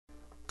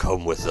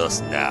Come with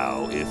us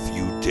now, if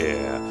you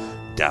dare,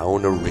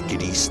 down a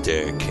rickety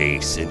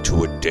staircase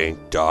into a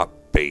dank, dark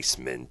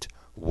basement.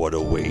 What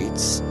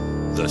awaits?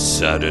 The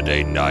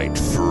Saturday Night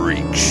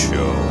Freak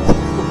Show.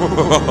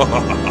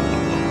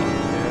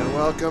 And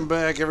welcome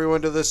back,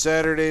 everyone, to the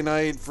Saturday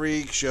Night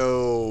Freak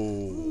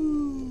Show.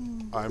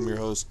 I'm your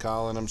host,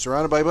 Colin. I'm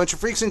surrounded by a bunch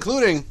of freaks,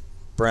 including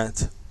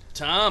Brent,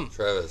 Tom,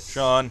 Travis,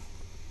 Sean.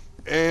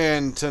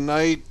 And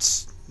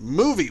tonight's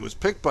movie was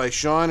picked by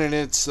Sean, and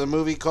it's a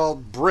movie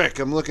called Brick.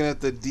 I'm looking at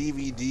the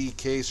DVD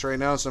case right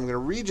now, so I'm going to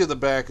read you the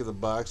back of the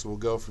box, and we'll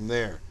go from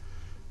there.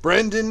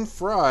 Brendan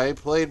Fry,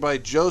 played by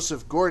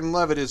Joseph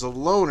Gordon-Levitt, is a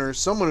loner,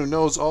 someone who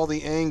knows all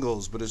the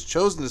angles, but has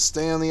chosen to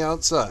stay on the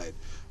outside.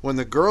 When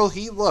the girl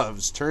he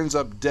loves turns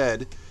up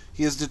dead,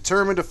 he is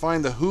determined to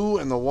find the who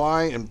and the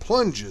why and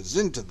plunges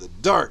into the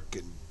dark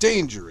and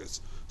dangerous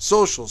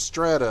social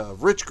strata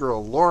of rich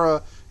girl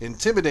Laura,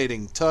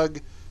 intimidating Tug,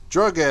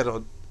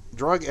 drug-addled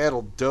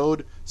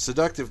Dode,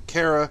 seductive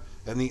Kara,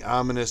 and the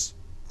ominous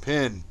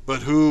Pin.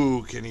 But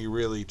who can he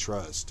really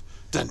trust?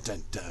 Dun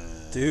dun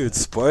dun. dude,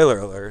 spoiler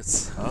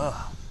alerts.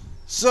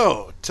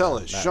 So, tell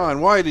us, Sean,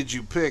 why did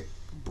you pick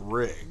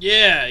Brick?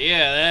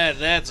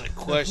 that's a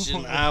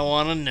question I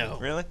want to know.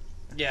 Really?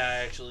 Yeah,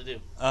 I actually do.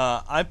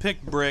 I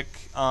picked Brick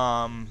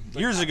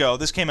years ago.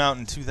 This came out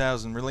in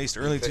 2000, released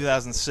early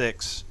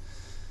 2006.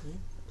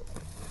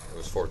 it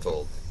was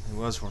foretold. It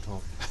was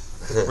foretold.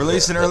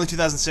 Released in early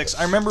 2006.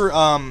 I remember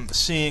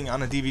seeing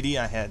on a DVD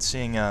I had,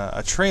 seeing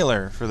a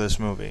trailer for this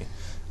movie,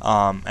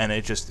 and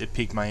it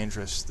piqued my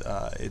interest.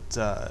 It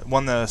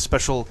won the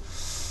special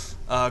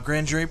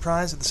Grand Jury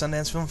Prize at the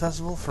Sundance Film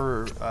Festival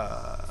for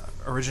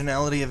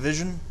originality of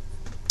vision.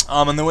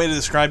 And the way they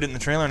described it in the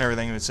trailer and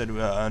everything, it said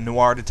a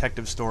noir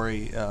detective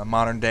story,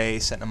 modern day,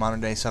 set in a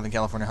modern day Southern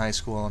California high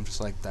school. I'm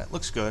just like, that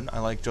looks good. I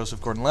like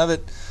Joseph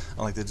Gordon-Levitt.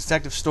 I like the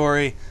detective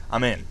story.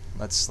 I'm in.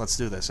 Let's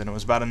do this. And it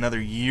was about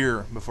another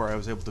year before I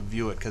was able to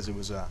view it because it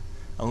was a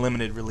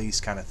limited release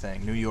kind of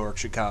thing. New York,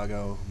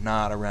 Chicago,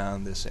 not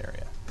around this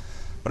area.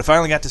 But I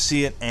finally got to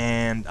see it,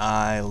 and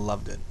I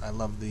loved it. I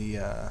loved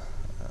the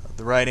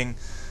writing.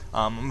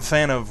 I'm a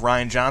fan of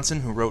Rian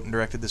Johnson, who wrote and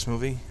directed this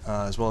movie,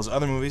 as well as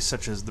other movies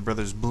such as The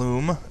Brothers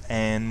Bloom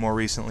and more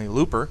recently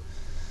Looper.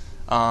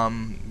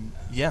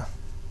 Yeah.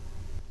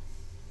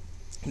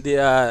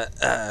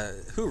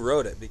 Who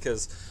wrote it?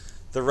 Because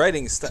the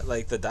writing,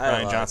 like the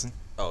dialogue. Rian Johnson.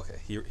 Oh, okay,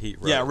 he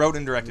wrote. Yeah, it. wrote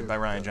and directed by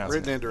Rian Johnson.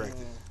 Written and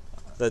directed.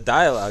 The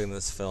dialogue in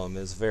this film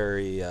is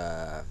very.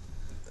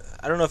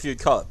 I don't know if you'd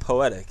call it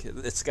poetic.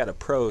 It's got a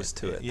prose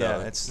to it. Yeah,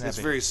 though. it's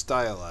very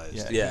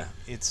stylized. Yeah.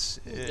 It's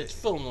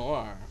film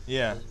noir.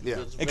 Yeah.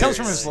 It's It comes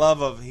from very- his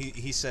love of,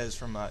 he says,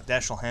 from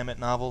Dashiell Hammett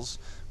novels,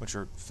 which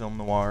are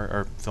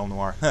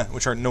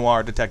which are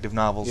noir detective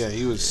novels. Yeah,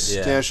 he was.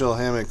 Yeah. Dashiell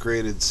Hammett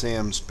created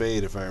Sam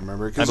Spade, if I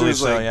remember. I Because it believe was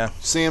so, like yeah.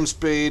 Sam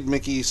Spade,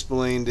 Mickey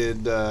Spillane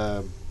did.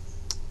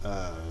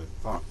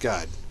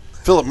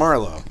 Philip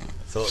Marlowe.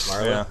 Philip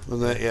Marlowe. Yeah.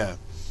 Wasn't that? Yeah.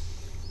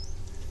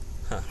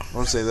 I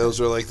want to say those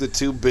were like the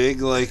two big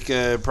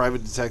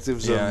private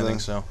detectives. Yeah, of I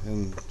think so.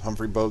 And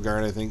Humphrey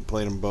Bogart, I think,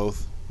 played them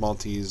both.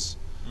 Maltese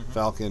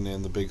Falcon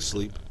and The Big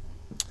Sleep.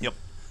 Yep.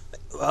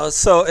 Well,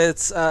 so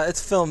it's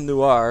film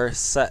noir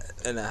set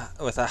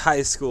with a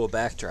high school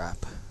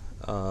backdrop.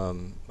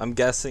 I'm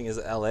guessing is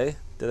it L.A.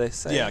 Did they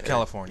say? Yeah,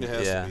 California. It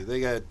has Yeah. to be.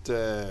 They got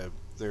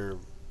their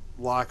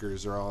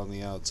lockers are all on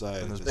the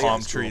outside. And there's of the palm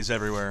high school. trees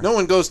everywhere. No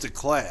one goes to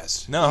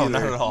class. No, either.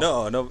 not at all.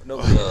 No.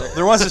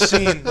 There was a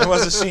scene. There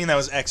was a scene that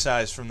was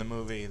excised from the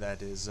movie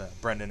that is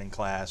Brendan in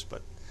class,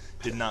 but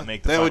did not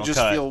make the That final would just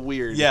cut. feel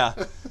weird. Yeah.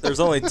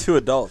 There's only two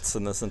adults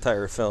in this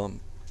entire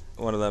film.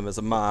 One of them is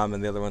a mom,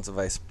 and the other one's a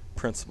vice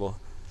principal.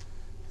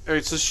 All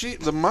right, so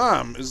the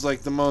mom is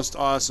like the most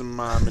awesome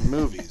mom in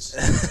movies.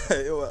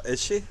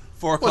 Is she?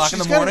 4 o'clock in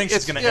the she's gotta- morning. She's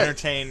it's- going to yeah.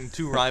 entertain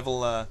two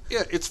rival.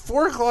 Yeah, it's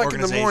 4 o'clock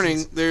in the morning.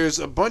 Organizations. There's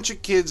a bunch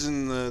of kids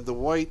in the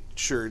white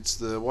shirts,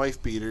 the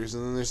wife beaters,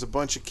 and then there's a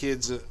bunch of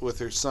kids with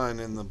her son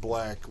in the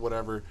black,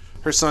 whatever.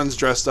 Her son's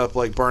dressed up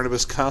like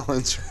Barnabas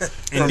Collins from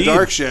Indeed.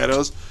 Dark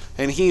Shadows,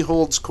 and he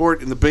holds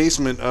court in the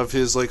basement of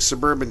his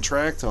suburban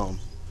tract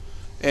home.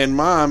 And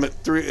mom at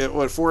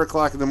 4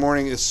 o'clock in the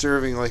morning is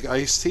serving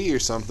iced tea or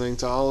something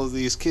to all of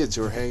these kids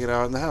who are hanging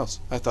out in the house.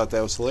 I thought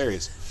that was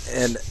hilarious.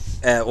 And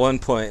at one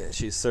point,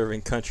 she's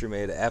serving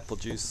country-made apple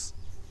juice,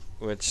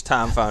 which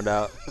Tom found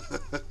out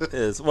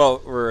is,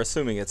 well, we're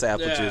assuming it's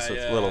apple juice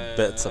with little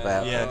bits of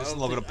apple. Yeah, just a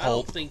little bit of I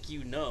don't pulp. think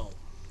you know.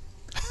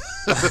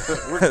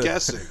 We're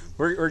guessing.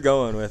 We're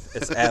going with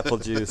it's apple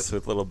juice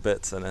with little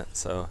bits in it.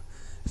 So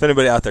if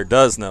anybody out there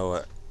does know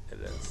what it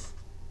is,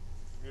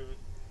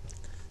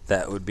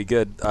 that would be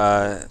good.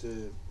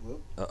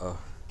 Uh-oh.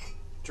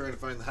 Trying to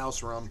find the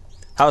house rum.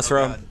 House Oh,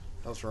 rum. God.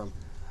 House rum.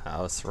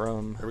 House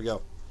rum. Here we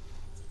go.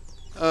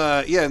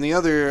 Yeah, and the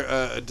other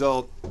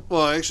adult,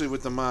 well, actually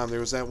with the mom, there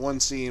was that one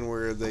scene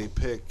where they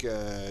pick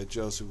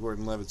Joseph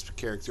Gordon-Levitt's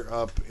character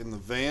up in the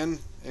van,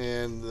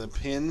 and the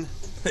pin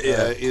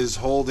is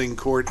holding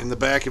Court in the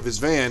back of his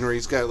van, where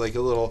he's got like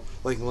a little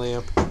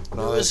lamp. And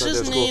all Was that his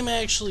stuff. name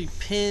actually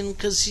Pin?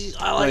 Because he's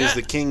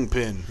the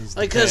Kingpin.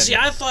 Because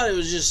I thought it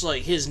was just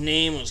like his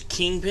name was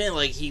Kingpin,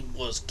 like he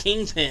was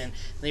Kingpin. And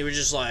they were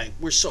just like,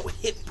 we're so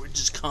hip, we're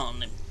just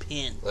calling him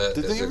Pin. That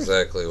Did is they ever-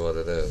 exactly what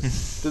it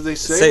is. Did they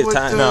say Save what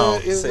time. No.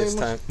 his Saves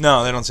name was? time.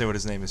 No, they don't say what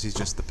his name is. He's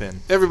just the Pin.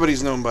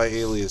 Everybody's known by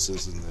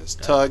aliases in this.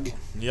 Tug.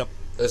 Yep.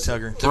 It's,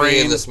 Tugger. to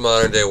me, in this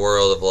modern day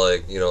world of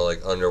like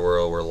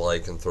underworld where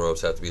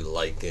lycanthropes have to be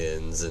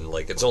lycans, and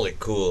like it's only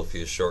cool if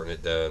you shorten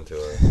it down to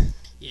a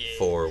Yeah.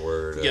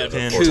 4-word, Yeah,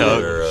 Pin, four tug.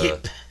 letter,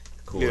 Hip.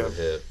 cool and Yeah.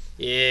 hip.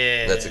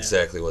 Yeah. That's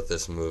exactly what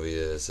this movie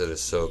is. It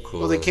is so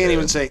cool. Well, they and can't hip.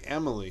 even say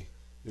Emily.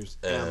 There's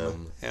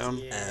M.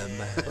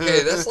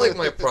 Okay, that's like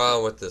my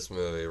problem with this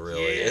movie.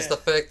 Really, Yeah. it's the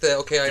fact that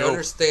I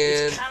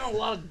understand. It's kind of a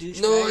lot of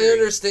douchebaggery. No, I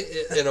understand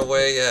in a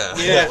way, yeah.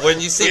 Yeah. When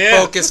you see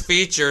Yeah. focus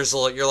features,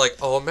 you're like,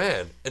 oh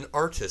man, an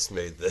artist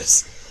made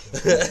this.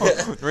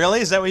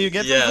 Really? Is that what you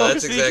get Yeah, from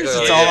that's Focus exactly Features?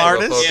 what It's I all get from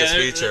a artists? Focus Yeah,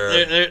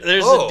 feature.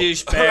 there's Oh. a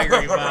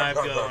douchebaggery vibe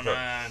going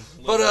on.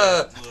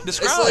 But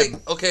Describe. it's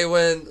like, okay,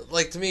 when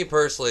to me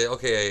personally,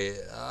 okay,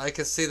 I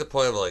can see the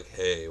point of like,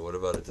 hey, what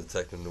about a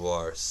detective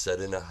noir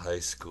set in a high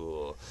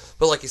school?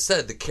 But like you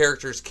said, the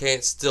characters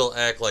can't still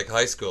act like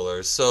high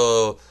schoolers,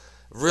 so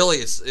really,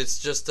 it's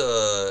just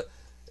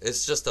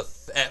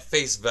at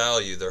face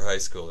value they're high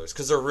schoolers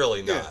because they're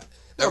really not. Yeah.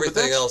 No, but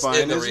Everything that's else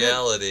fine, in the isn't it?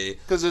 reality.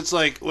 Because it's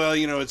like, well,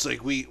 it's like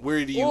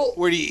where do you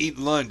eat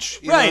lunch?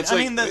 You Right, know, it's I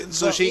like, mean,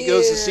 so she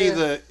goes to see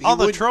the all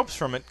the tropes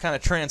from it kind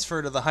of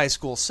transfer to the high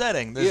school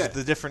setting. There's Yeah.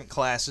 the different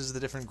classes, the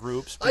different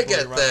groups. I people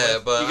get you run that,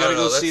 with. but You I got to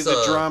don't know, go see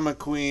that's, the drama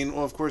queen.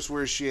 Well, of course,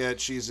 where's she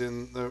at? She's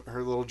in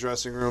her little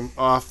dressing room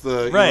off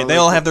the Right, they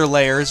all have their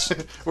layers.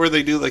 where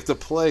they do like the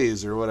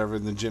plays or whatever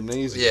in the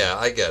gymnasium. Yeah,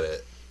 I get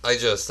it. I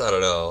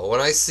don't know.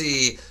 When I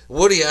see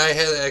Woody, I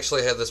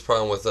actually had this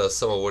problem with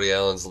some of Woody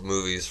Allen's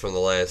movies from the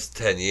last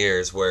 10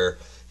 years where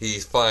he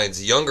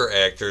finds younger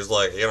actors,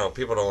 like,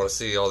 people don't want to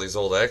see all these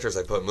old actors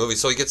I put in movies,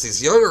 so he gets these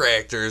younger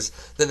actors,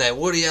 then that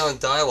Woody Allen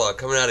dialogue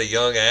coming out of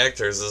young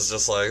actors is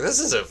just like,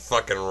 this isn't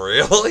fucking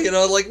real,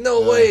 like,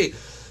 no way.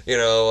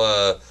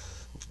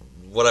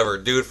 Whatever,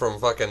 dude from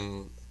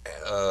fucking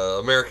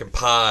American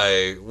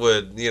Pie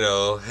would,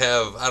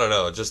 have, I don't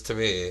know, just to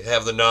me,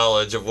 have the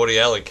knowledge of Woody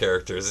Allen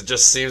characters. It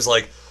just seems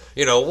like,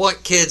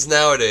 what kids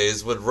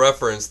nowadays would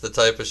reference the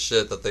type of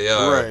shit that they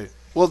are. Right.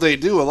 Well, they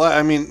do a lot.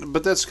 I mean,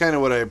 but that's kind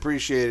of what I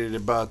appreciated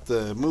about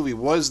the movie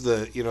was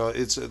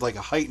it's like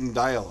a heightened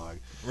dialogue.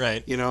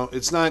 Right.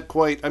 It's not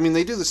quite. I mean,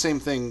 they do the same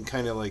thing,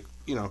 kind of like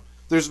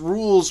there's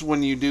rules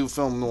when you do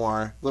film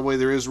noir. The way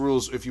there is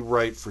rules if you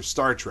write for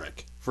Star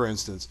Trek, for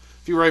instance.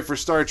 If you write for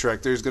Star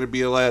Trek, there's going to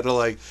be a lot to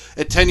like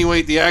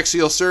attenuate the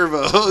axial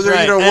servos, or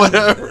Right,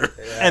 whatever.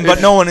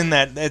 But no one in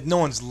that, no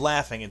one's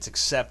laughing. It's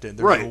accepted.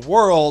 There's Right. a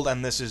world,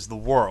 and this is the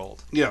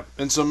world. Yeah,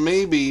 and so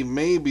maybe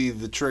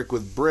the trick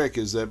with Brick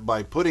is that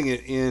by putting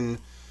it in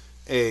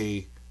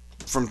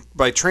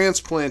by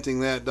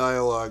transplanting that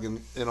dialogue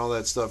and all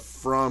that stuff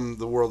from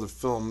the world of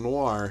film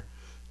noir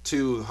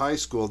to high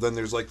school, then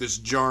there's like this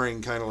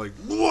jarring kind of like,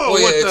 whoa, Well,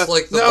 what yeah, the? it's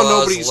like the now Baz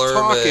nobody's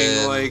talking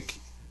Luhrmann, like,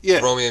 yeah.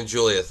 Romeo and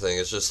Juliet thing.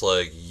 It's just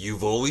like,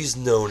 you've always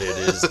known it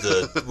as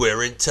the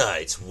wearing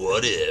tights.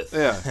 What if?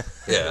 Yeah,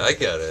 Yeah, I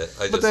get it.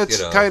 but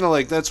that's kind of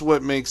like that's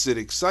what makes it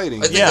exciting.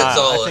 I think Yeah, that's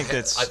all. I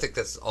think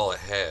that's all it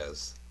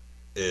has.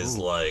 Is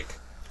like.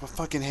 I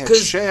fucking had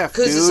Because Shaft,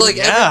 dude. it's like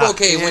Yeah.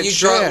 okay, He when had you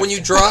Shaft. when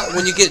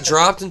you get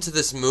dropped into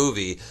this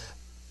movie,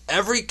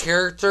 every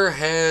character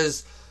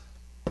has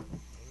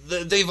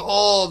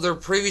they're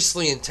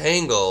previously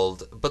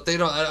entangled, but they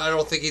don't. I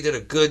don't think he did a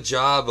good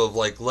job of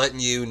like letting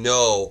you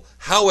know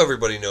how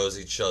everybody knows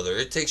each other.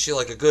 It takes you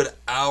like a good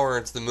hour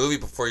into the movie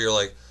before you're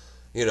like,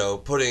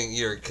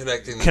 you're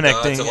connecting the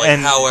dots of like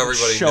and how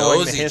everybody showing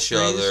knows the each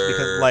histories, other.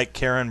 because like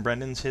Kara and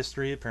Brendan's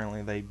history,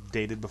 apparently they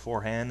dated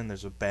beforehand, and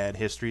there's a bad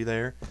history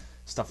there,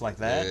 stuff like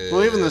that.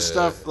 Well, even the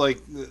stuff like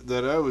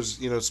that I was,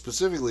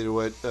 specifically to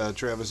what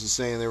Travis is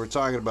saying, they were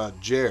talking about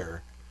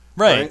Jer.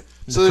 Right.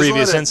 So The there's a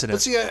previous lot of- incident.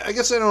 But see, I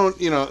guess I don't,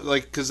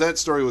 because that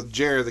story with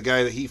Jer, the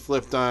guy that he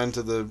flipped on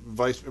to the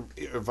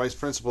vice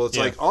principal, it's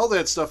Yeah. like all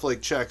that stuff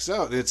like checks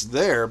out. It's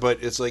there,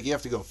 but it's like you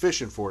have to go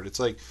fishing for it. It's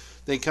like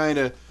they kind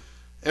of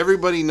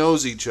everybody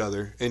knows each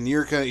other, and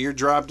you're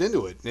dropped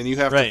into it, and you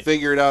have to Right.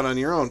 figure it out on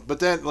your own. But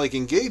that like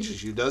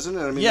engages you, doesn't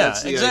it? I mean, Yeah,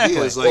 that's the exactly.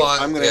 idea. Is like Well,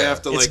 I'm going to yeah.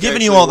 have to It's like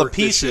giving you actually all the work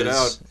this shit pieces,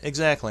 out.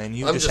 exactly, and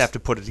you I'm just just- have to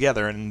put it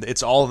together, and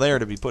it's all there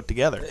to be put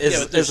together. Yeah,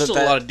 but there's still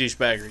a lot of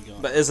douchebaggery going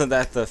on. But isn't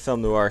that the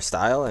film noir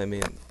style? I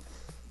mean,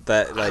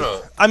 that like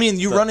I mean,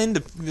 you run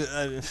into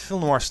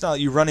film noir style.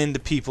 You run into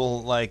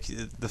people like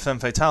the femme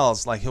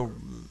fatales. Like he'll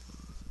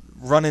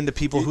run into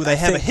people who they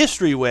have a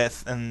history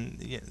with, and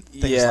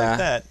things like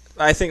that.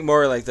 I think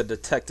more like the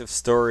detective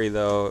story,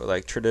 though,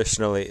 like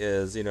traditionally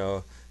is,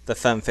 the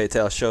femme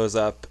fatale shows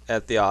up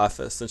at the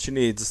office and she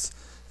needs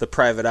the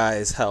private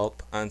eye's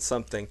help on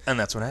something. And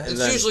that's what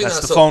happens. It's usually that's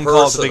not the so phone call at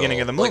the personal. beginning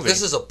of the movie. Like,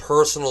 this is a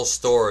personal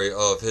story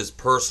of his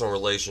personal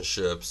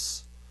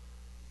relationships,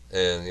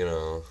 and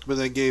But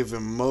they gave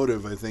him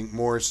motive, I think,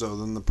 more so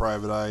than the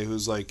private eye,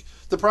 who's like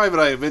the private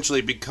eye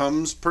eventually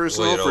becomes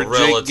personal for Jake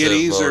relative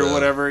Giddies or motive.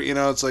 whatever.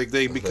 It's like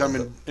they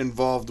become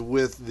involved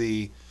with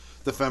the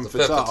femme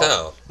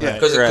fatale. Yeah,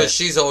 because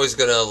she's always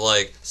gonna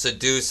like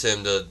seduce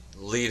him to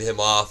lead him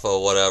off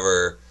of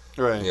whatever.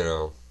 Right.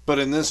 But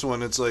in this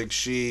one, it's like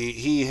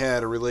he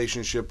had a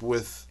relationship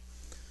with.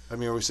 I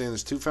mean, are we saying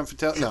there's two femme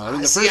fatales? No, I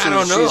mean the first I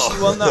one. don't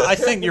know. Well, no, I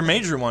think your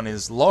major one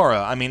is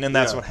Laura. I mean, and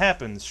that's what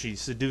happens. She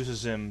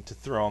seduces him to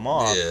throw him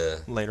off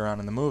later on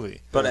in the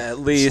movie. But at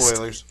least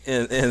Spoilers.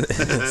 in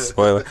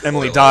spoiler,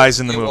 Emily dies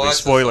in the You movie. watched this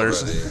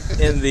Spoilers.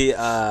 already. in the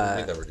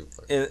We never do.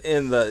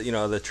 in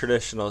the the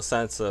traditional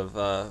sense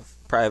of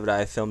private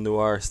eye film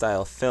noir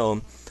style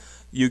film,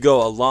 you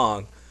go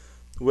along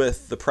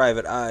with the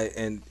private eye,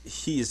 and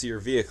he's your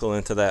vehicle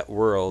into that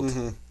world.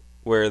 Mm-hmm.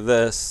 Where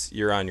this,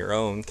 you're on your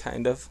own,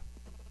 kind of.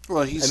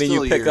 Well, he's I mean,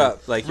 still you pick your-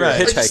 up like you're Right.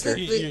 a I just hitchhiker, think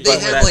You- they but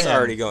have that's like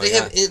already going they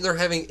have on. they're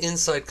having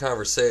inside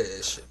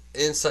conversation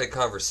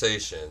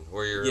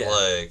where you're Yeah.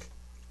 like,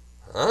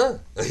 huh?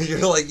 You're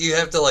like you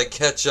have to like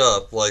catch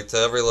up like to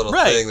every little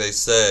Right. thing they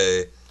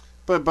say.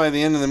 But by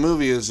the end of the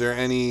movie, is there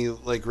any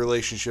like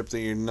relationship that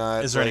you're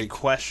not? Is there any like,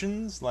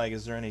 questions? Like,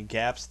 is there any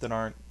gaps that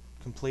aren't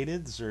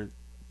completed? Is there?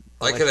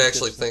 I could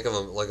actually think of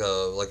like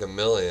a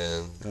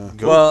million.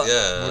 Well,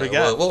 Yeah. What do you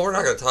got? Well, we're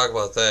not going to talk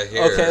about that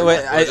here. Okay,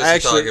 wait, We're I just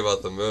actually- talking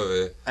about the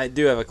movie. I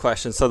do have a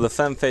question. So the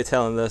femme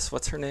fatale in this,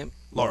 what's her name?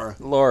 Laura.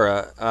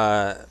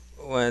 Laura.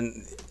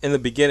 When in the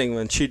beginning,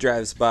 when she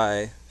drives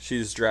by,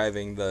 she's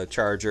driving the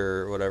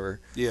Charger or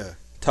whatever, Yeah.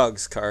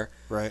 Tug's car.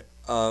 Right.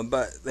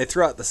 But they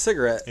throw out the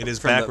cigarette. It is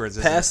from backwards,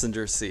 the isn't it?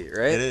 passenger seat,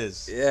 right? It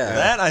is. Yeah.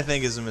 That I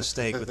think is a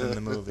mistake within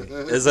the movie.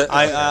 Is it?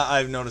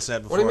 I've noticed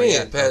that before. What do you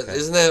mean, yeah. Pat? okay.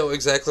 Isn't that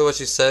exactly what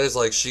she said? Is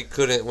like she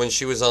couldn't when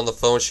she was on the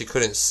phone. She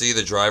couldn't see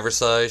the driver's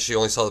side. She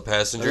only saw the I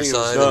passenger think it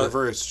was side. the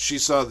reverse. She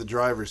saw the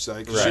driver's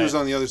side because she Right. was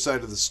on the other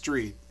side of the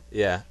street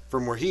Yeah.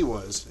 from where he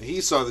was.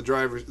 He saw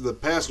the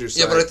passenger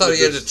side. Yeah, but I thought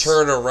he had to the-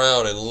 turn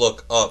around and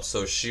look up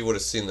so she would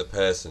have seen the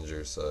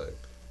passenger side.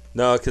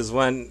 No, because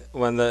when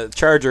the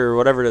Charger or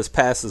whatever it is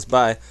passes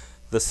by,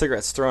 the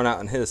cigarette's thrown out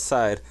on his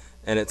side,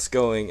 and it's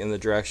going in the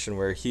direction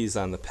where he's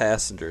on the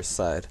passenger's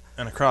side.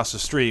 And across the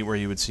street, where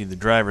you would see the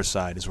driver's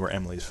side, is where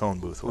Emily's phone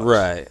booth was.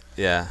 Right.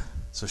 Yeah.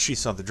 So she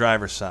saw the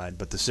driver's side,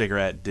 but the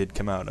cigarette did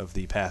come out of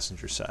the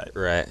passenger side.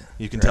 Right.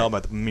 You can tell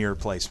by the mirror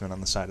placement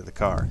on the side of the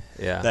car.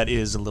 Yeah. That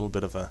is a little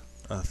bit of a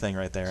thing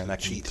right there, and that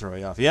can cheat. throw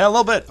you off. Yeah, a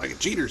little bit. like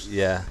cheaters.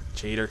 Yeah.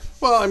 Cheater.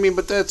 Well, I mean,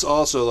 but that's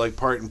also like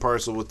part and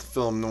parcel with the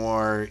film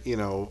noir,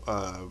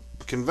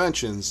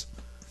 conventions.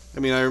 I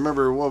mean, I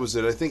remember, what was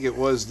it? I think it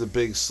was The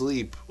Big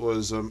Sleep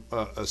was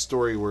a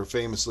story where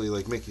famously,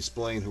 like, Mickey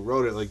Spillane, who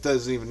wrote it, like,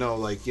 doesn't even know,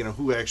 like,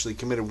 who actually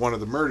committed one of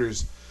the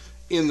murders.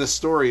 In the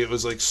story, it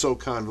was, like, so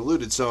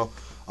convoluted. So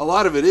a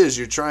lot of it is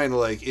you're trying to,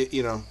 like,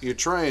 you're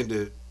trying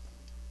to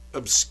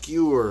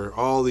obscure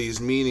all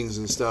these meanings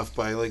and stuff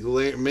by, like,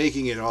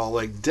 making it all,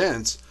 like,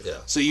 dense. Yeah.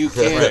 So you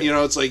can't, Right.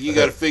 it's like you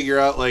got to figure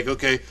out, like,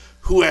 okay,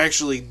 who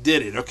actually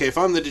did it? Okay, if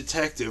I'm the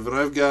detective and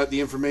I've got the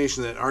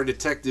information that our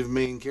detective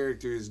main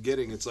character is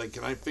getting, it's like,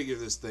 can I figure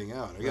this thing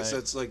out? I guess Right.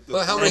 that's like the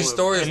But how many thrill of-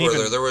 stories and were even-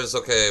 there? There was,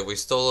 okay, we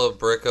stole a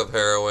brick of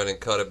heroin and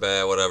cut it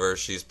bad, whatever.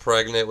 She's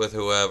pregnant with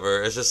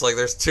whoever. It's just like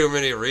there's too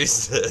many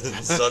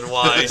reasons on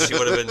why she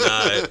would have been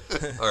died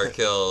or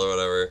killed or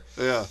whatever.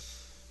 Yeah.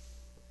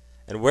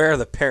 And where are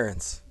the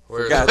parents?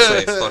 Where's God's the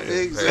sake. fucking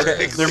Exactly.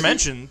 parents? They're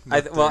mentioned.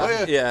 Well, Oh,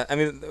 yeah. yeah. I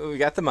mean, we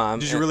got the mom.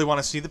 Did you and- really want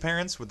to see the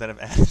parents? Would that have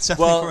added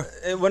something? Well, for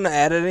it wouldn't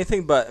have added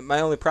anything, but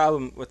my only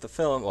problem with the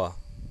film,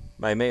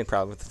 my main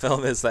problem with the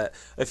film is that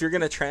if you're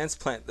going to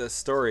transplant this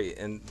story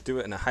and do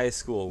it in a high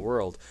school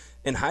world,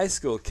 in high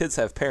school, kids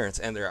have parents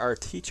and there are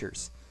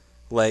teachers.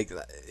 Like,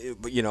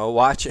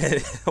 watch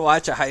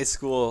a high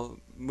school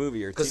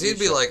movie or Because TV he'd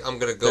be show. like, I'm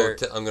gonna They're-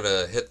 I'm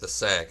gonna hit the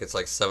sack. It's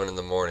like 7 in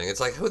the morning.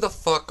 It's like, who the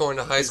fuck going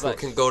to high school like-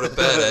 can go to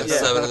bed at Yeah.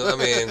 7? I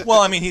mean,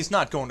 Well, I mean, he's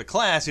not going to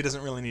class. He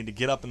doesn't really need to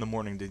get up in the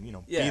morning to, be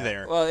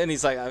there. Well, and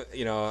he's like,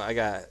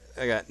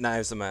 I got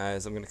knives in my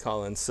eyes. I'm going to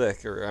call in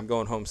sick, or I'm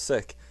going home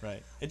sick.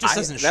 Right. It just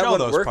doesn't that show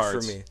wouldn't those work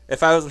parts. for me.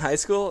 If I was in high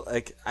school,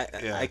 like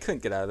Yeah. I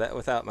couldn't get out of that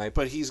without my.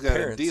 But he's got to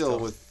parents deal still.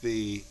 with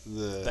the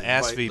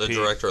ass vi- VP. the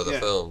director of the Yeah.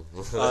 film.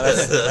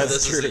 that's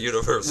This true. is the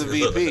universe. the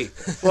VP.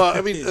 Well,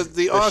 I mean,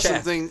 the awesome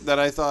Shaft. thing that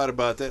I thought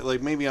about that,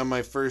 like maybe on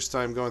my first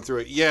time going through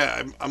it,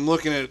 yeah, I'm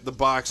looking at the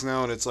box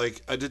now and it's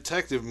like a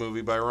detective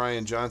movie by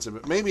Ryan Johnson,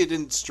 but maybe it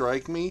didn't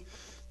strike me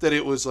that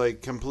it was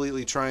like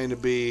completely trying to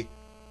be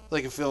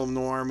like a film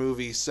noir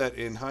movie set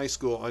in high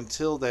school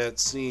until that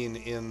scene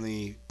in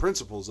the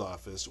principal's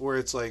office where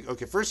it's like,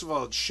 okay, first of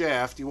all, it's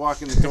Shaft. You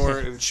walk in the door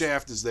and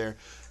Shaft is there.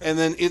 And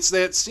then it's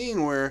that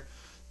scene where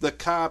the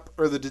cop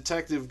or the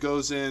detective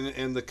goes in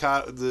and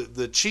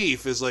the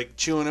chief is like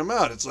chewing him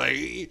out. It's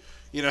like,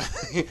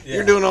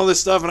 you're doing all this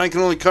stuff and I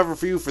can only cover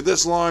for you for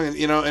this long. And,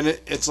 and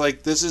it's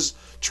like, this is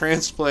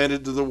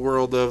transplanted to the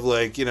world of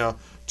like,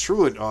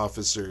 truant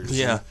officers.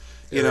 Yeah. And,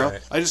 you know,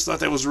 Right. I just thought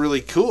that was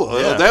really cool.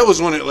 Yeah. That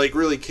was when it like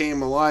really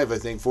came alive, I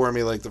think, for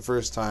me, like the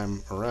first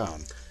time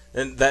around.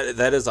 And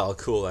that is all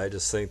cool. I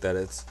just think that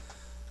it's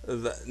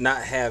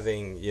not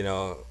having, you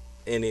know,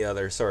 any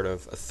other sort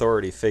of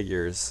authority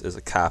figures is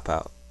a cop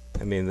out.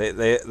 I mean,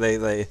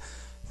 they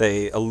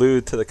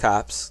allude to the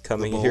cops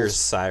coming. The You hear bulls.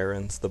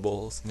 sirens, the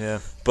bulls, Yeah.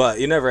 but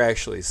you never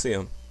actually see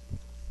them.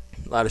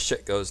 A lot of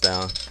shit goes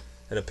down.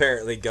 And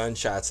apparently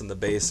gunshots in the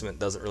basement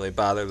doesn't really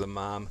bother the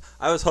mom.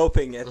 I was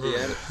hoping at the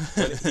end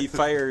when he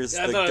fires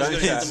I the thought it was going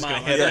to hit gunshot. the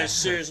mom. hit I her.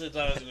 seriously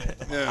thought it was going to hit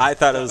the mom. Yeah. I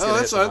thought it was Oh, going to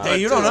that's hit what I the thought. mom.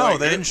 Hey, you don't too, know. like,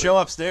 They didn't show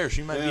upstairs.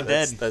 She might Yeah, be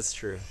dead. That's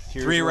true.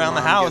 Here's 3 where around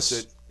the Mom gets house.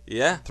 it.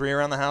 Yeah, 3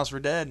 around the house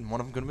were dead. One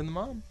of them could have been the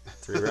mom.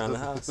 3 around the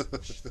house.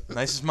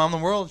 Nicest mom in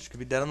the world. She could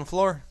be dead on the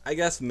floor. I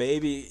guess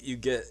maybe you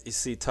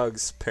see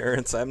Tug's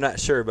parents. I'm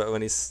not sure, but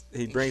when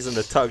he brings them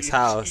to Tug's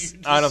house,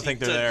 I don't think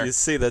they're there. you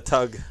see the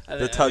Tug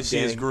I Tug See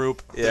his gang.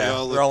 group. They Yeah,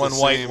 all look They're all the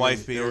in white same wife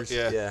and- beaters.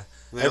 Yeah. yeah.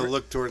 They all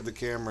look toward the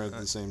camera at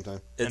the same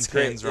time. It's and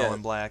great. pins are all Yeah.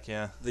 in black,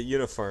 yeah. The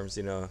uniforms,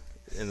 you know,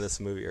 in this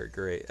movie are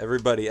great.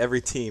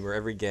 Every team or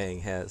every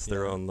gang has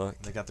their own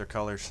look. They got their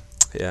colors.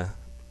 Yeah,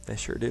 they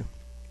sure do.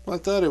 Well, I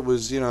thought it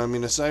was, I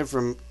mean, aside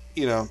from,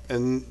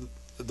 and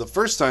the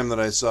first time that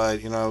I saw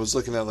it, I was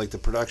looking at like the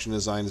production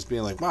design as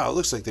being like, wow, it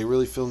looks like they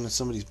really filmed in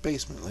somebody's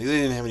basement. Like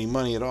they didn't have any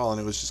money at all, and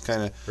it was just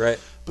kind of. Right.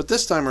 But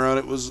this time around,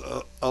 it was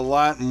a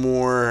lot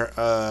more,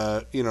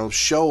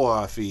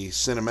 show-offy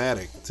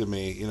cinematic to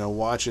me.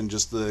 Watching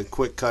just the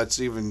quick cuts.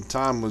 Even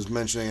Tom was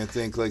mentioning, I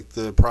think, like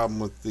the problem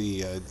with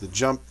the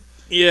jump.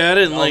 Yeah, I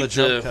didn't All like the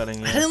jump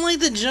cutting, I yeah. didn't like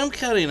the jump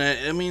cutting.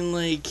 I mean,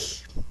 like,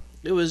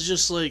 it was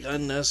just like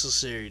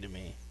unnecessary to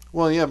me.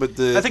 Well, yeah, but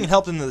I think it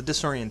helped in the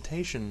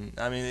disorientation.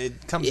 I mean,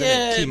 it comes in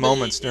at key but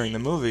moments during the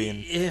movie. And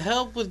it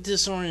helped with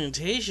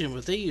disorientation,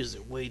 but they used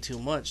it way too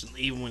much,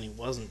 even when he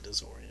wasn't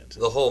disoriented.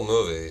 The whole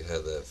movie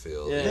had that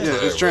feel. Yeah. The yeah, entire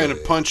just trying to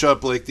movie. punch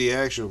up like the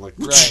action, like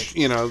Right.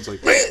 It's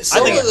like Man,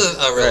 some think- of the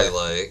I really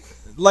like.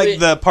 like Wait.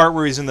 the part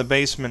where he's in the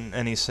basement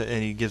and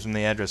he gives him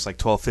the address, like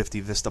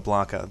 1250 Vista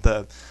Blanca.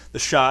 The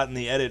shot and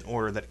the edit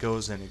order that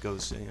goes in, it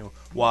goes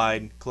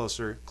wide,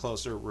 closer,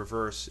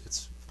 reverse.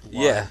 It's wide,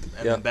 Yeah,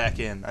 and yeah. then back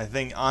in. I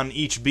think on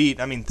each beat,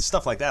 I mean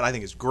stuff like that. I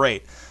think is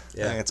great. I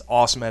Yeah. think it's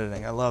awesome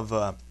editing. I love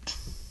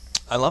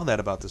that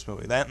about this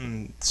movie. That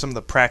and some of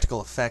the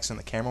practical effects and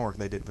the camera work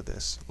they did with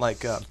this,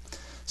 like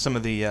some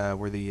of the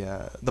where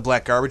the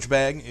black garbage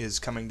bag is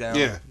coming down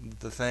Yeah.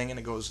 the thing and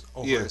it goes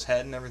over Yeah. his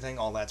head and everything.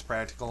 All that's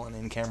practical and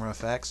in camera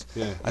effects.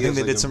 yeah. I he think has,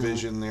 they like, did a some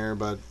vision there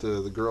about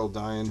the girl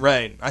dying.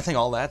 right. I think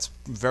all that's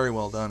very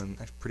well done and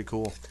that's pretty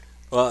cool.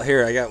 Well,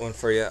 here I got one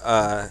for you.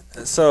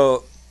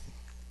 So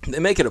they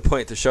make it a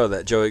point to show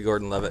that Joey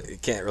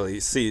Gordon-Levitt can't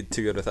really see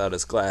too good without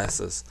his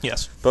glasses.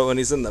 Yes. But when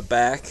he's in the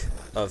back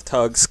of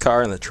Tug's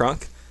car in the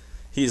trunk,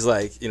 he's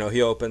like,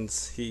 he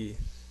opens, he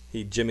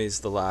jimmies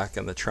the lock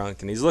in the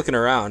trunk, and he's looking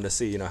around to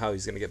see, how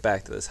he's going to get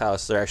back to this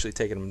house. They're actually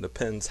taking him to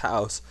Penn's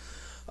house.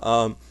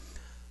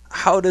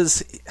 How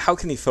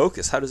can he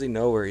focus? How does he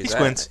know where he's He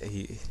squints. at?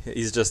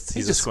 He's a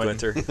just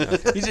squinter.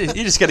 Okay.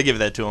 You just got to give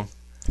that to him.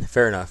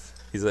 Fair enough.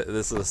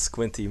 This is a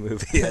squinty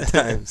movie at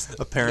times.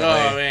 Apparently.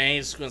 Oh man,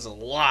 he squints a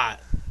lot.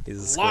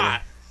 He's a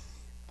Lot.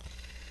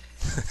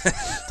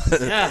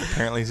 Yeah.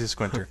 Apparently he's a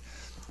squinter.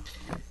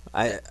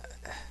 I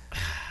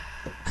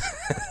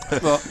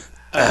Well,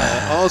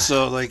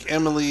 also, like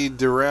Emily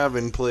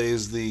DeRavin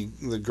plays the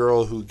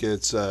girl who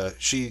gets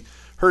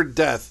her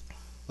death,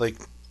 like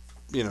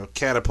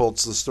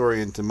catapults the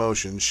story into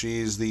motion.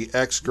 She's the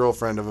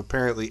ex-girlfriend of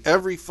apparently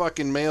every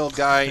fucking male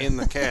guy in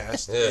the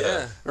cast,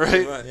 Yeah.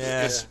 right? much.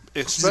 Yeah.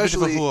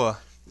 Especially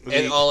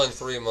And all in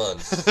 3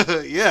 months.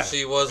 yeah,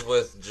 She was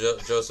with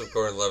Joseph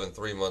Gordon-Levitt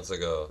 3 months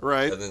ago.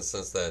 Right. And then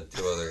since then,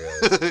 2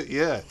 other guys.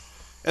 yeah.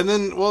 And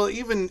then, well,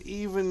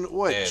 even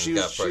what And she's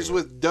got pregnant.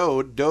 with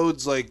Dode.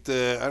 Dode's like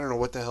I don't know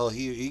what the hell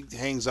he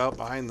hangs out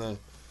behind the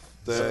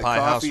Pie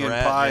house coffee and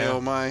rat, pie. yeah.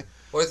 Oh my!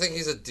 Well, I think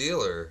he's a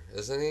dealer,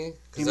 isn't he?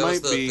 'Cause He that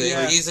was might the be, thing.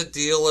 yeah. He's a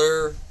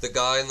dealer. The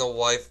guy in the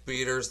wife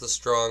beater's the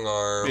strong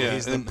arm. Yeah,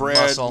 He's and the Brad.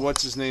 muscle.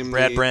 What's his name?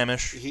 Brad The-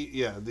 Bramish.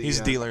 He's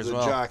a dealer as the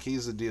well. jock.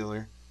 He's a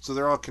dealer. So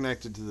they're all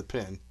connected to the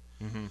pin.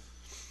 Mm-hmm.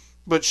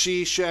 But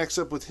she shacks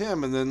up with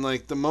him, and then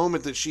like the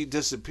moment that she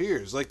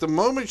disappears, out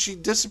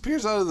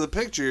of the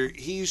picture,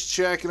 he's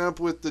shacking up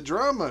with the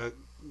drama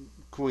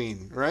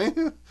queen, right?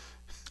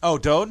 Oh,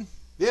 Dode?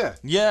 yeah.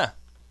 Yeah.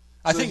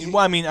 I So think. he-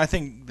 Well, I mean, I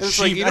think It's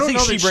she. like, you I don't think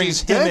know she that brings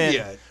she's him dead in.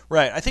 yet.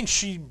 Right. I think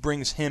she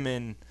brings him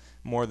in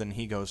more than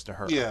he goes to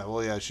her. Yeah,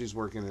 well, yeah, she's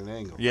working an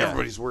angle. Yeah.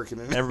 Everybody's working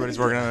an Everybody's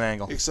working on an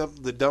angle.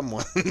 except the dumb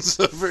ones.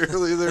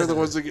 Apparently, they're the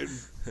ones that get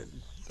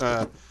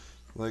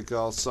like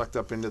all sucked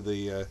up into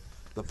the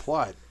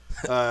plot.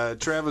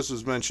 Travis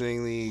was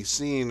mentioning the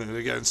scene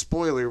again.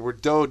 Spoiler: where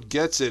Dode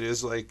gets it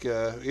is like,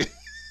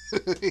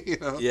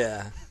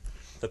 yeah,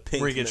 the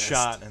pink Where he gets mist.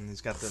 shot and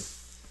he's got the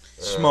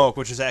smoke,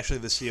 which is actually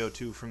the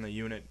CO2 from the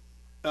unit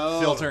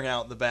filtering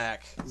out the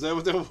back. Is that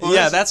what that was?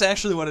 Yeah, that's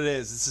actually what it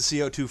is. It's the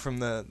CO2 from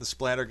the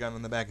splatter gun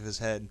on the back of his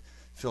head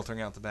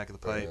filtering out the back of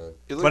the pipe.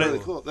 It looked But really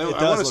it- cool. it I does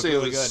want to look say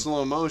really it was good.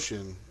 slow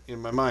motion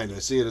in my mind. I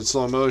see it in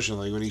slow motion,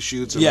 like when he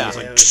shoots him. Yeah. It's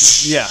like,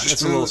 Yeah,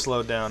 it's a little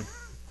slowed down.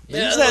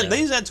 Yeah, They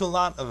use that to a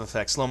lot of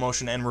effects, slow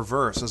motion and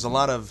reverse. There's a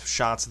lot of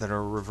shots that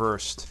are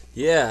reversed,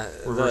 Yeah,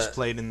 reverse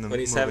played in the when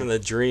he's movie. having the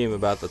dream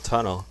about the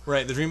tunnel.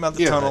 Right, the dream about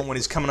the Yeah. tunnel when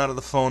he's coming out of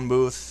the phone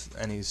booth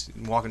and he's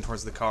walking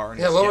towards the car. And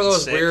Yeah, he's what were getting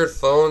those sick. weird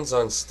phones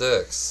on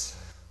sticks?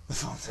 The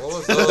phones. What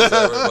was those that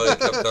everybody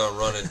kept on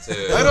running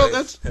to? I don't. Like,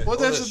 That's I well.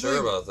 That's the wasn't sure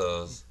thing. about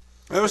those.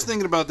 I was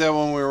thinking about that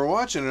when we were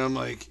watching it. I'm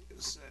like,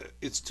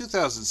 it's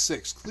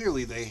 2006.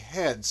 Clearly, they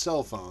had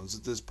cell phones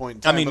at this point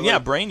in I time. mean, but yeah,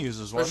 like, Brain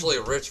uses one. Especially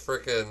rich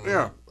freaking.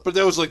 yeah. But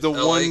that was like the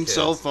LA one kids.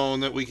 cell phone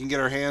that we can get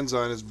our hands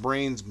on. Is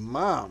Brain's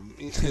mom.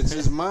 It's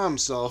his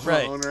mom's cell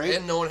phone, right?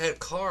 And no one had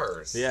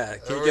cars. Yeah,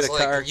 can you Everyone's get a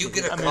like, car? Can you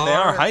get a I car? mean, they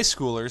are high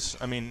schoolers.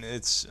 I mean,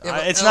 it's Yeah,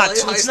 but it's LA not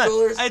high it's not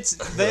schoolers? it's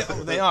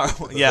they are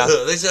yeah.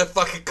 They should have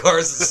fucking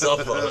cars and cell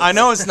phones. I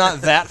know it's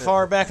not that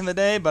far back in the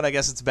day, but I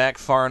guess it's back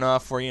far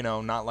enough where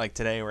not like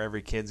today where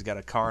every kid's got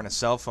a car and a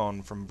cell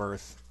phone from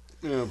birth.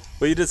 Yeah.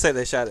 Well, you did say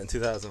they shot it in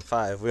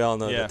 2005. We all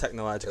know Yeah. the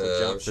technological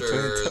I'm jump sure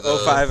between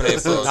the 05 and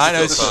payphones 06. I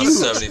know, it's cost huge.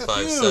 75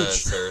 Huge.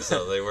 cents or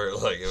so. They were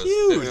like, it was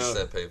Huge.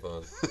 50-cent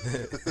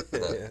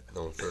payphones.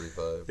 No,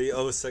 35.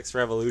 The 06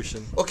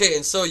 revolution. Okay,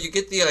 and so you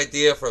get the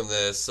idea from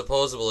this,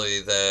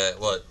 supposedly,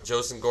 that,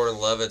 Joseph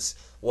Gordon-Levitt's,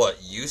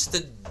 used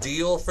to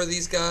deal for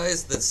these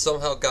guys, then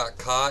somehow got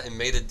caught and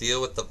made a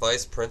deal with the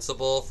vice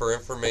principal for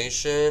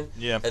information.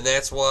 Yeah. And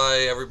that's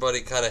why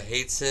everybody kind of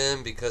hates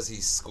him, because he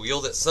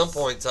squealed at some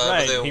point in time.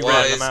 Right, but then he why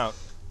ratted is- them out.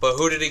 But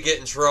who did he get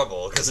in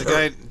trouble? Because The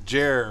guy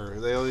Jer.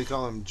 They only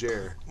call him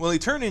Jer. Well, he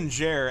turned in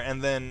Jer,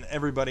 and then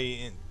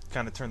everybody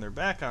kind of turned their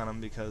back on him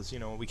because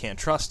we can't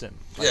trust him.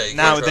 Yeah, you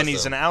now can't then trust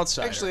he's him. an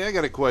outsider. Actually, I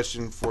got a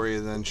question for you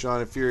then,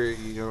 Sean. If you're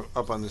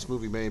up on this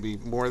movie, maybe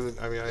more than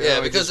I mean. I Yeah,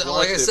 know because just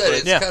like I watched it, said, but-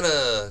 it's Yeah. kind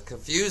of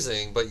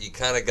confusing, but you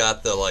kind of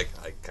got the I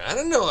kind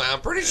of know.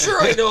 I'm pretty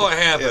sure I know what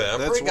happened. Yeah, I'm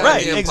that's pretty why-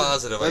 goddamn Right,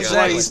 positive. I That's got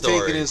why the he's story.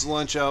 taking his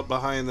lunch out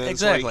behind the.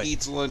 That's why Exactly. he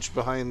eats lunch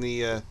behind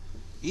the.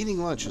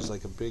 Eating lunch is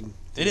like a big.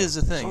 It is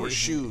a thing. So are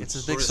shoes. It's a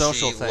Who big does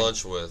social she eat thing.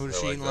 lunch with? Who does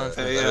I she like eat that. lunch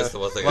That with? Yeah. is the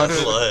one thing Lunch,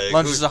 I like.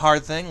 lunch is a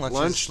hard thing.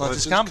 Lunch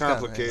is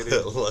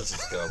complicated. Lunch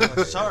is complicated.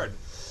 It's hard.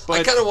 I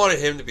But- kind of wanted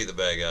him to be the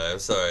bad guy. I'm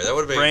sorry. That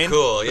would have been Brain?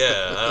 cool.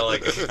 Yeah, I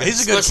like it.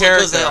 He's a good Especially 'cause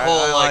character. that whole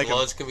I like him.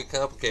 lunch can be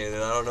complicated.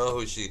 I don't know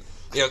who she.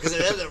 Because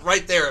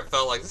right there it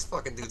felt like this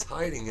fucking dude's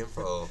hiding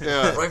info.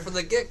 Yeah. Right from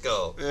the get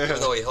go. Yeah. Even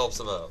though he helps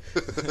him out.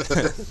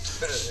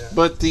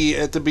 But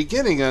at the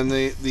beginning on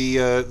the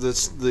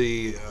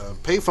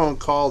payphone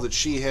call that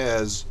she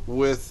has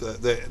with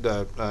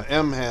that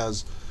M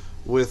has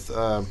with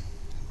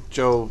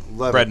Joe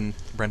Levitt.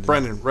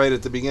 Brendan, right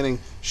at the beginning,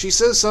 she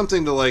says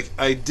something to like,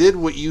 "I did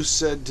what you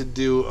said to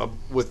do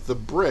with the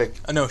brick."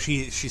 No,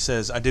 she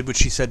says, I did what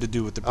she said to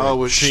do with the brick. Oh,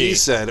 what she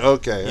said.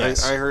 Okay,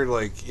 Yes. I heard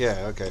like,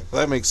 yeah, okay,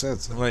 well, that makes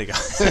sense. There you go.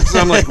 So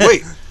I'm like,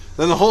 wait.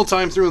 Then the whole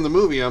time through in the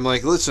movie, I'm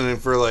like listening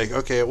for like,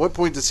 okay, at what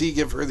point does he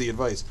give her the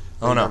advice?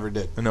 Oh, He no. never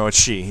did. No, it's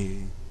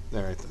she.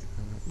 All right, then.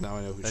 Now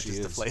I know who That's she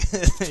just is.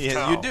 the play.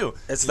 Yeah, you do.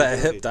 It's You that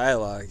do. hip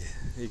dialogue.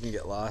 You can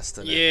get lost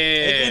in Yeah,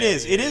 it. It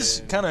is. It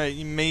is kind of.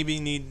 You maybe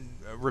need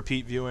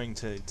repeat viewing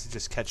to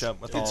just catch up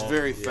with It's all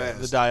very the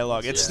fast.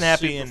 dialogue. It's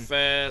snappy super and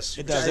fast.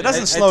 it does. I- It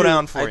doesn't I slow do-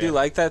 down for I you. do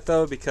like that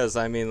though because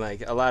I mean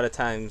like a lot of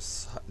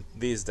times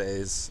these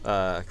days,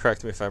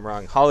 correct me if I'm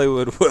wrong,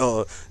 Hollywood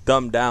will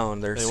dumb down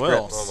their They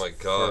will. scripts Oh my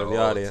god! for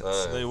the all audience.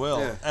 time. They will.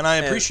 Yeah. And I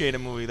And- appreciate a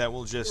movie that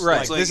will just Right.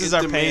 like, It's like this it is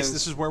our pace. demands-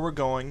 This is where we're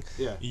going.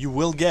 Yeah. You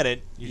will get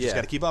it. You just Yeah.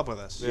 got to keep up with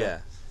us. Yeah.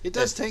 It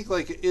does take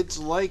it's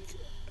like,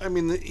 I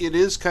mean, it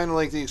is kind of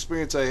like the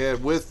experience I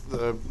had with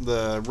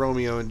the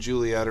Romeo and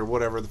Juliet or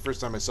whatever. The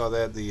first time I saw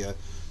that, the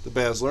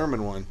Baz Luhrmann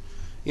one,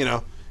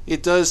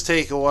 it does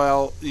take a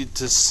while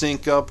to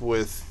sync up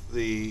with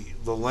the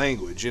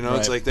language. It's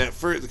Right. like that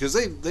first because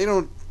they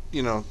don't.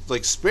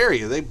 Like spare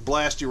you. They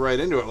blast you right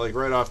into it, like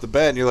right off the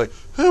bat, and you're like,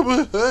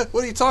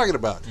 "What are you talking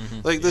about?"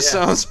 Like this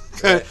sounds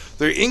kind of,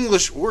 they're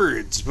English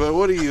words, but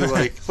what are you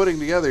like putting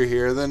together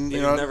here? Then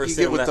You've never you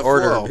seen get with that the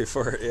order flow.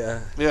 before. Yeah.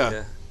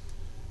 Yeah.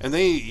 And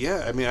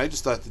I mean, I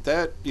just thought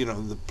that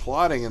the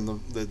plotting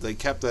and that they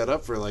kept that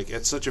up for like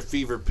at such a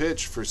fever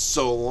pitch for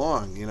so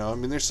long. I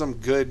mean, there's some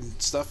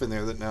good stuff in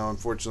there that now,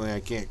 unfortunately, I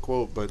can't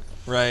quote, but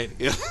Right.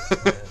 yeah,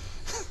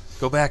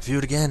 Go back, view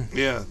it again.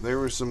 yeah, there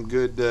were some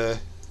good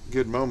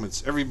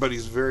moments.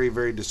 Everybody's very,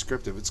 very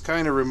descriptive. It's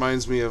kind of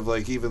reminds me of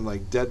like even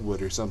like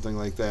Deadwood or something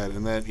like that,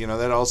 and that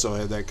that also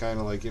had that kind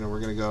of like we're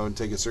gonna go and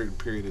take a certain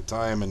period of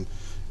time, and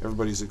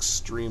everybody's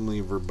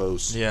extremely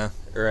verbose. Yeah.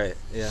 Right.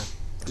 Yeah.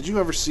 Did you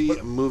ever see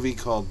a movie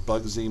called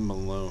Bugsy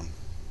Malone?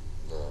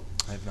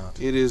 I have not.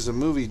 It is a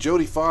movie.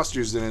 Jodie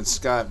Foster's in it.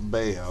 Scott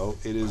Baio.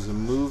 It is a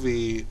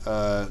movie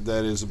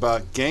that is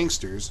about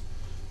gangsters,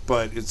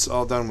 but it's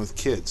all done with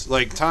kids,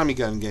 like Tommy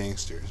Gun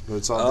Gangsters, but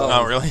it's all done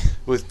Oh, really?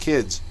 with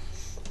kids.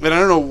 And I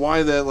don't know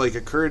why that like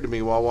occurred to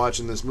me while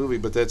watching this movie,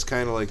 but that's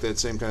kind of like that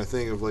same kind of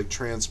thing of like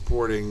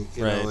transporting,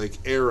 Right. like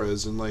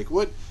eras and like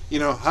what,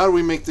 how do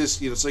we make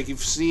this? It's like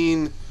you've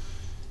seen.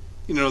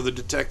 you know, the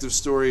detective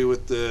story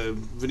with the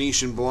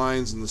Venetian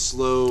blinds and the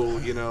slow,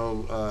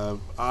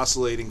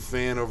 oscillating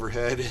fan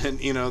overhead, and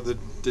you know, the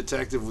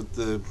detective with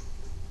the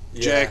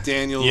Jack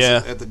Daniels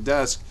at the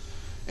desk.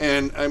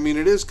 And I mean,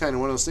 it is kind of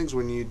one of those things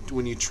when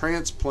you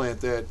transplant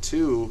that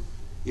to,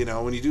 you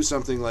know, when you do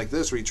something like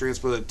this where you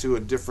transplant it to a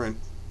different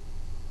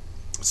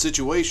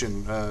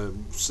situation,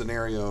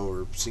 scenario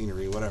or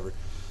scenery, whatever,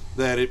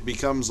 that it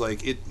becomes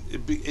like it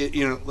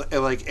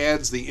like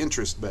adds the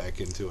interest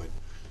back into it.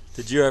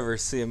 Did you ever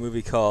see a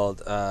movie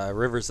called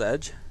River's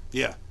Edge?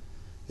 Yeah.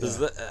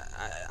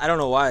 I don't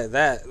know why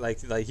that,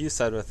 like you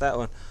said with that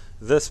one,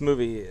 this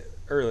movie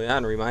early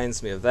on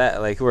reminds me of that,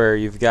 like where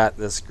you've got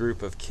this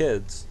group of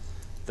kids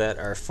that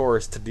are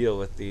forced to deal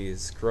with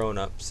these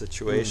grown-up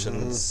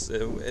situations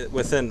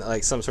within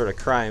like some sort of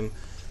crime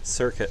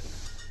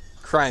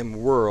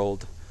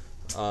world.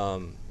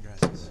 And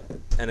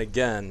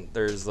again,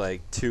 there's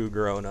like two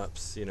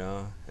grown-ups, you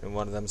know, and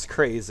one of them's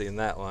crazy in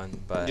that one,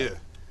 but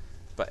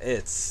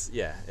it's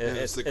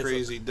the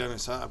crazy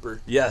Dennis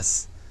Hopper.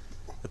 Yes.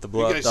 With the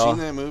blow you guys doll. seen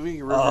that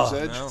movie, River's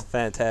Edge? No.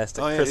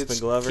 Fantastic. Oh, yeah, Crispin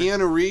Glover.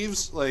 Keanu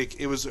Reeves, like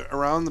it was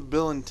around the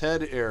Bill and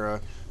Ted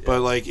era, but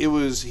like he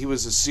was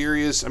a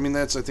serious. I mean,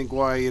 that's I think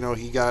why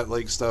he got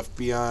like stuff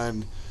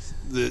beyond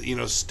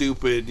the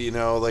stupid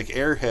like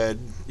Airhead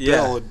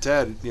Bill and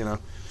Ted. It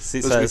was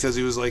because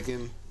he was like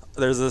in.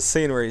 There's a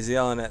scene where he's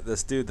yelling at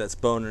this dude that's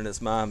boning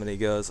his mom, and he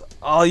goes,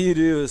 "All you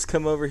do is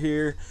come over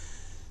here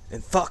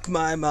and fuck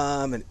my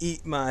mom and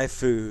eat my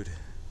food."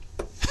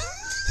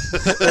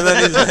 And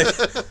then he's like,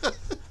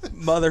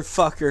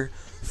 "Motherfucker,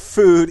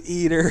 food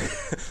eater."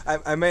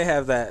 I may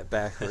have that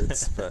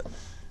backwards, but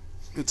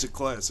it's a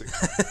classic.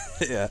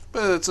 Yeah.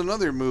 But it's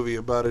another movie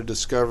about a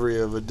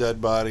discovery of a dead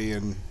body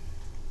and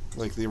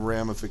like the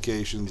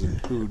ramifications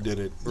and who did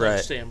it. Right.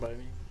 Stand By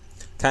Me.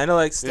 Kind of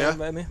like Stand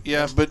By Me.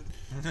 Yeah, but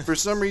for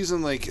some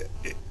reason, like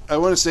I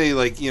want to say,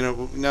 like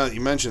now that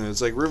you mention it,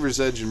 it's like River's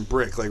Edge and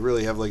Brick like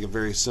really have like a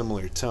very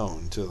similar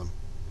tone to them.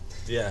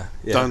 Yeah.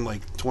 Done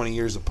like 20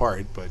 years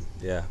apart, but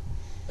yeah.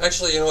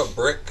 Actually, you know what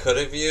Brick could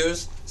have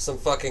used? Some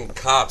fucking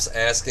cops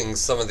asking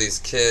some of these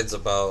kids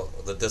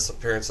about the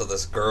disappearance of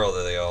this girl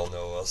that they all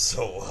know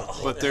so well.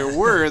 But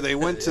they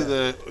went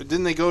to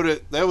didn't they go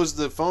to, that was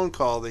the phone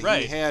call that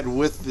he had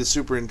with the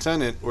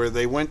superintendent where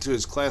they went to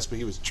his class, but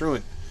he was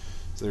truant.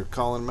 So they were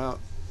calling him out.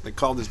 They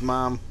called his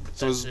mom.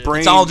 So his brain.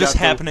 It's all just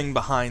happening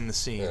behind the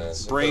scenes. Yeah,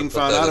 so brain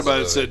found out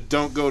about it, said,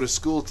 "Don't go to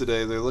school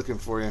today. They're looking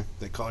for you."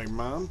 They call your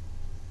mom.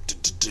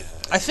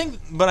 I think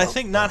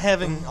not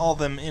having all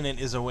them in it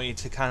is a way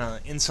to kind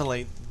of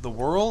insulate the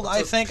world.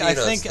 I think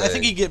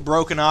you get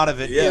broken out of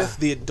it if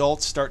the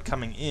adults start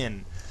coming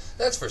in.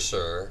 That's for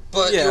sure.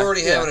 But you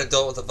already have an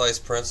adult with a vice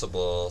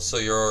principal, so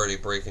you're already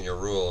breaking your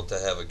rule to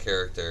have a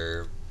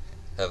character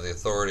have the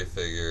authority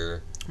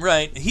figure.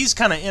 Right. He's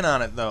kind of in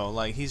on it though.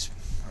 Like he's.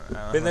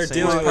 But they're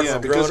dealing with a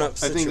grown-up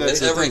situation.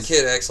 And every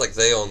kid acts like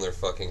they own their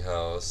fucking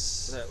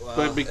house.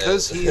 But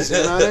because he's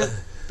in on it,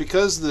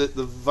 because the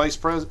vice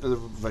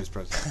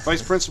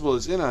principal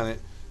is in on it,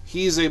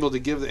 he's able to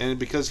give and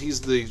because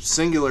he's the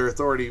singular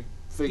authority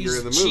figure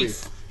in the movie,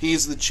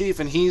 he's the chief,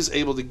 and he's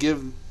able to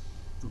give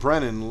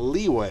Brennan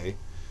leeway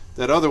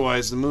that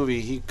otherwise the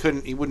movie he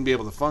wouldn't be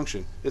able to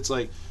function. It's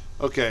like,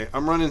 okay,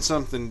 I'm running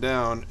something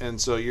down,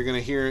 and so you're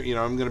gonna hear,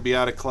 I'm gonna be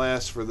out of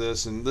class for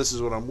this, and this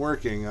is what I'm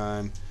working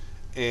on.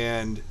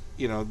 And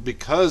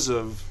because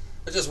of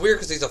it's just weird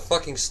because he's a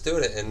fucking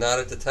student and not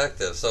a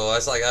detective. So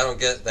it's like I don't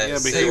get that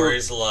scene where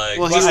he's like,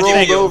 well, he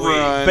rolled over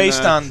on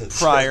based on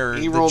prior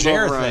he the rolled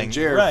Jer over thing, on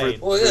Jer right?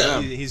 For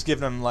them. He's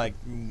giving him like,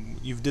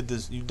 you've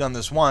done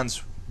this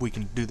once, we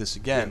can do this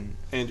again.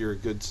 And you're a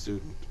good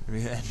student.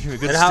 And you're a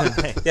good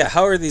student.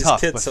 How are these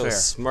Tough, kids so fair.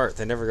 smart?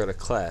 They never go to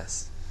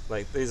class.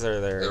 Like they're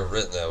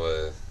written that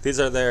way. These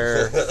are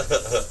their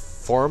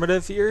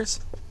formative years.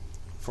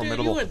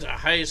 Formidable. Dude, you went to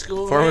high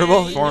school.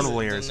 Formidable? Man.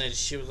 Formidable years. And that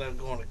shit without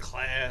going to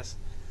class.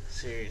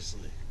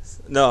 Seriously.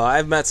 No,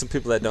 I've met some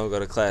people that don't go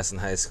to class in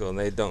high school, and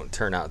they don't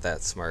turn out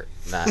that smart.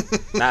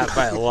 Not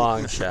by a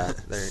long shot.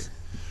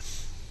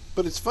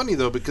 But it's funny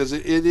though because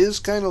it is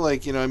kind of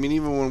like I mean,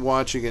 even when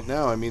watching it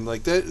now, I mean,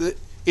 like that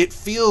it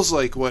feels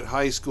like what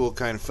high school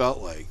kind of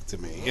felt like to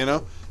me.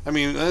 I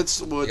mean,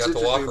 that's what's you got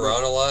to walk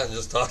around a lot and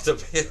just talk to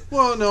people.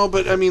 Well, no,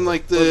 but I mean,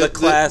 like the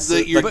class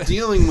that you're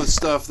dealing with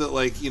stuff that,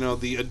 like,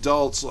 the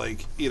adults,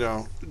 like,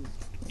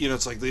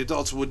 it's like the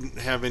adults wouldn't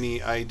have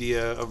any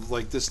idea of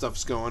like this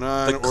stuff's going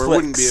on, or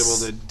wouldn't be able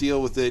to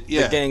deal with it.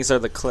 Yeah, the gangs are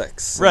the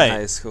cliques right. in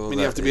high school. I mean,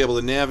 you have to be able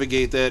to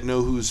navigate that,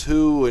 know who's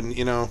who, and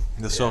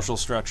the social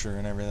structure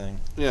and everything.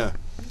 Yeah.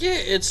 Yeah,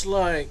 it's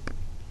like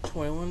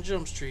 21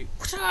 Jump Street.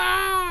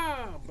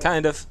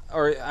 Kind of.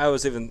 Or I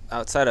was even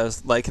outside, I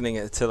was likening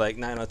it to like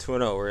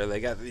 90210 where they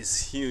got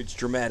these huge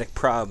dramatic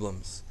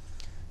problems.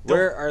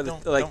 Where are the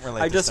don't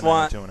relate I this just to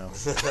want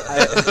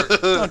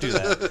 90210. Don't do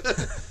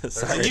that.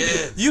 Sorry.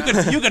 You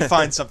can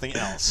find something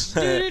else.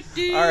 All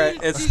right,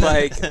 it's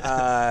like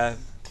I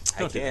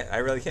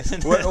really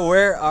can't.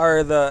 Where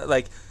are the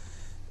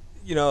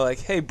you know, like,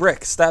 hey,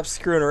 Brick, stop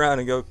screwing around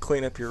and go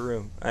clean up your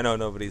room. I know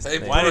nobody's Hey,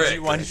 name.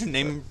 Brick. Why did you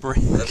name him Brick?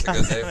 That's a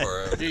good name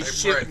for him. Dude, Hey,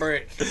 shit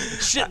Brick. brick.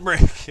 Shit,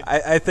 Brick.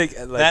 I think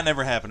like, That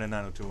never happened in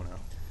 90210.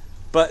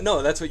 but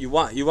no, that's what you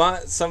want. You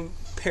want some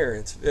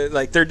parents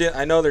like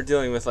I know they're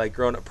dealing with like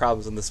grown up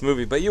problems in this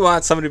movie, but you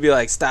want somebody to be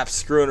like, stop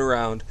screwing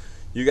around.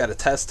 You got a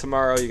test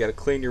tomorrow. You got to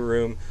clean your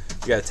room.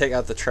 You got to take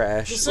out the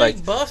trash. It's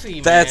like Buffy,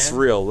 man. That's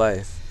real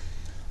life.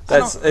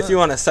 That's don't- if you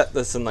want to set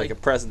this in like a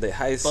present day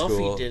high Buffy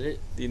school. did it.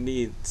 You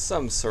need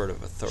some sort of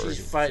She's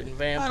authority. fighting I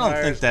vampires.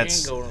 don't think that's.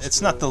 and going to It's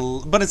school.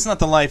 not but it's not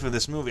the life of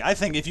this movie. I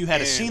think if you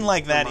had a And scene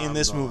like that come in on,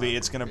 this Bob. movie,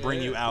 it's going to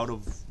bring you out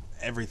of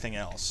everything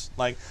else.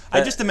 Like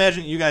I just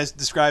imagine you guys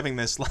describing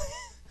this like.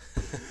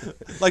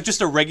 Like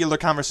just a regular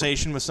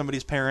conversation with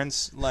somebody's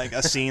parents, like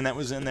a scene that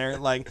was in there,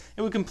 like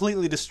it would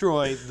completely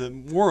destroy the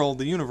world,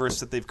 the universe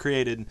that they've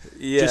created.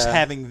 Just Yeah.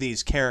 having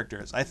these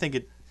characters, I think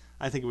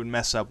it would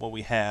mess up what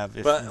we have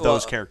if But, those well,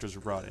 characters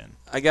were brought in.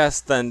 I guess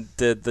then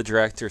did the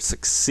director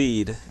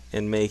succeed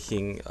in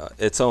making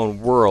its own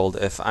world?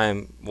 If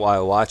I'm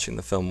while watching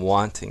the film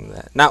wanting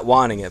that, not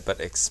wanting it, but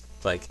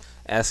like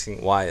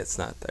asking why it's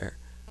not there.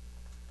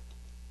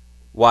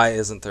 Why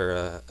isn't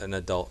there an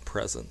adult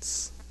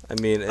presence? I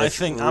mean, I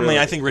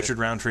think Richard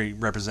Roundtree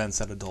represents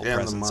that adult And the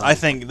presence. mom. I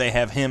think they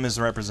have him as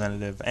the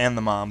representative and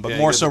the mom, but Yeah,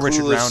 you more got so the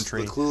Richard clueless-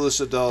 Roundtree the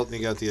clueless adult, and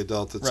you got the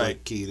adult that's Right.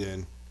 like keyed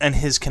in. and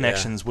his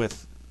connections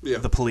with Yeah.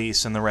 the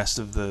police and the rest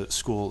of the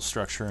school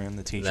structure and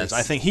the teachers. That's-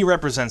 I think he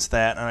represents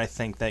that, and I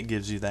think that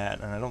gives you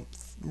that, and I don't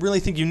really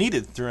think you need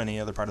it through any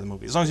other part of the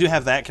movie. As long as you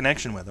have that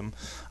connection with him,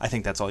 I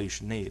think that's all you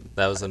should need.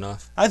 that was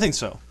enough. I think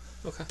so.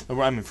 Okay.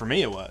 I mean, for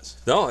me, it was.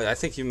 No, I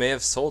think you may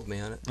have sold me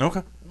on it.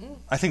 Okay.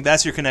 I think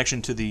that's your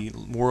connection to the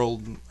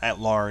world at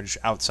large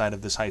outside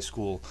of this high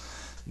school,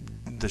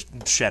 the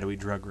shadowy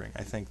drug ring.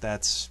 I think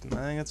that's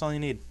all you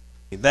need.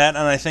 That,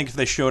 and I think if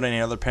they showed any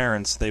other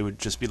parents, they would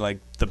just be like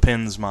the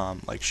Pin's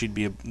mom. Like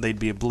they'd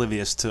be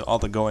oblivious to all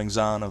the goings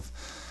on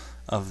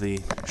of the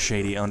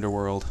shady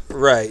underworld.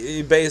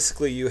 Right.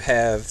 Basically, you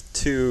have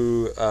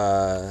two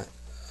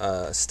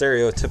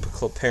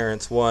stereotypical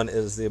parents. One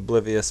is the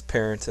oblivious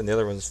parent, and the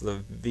other one's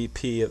the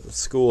VP of the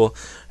school.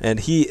 And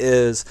he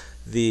is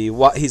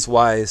he's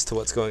wise to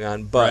what's going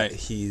on, but Right.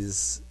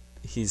 he's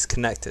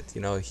connected. You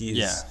know,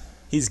 Yeah.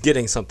 he's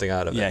getting something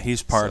out of it. Yeah,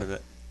 he's part So, of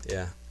it.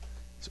 Yeah.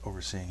 He's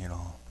overseeing it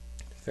all.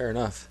 Fair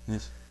enough.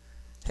 Yes.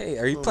 Hey,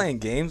 are you playing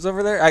games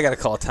over there? I gotta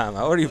call Tom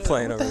out. What are you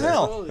playing What over the there?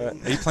 hell?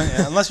 Are you playing?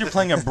 Unless you're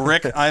playing a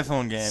brick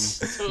iPhone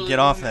game, get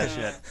off that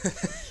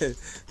shit.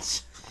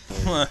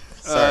 Sorry,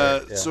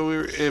 yeah. So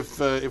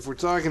if we're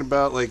talking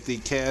about like the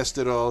cast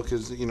at all,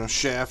 because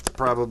Shaft,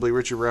 probably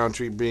Richard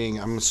Roundtree being,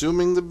 I'm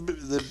assuming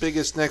the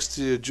biggest next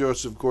to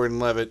Joseph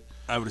Gordon-Levitt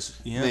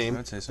name.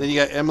 I'd say so. Then you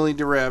got Emily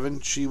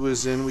DeRavin. She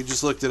was in. We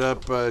just looked it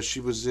up. She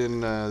was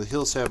in The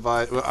Hills Have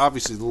Eyes. Well,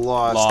 obviously The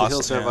Lost. The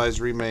Hills Have yeah.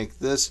 Eyes remake.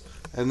 This,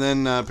 and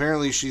then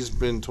apparently she's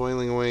been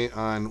toiling away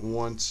on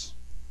Once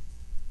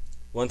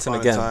Upon and a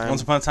again. Time.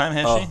 Once upon a time,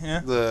 has Oh. she?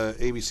 Yeah. the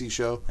ABC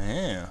show.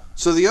 Yeah.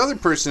 So the other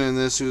person in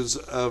this who's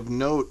of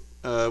note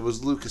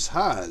was Lucas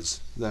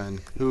Haas, then,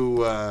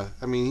 who,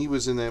 he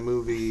was in that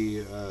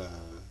movie,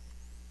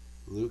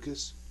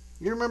 Lucas?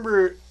 You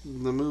remember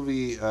the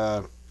movie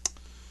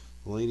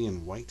Lady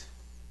in White?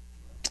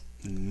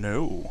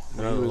 No.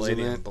 He No, the was in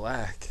Lady in that.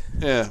 Black.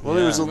 Yeah, well,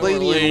 there was a Remember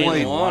Lady in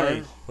White.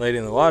 Water? Lady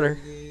in the Water.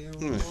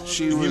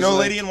 She was You know like-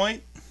 Lady in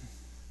White?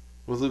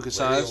 with Lucas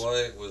Lady Haas?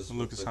 White was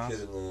Lucas the Haas. kid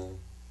in the...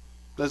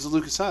 That's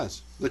Lucas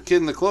Haas. The kid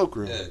in the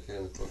cloakroom. Yeah, kid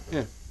in the cloak.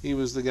 Yeah, he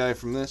was the guy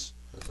from this.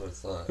 That's what I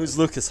thought. Who's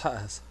Lucas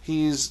Haas?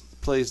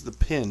 Plays the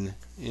Pin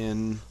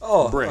in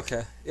Oh, Brick.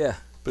 okay. Yeah.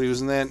 But he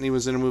was in that, and he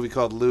was in a movie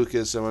called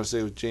Lucas, I want to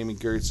say, with Jamie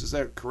Gertz. Is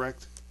that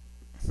correct?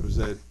 Or was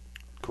that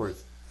Corey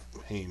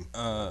Haim?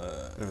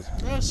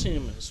 I've seen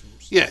him in some.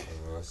 Yeah,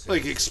 Oh, I see.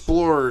 like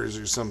Explorers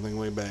or something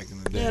way back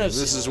in the day. Yeah, I've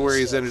This seen is that where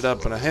he's stuff. ended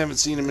up, and I haven't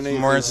seen him in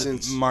anything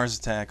since. Mars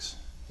Attacks.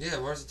 Yeah,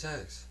 Mars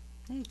Attacks.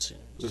 I've seen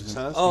him. Lucas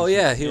Haas? Oh,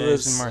 yeah. He Yeah,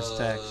 was he's in Mars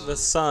Attacks. the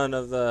son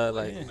of the,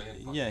 like...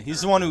 Yeah,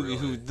 he's the one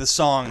who the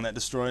song that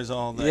destroys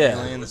all the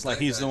Yeah. aliens. Like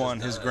he's the one,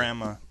 his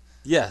grandma.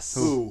 Yes.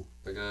 Who?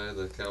 The guy,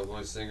 the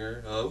cowboy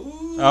singer.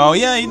 Oh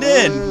yeah, he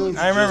did.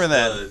 I remember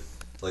that.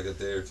 Like a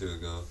day or two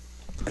ago.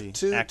 The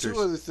Two actors.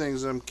 other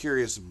things I'm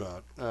curious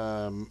about.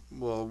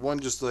 Well, one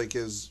just like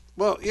his.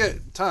 Well, yeah,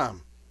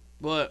 Tom.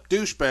 What?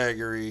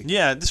 Douchebaggery.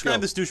 Yeah, describe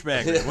Go. this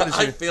douchebaggery. What is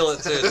I your? feel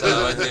it too,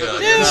 Tom. I do.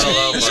 You're not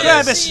alone,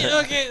 Describe buddy.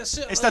 it. Okay,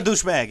 so, It's not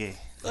douchebaggy.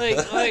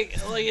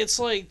 like it's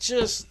like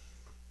just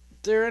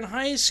they're in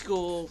high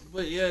school,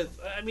 but yeah,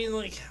 I mean,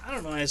 like, I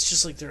don't know, it's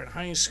just like they're in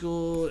high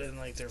school and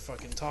like they're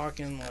fucking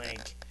talking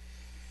like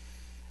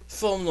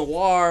film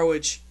noir,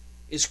 which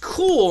is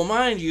cool,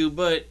 mind you,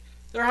 but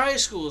they're high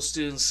school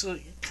students, so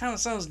it kind of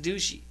sounds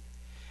douchey.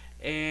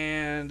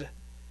 And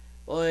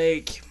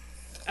like,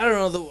 I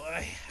don't know,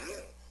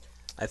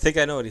 I think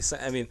I know what he's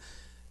saying. I mean,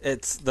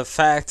 it's the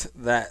fact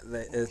that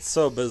it's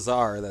so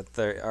bizarre that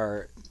there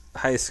are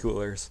high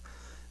schoolers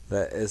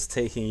that is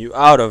taking you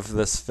out of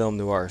this film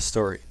noir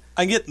story.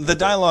 I get the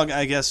dialogue.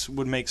 I guess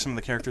would make some of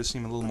the characters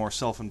seem a little more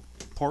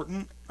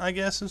self-important. I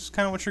guess, is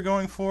kind of what you're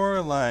going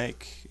for.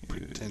 Like,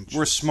 Pretentious.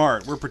 we're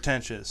smart, we're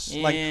pretentious.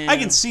 Like, Yeah. I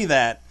can see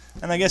that,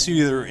 and I guess you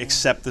either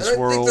accept this And I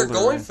world think they're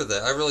or... going for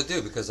that. I really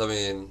do, because I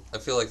mean, I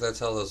feel like that's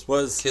how those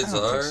kids I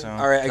don't are. think so.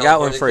 All right, I got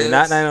one California for you.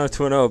 Not kids.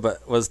 90210,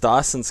 but was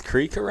Dawson's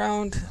Creek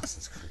around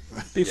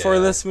before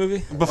Yeah. this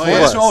movie? Before yeah.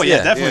 this? Oh, yeah,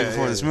 Yeah. definitely Yeah,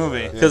 before yeah, this yeah.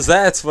 movie. Because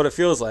that's what it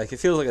feels like. It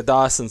feels like a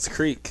Dawson's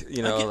Creek,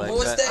 you know, like What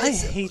was that. that? I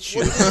hate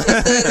you. What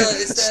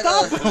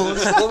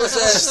was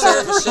that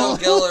Sarah Michelle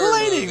Gellar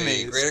relating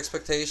movie? me. Great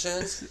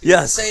Expectations?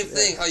 Yes. Same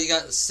thing, how you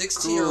got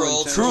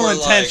 16-year-olds Cruel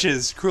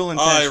intentions. Cruel I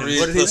intentions. read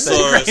What did he say?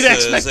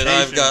 thesauruses, and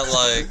I've got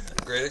like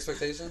Great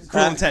Expectations?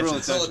 Cruel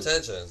intentions. Cruel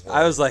Intentions.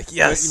 I was like,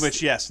 yes.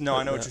 Which, yes, no,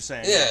 I know what you're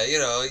saying. Yeah, you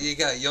know, you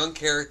got young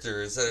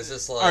characters that is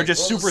just like... Are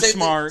just super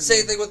smart.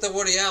 Same thing with the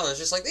Woody Allen. It's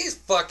just like, these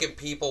fucking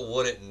people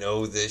wouldn't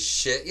know this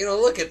shit. You know,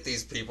 look at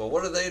these people.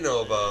 What do they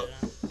know about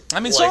I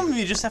mean, like, some of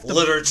you just have to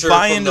literature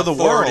buy from into the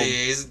the world.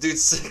 40s?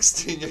 Dude's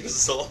 16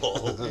 years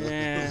old.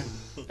 Yeah.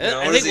 know,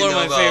 I what does think he one of know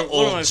my about favorite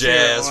old one of my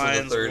jazz favorite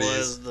from the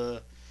lines 30s?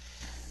 was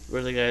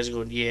where the guy's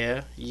going,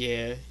 yeah,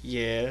 yeah,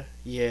 yeah,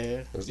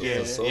 yeah, There's a yeah.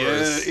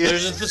 thesaurus.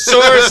 There's a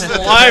thesaurus in the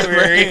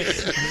library.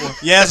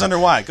 Yeah, it's under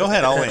Y. Go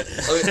ahead, I'll wait.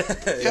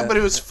 Yeah, but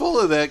it was full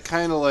of that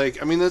kind of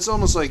like. I mean, that's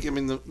almost like. I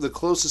mean, the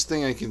closest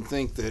thing I can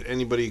think that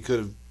anybody could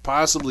have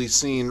possibly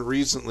seen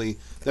recently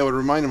that would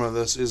remind them of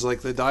this is like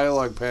the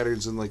dialogue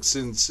patterns in like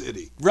Sin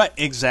City. Right,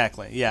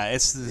 exactly. Yeah,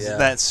 it's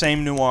that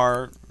same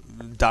noir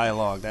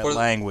dialogue, that Well,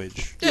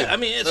 language. Yeah, I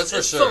mean, it's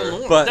That's for film sure.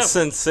 noir, But definitely.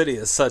 Sin City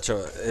is such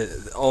a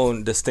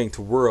own distinct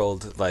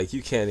world. Like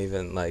you can't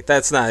even like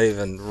that's not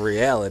even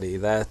reality.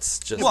 That's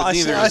just. Well, I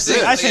neither think, is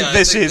this. I think Yeah, I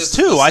this think is this is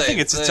too. the I same think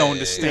it's its own thing.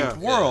 distinct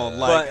Yeah. world. Yeah.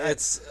 Like, but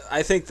it's.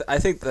 I think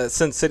that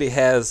Sin City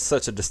has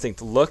such a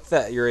distinct look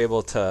that you're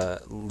able to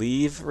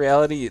leave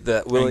reality.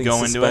 That willing go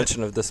into it.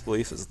 suspension of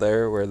disbelief is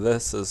there. Where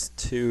this is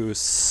too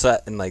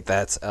set and like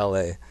that's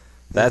L.A.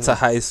 That's a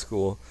high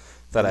school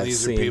that I've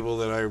These seen. are people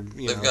that I.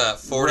 They've got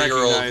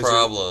 40-year-old recognize it.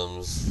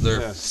 problems.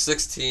 They're Yeah.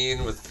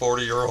 16 with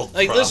 40-year-old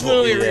Like problems. this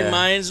movie Yeah.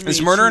 reminds me. is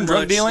murder too and drug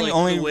much dealing like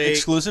only the way,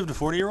 exclusive to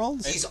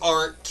 40-year-olds? These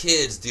aren't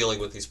kids dealing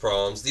with these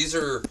problems. These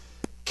are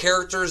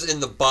characters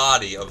in the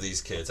body of these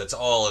kids. That's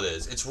all it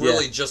is. It's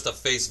really just a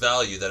face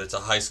value that it's a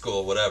high school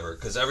or whatever.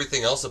 Because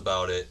everything else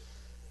about it,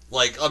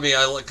 like, I mean,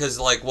 because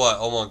like what?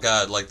 Oh my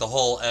god! Like the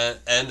whole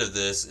end of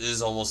this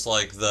is almost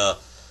like the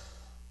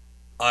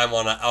I'm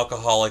on an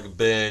alcoholic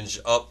binge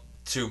up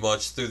too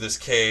much through this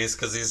case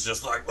because he's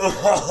just like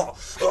Well,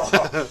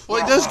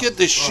 he does get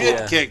the shit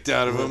Yeah. kicked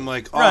out of him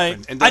like Right.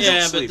 often, and doesn't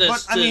Yeah, sleep. but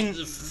that's But, I mean- the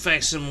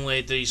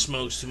facsimilate that he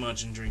smokes too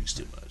much and drinks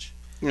too much.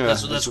 Yeah,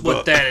 That's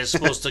what that is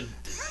supposed to.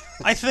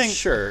 I think.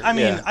 Sure, I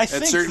mean, yeah. I At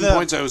think certain the,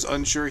 points, I was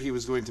unsure he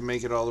was going to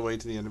make it all the way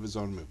to the end of his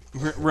own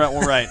movie. Right.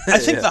 Well, right. I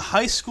think Yeah. the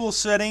high school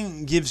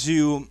setting gives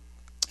you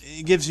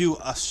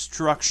a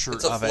structure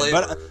It's a of it,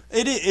 flavor. but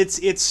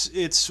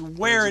it's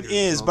where it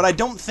is. But I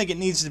don't think it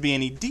needs to be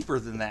any deeper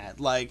than that.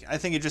 Like I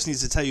think it just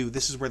needs to tell you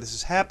this is where this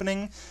is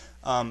happening.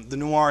 The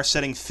noir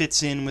setting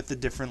fits in with the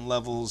different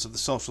levels of the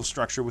social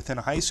structure within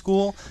a high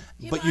school,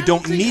 but you I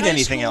don't think need high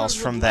anything schoolers else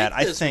would from like that.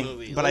 I this think,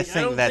 movie. but Like, I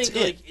think don't that's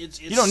think, it. like,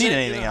 it's You don't need set in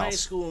anything a High else.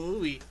 school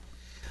movie.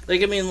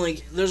 Like I mean,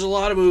 like there's a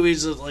lot of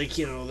movies that like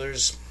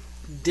there's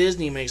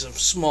Disney makes a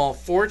small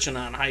fortune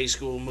on high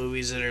school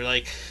movies that are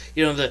like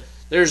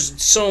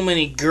there's so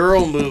many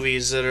girl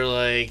movies that are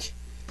like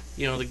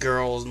the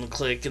girls and the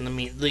clique and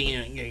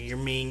your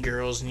Mean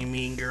Girls and your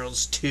Mean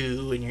Girls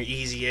 2 and your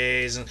Easy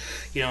A's and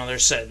they're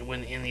set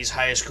in these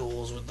high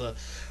schools with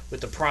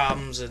the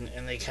problems and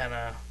they kind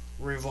of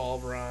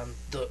revolve around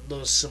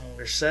those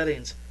similar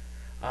settings.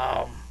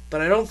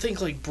 But I don't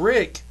think like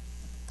Brick,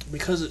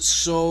 because it's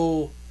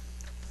so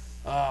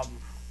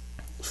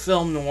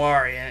film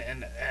noir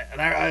and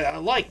I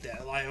like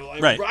that.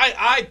 Right.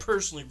 I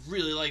personally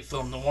really like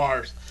film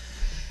noirs,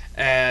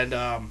 and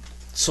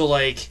so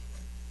like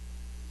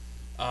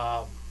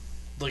I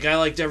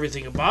liked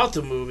everything about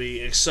the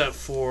movie except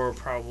for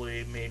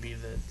probably maybe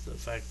the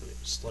fact that it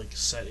was like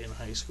set in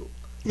high school.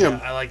 Yeah.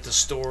 I liked the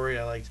story.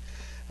 I liked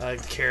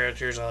the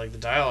characters. I liked the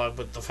dialogue.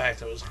 But the fact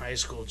that it was high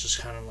school just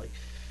kind of like.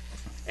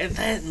 And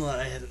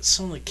then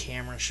some of the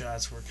camera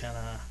shots were kind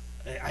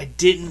of. I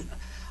didn't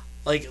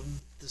like.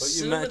 But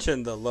you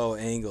mentioned the low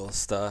angle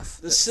stuff.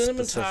 The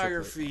specifically.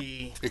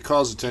 cinematography It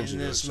calls in attention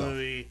to this itself.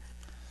 movie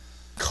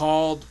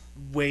called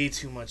way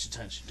too much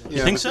attention to it.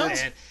 You think so?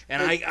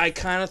 And I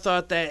kind of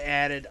thought that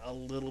added a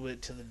little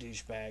bit to the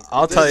douchebag.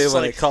 I'll This tell you is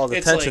when like- it called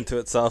it's attention like- to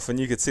itself, and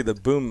you could see the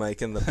boom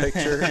mic in the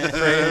picture.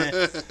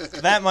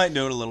 That might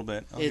do it a little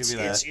bit. I'll It's give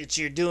you that. it's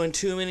you're doing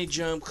too many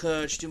jump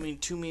cuts, doing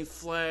too many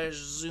flash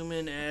zoom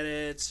in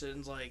edits,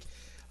 and like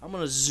I'm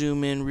gonna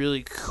zoom in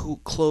really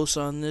close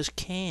on this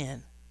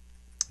can,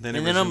 They and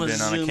never then I'm zoomed gonna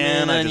in on a zoom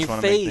can. in I on just your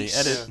want to make the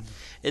face. edit.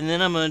 and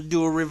then I'm gonna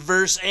do a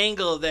reverse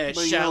angle of that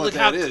But you shot. know what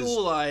Look how that is.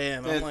 cool I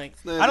am. I'm That-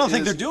 like, that I don't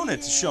think is- they're doing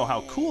it to show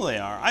how cool they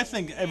are. I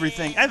think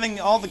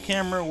all the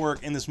camera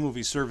work in this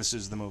movie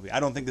services the movie. I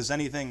don't think there's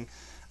anything.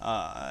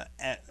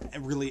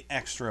 really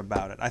extra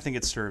about it. I think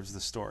it serves the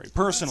story.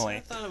 Personally, I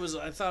thought it was a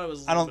I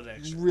little don't bit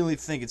extra. really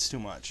think it's too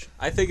much.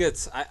 I think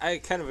I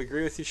kind of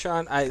agree with you,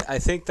 Sean. I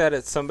think that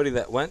it's somebody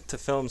that went to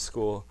film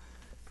school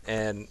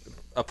and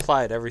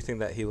applied everything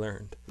that he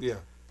learned. Yeah.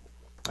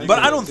 But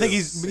I don't think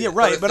he's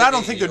right. But I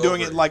don't think they're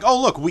doing it like,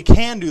 oh look, we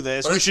can do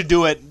this. We should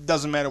do it.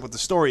 Doesn't matter what the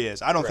story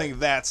is. I don't think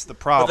that's the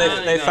problem.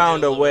 But they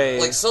found a way.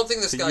 Like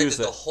something this to guy did use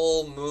the it.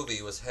 whole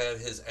movie was had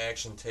his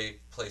action take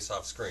place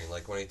off screen.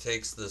 Like when he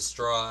takes the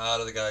straw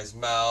out of the guy's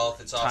mouth,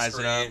 it's off Ties it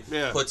screen, up.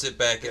 Yeah. puts it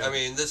back in. I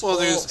mean, this Well,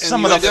 whole there's- and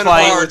Some you of the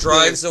identify fight- car with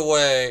drives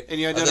away,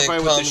 and you then identify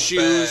with the comes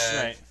shoes.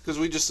 back. Right. Because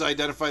we just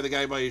identify the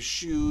guy by his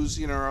shoes,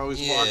 are always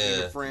walking in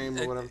Yeah. the frame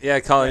or whatever.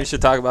 Yeah, Colin, you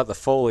should talk about the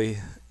Foley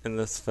in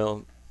this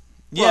film.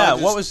 Yeah.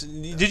 Well, What was?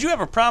 Did you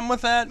have a problem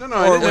with that? No,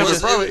 I didn't Or have was a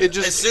problem. It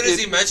just as soon as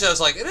he mentioned it, I was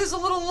like, it is a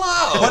little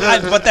loud.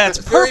 But that's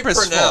It's very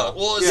purposeful. pronounced.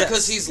 Well, it's Yeah.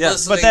 because he's Yeah.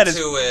 listening But that is-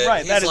 to it.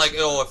 right, He's that is- like,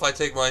 oh, if I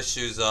take my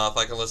shoes off,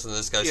 I can listen to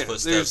this guy's Yeah,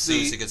 footsteps there's as soon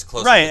as the- he gets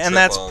closer. Right, to and trip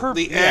that's on.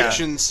 perfect. the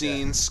action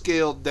scene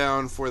scaled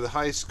down for the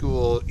high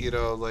school,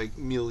 like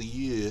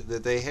milieu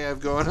that they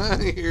have going on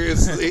here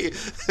is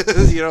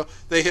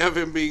they have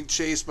him being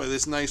chased by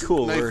this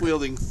Cool word.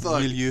 knife-wielding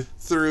thug Milieu.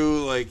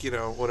 through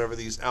whatever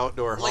these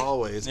outdoor Like-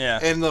 hallways. Yeah.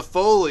 And the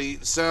Foley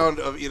sound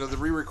of the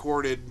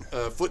re-recorded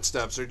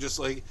footsteps are just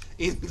like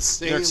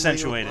insane. They're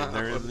accentuated.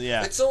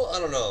 Yeah. It's so I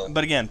don't know.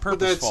 But again, But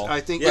that's purposeful.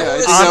 I think Yeah, I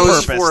think on that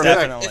was purpose, for effect.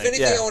 definitely. If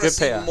anything, Yeah, I want to good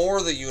see payoff. more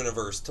of the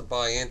universe to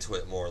buy into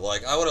it more.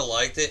 Like, I would have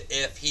liked it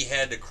if he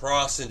had to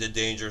cross into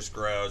dangerous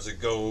grounds and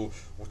go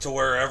to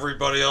where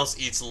everybody else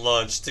eats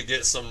lunch to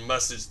get some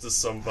message to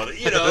somebody.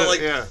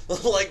 Yeah.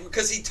 like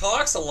because he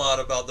talks a lot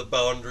about the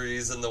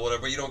boundaries and the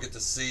whatever, but you don't get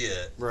to see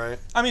it. Right.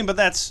 I mean, but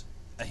that's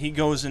he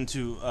goes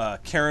into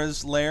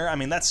Kara's lair. I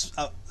mean, that's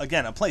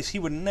again a place he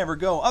would never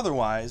go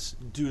otherwise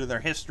due to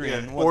their history Yeah,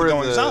 and what or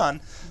goes on.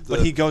 But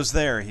the- he goes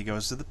there. He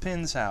goes to the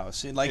Pin's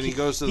house. Like And he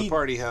goes to the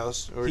party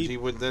house, or he- he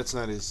would. That's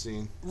not his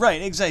scene.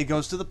 Right, exactly. He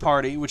goes to the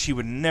party, which he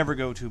would never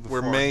go to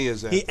before. Where May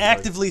is at He the party.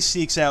 actively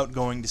seeks out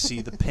going to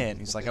see the Pin.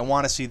 He's like, I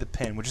want to see the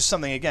Pin, which is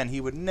something again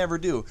he would never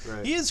do.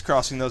 Right. He is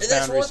crossing those And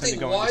that's one boundaries into thing.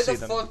 going Why to see the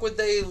them. fuck would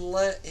they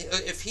let?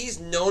 If he's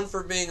known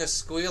for being a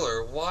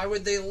squealer, why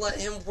would they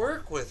let him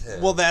work with him?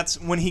 Well, that's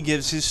when he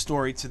gives his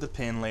story to the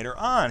Pin later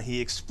on.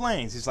 He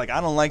explains. He's like, I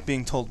don't like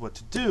being told what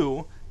to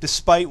do.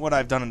 Despite what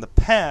I've done in the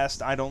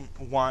past, I don't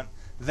want...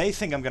 They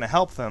think I'm going to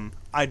help them.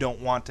 I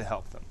don't want to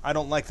help them. I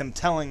don't like them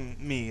telling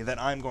me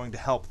that I'm going to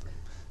help them.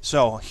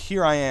 So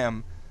here I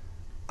am.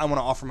 I want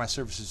to offer my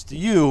services to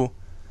you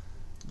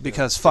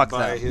because fuck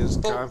by them. his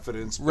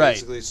confidence, Right.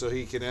 basically, so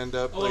he can end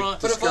up Hold on.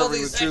 like But if all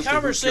discovering these- the That truth of who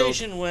killed-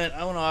 conversation went,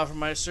 I want to offer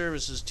my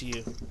services to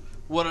you.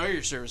 What are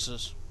your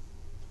services?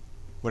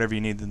 Whatever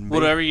you need them to be.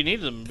 Whatever you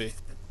need them to be.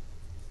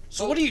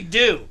 So what do you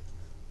do?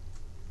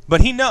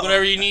 But he knows.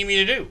 Whatever you need me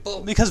to do.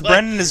 But, Because Like-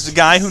 Brendan is the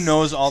guy who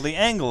knows all the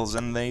angles,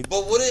 and they...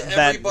 but wouldn't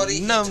that everybody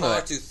he number.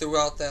 talked to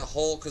throughout that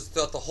whole, because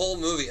throughout the whole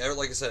movie,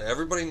 like I said,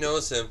 everybody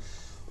knows him.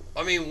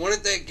 I mean,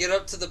 wouldn't they get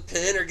up to the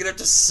Pin or get up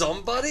to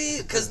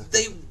somebody?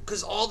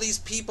 Because all these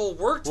people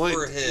worked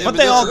for him. But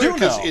they all that's do weird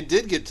 'cause know. It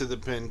did get to the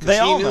Pin because They he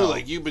all knew, know.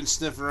 like, you've been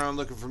sniffing around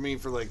looking for me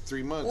for like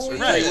 3 months or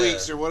Well, 3 yeah.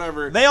 weeks or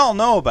whatever. They all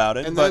know about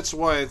it, And but... that's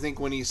why I think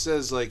when he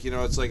says, like,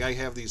 it's like I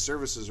have these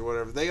services or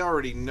whatever, they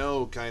already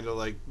know kind of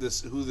like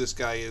who this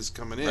guy is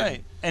coming in.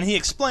 Right. And he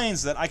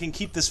explains that I can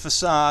keep this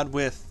facade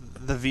with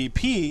the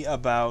VP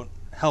about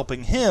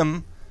helping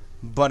him,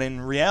 but in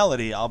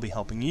reality, I'll be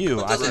helping you.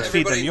 But I doesn't can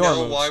feed them everybody your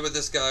know moves. why would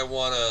this guy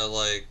want to,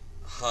 like,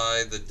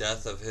 hide the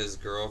death of his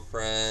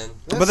girlfriend?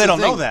 That's But they the don't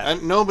know thing. that.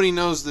 And nobody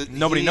knows that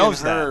Nobody he knows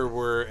and her that.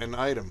 were an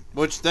item.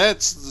 Which,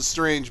 that's the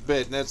strange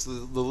bit, and that's the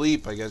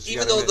leap, I guess. you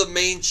Even gotta though admit. the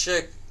main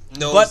chick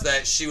knows But-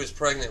 that she was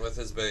pregnant with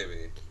his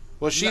baby.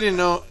 Well, she didn't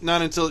know,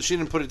 not until, she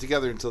didn't put it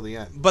together until the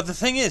end. But the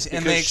thing is,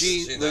 and they... Because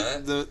She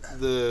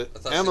the I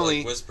thought Emily, she,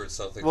 like, whispered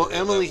something. well, to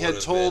him Emily that had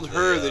would've told been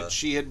her the, that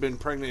she had been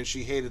pregnant and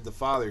she hated the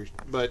father.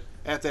 But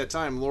at that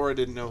time, Laura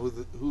didn't know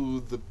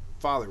who the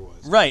father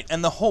was. Right,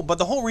 and the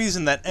whole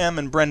reason that Em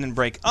and Brendan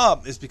break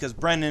up is because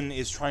Brendan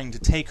is trying to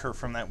take her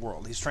from that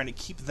world. He's trying to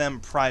keep them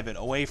private,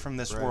 away from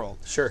this Right. world.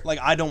 Sure. Like,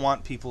 I don't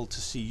want people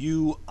to see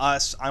you,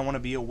 us. I want to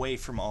be away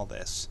from all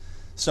this.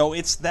 So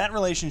it's that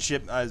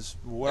relationship, as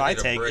what I I need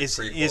a take, Brick is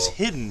prequel.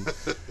 hidden.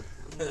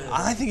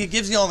 I think it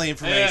gives you all the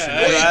information.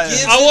 Yeah, but Well, I- it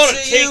gives I it want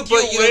to to you, take but you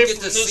you away don't get from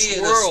to this see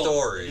in world. the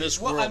story. This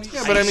well, world. I mean,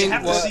 Yeah, but I mean, you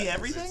have well- to see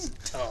everything.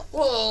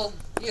 Well,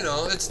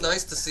 it's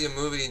nice to see a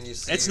movie and you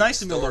see. It's nice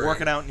to be able to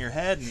work it out in your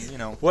head,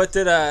 and What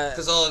did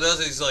Because all it does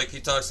is he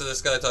talks to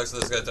this guy, talks to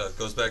this guy,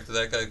 goes back to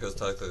that guy, goes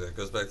talk to that, guy,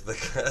 goes back to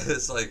that guy.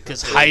 It's like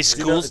Because high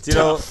school's do you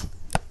know tough.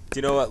 do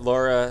you know what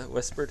Laura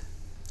whispered?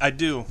 I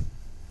do.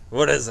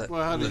 What is it?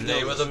 Well, how do the you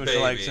name know of this? the Would baby.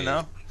 you like to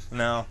know?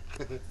 No.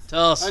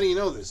 Tell us. How do you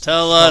know this?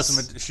 Tell Calls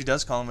us. him she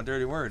does call him a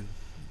dirty word.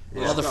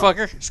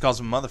 Motherfucker. She calls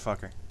him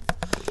motherfucker.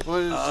 What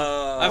is,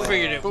 I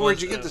figured it but was.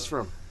 where'd you get this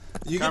from?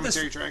 You get this.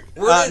 commentary track.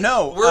 Where did,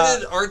 no, Where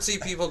did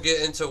artsy people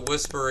get into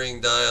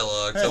whispering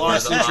dialogue to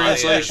Lost where in the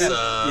audience, translation.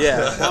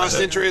 Yeah. Lost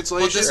in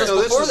translation. But this was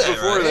No, before is that,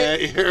 before right?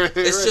 that. You're It's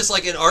right. just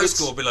like in art It's-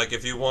 school, be like,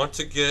 if you want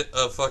to get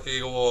a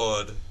fucking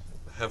award,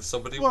 have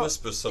somebody Well,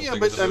 whisper something, yeah,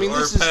 but, in the I mean, movie,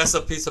 or this is- pass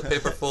a piece of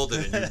paper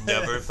folded, and you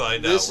never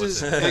find out This what's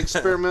is in it.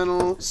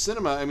 experimental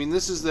cinema. I mean,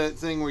 this is that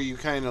thing where you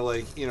kind of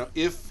like,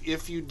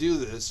 if you do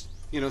this,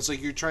 it's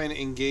like you're trying to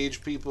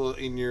engage people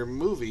in your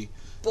movie.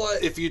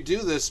 But If you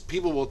do this,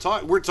 people will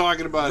talk. We're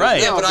talking about Right.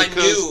 it yeah, now but I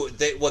because knew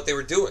what they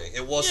were doing.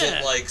 It wasn't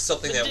Yeah. like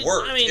something But that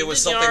worked. I mean, it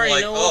was didn't you something already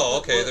like, know oh,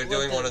 what- okay, what- they're what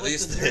doing the- one of what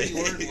these the dirty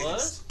things. word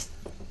was?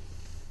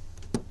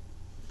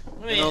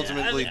 I mean, and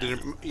ultimately I,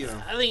 didn't.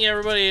 I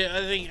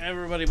think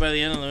everybody by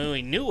the end of the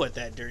movie knew what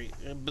that dirty.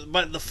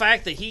 But the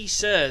fact that he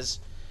says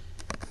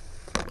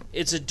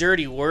it's a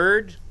dirty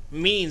word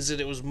means that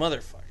it was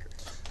motherfucker.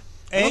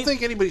 I don't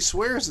think anybody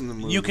swears in the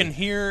movie. You can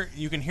hear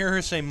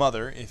her say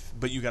 "mother"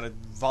 but you got to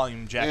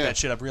volume jack Yeah. that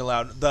shit up real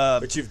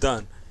loud. Which you've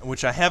done.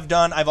 Which I have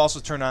done. I've also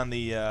turned on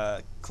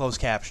the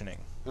closed captioning,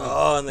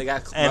 Oh, and they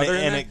got and mother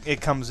in there?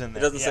 it comes in It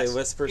there. doesn't yes. say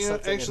whisper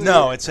something. actually,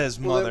 No, it says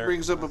Well, that mother.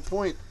 brings up a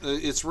point.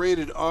 It's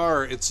rated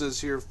R. It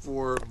says here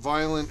for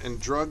violent and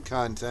drug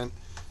content,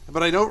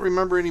 but I don't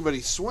remember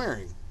anybody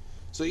swearing.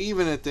 So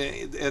even at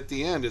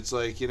the end, it's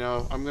like,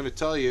 I'm going to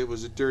tell you it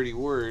was a dirty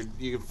word.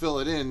 You can fill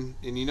it in,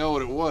 and you know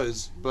what it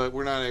was, but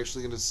we're not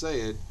actually going to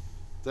say it.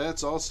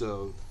 That's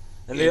also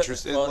And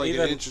interesting, well, like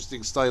even an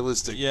interesting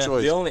stylistic Yeah.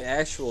 choice. the only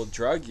actual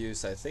drug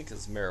use, I think,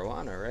 is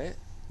marijuana, right?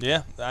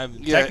 Yeah,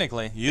 Yeah,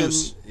 technically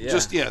use. And Yeah.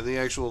 Just the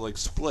actual like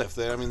spliff.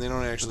 They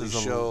don't actually There's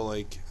a- show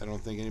like I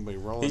don't think anybody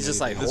rolling. He's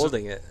just like anything.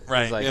 holding it.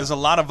 Right. He's like, There's a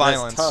lot of let's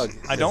violence. tug.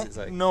 I don't He's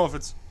like- know if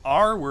it's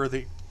R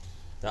worthy.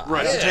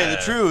 Right. To tell you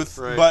the truth,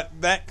 Right. but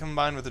that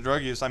combined with the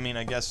drug use, I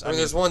guess. I mean,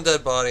 there's one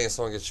dead body and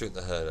someone gets shot in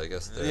the head. I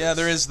guess. Yeah,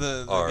 there is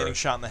the R. getting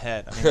shot in the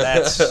head. I mean,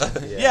 that's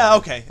yeah,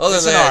 okay. Other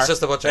It's than an that, R. it's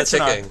just a bunch That's of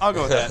an R. kicking. I'll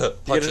go with that. You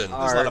get Punching. an There's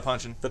a lot R. of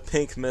punching. The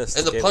pink mist.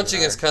 And the gave it punching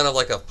an is R. kind of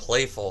like a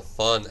playful,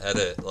 fun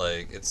edit.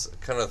 Like it's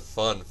kind of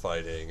fun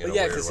fighting in But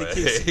yeah, a weird because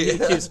way. he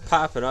keeps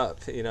popping up.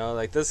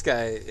 Like this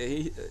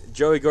guy,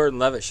 Joey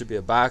Gordon-Levitt should be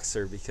a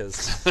boxer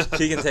because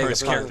he can take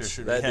his a character punch.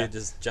 should be, That yeah. dude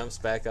just jumps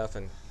back up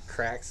and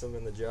cracks him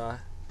in the jaw.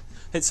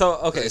 Hey, so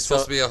okay, He's so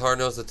supposed to be a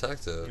hard-nosed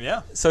detective.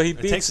 Yeah. so he It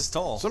beats takes its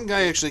toll. Some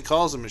guy actually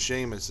calls him a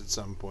Seamus at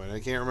some point.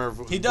 I can't remember if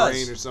it was He does.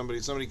 Brain or somebody.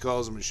 Somebody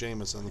calls him a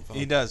Seamus on the phone.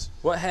 He does.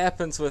 What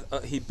happens with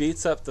he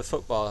beats up the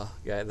football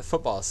guy, the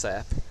football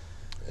sap,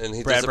 And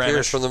he Brad disappears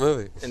Bramish. from the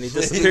movie. and he He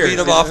disappears. beat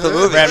him off the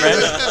movie. Brad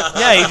Bramish.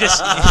 Yeah, he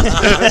just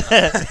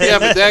Yeah,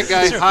 but that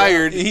guy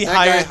hired. he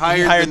that guy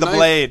hired the knife-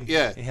 blade.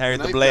 Yeah, he hired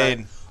the knife blade.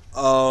 guy.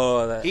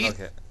 Oh, that He-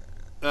 okay.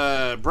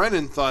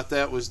 Brennan thought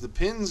that was the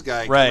pins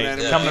guy Right, coming at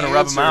him coming with to the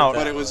rub him answer, out. but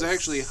That it was was-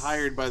 actually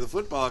hired by the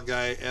football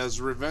guy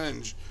as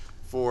revenge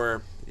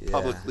for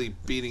publicly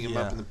beating him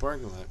up Yeah. in the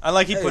parking lot. I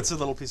like he Hey, puts a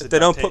little piece of. they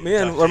don't duct put tape- me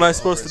in, duct what am I tape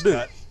supposed over to his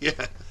do? cut.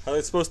 Yeah, How are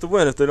they supposed to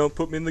win if they don't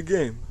put me in the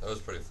game? That was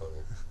pretty funny.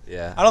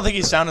 Yeah. I don't think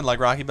he sounded like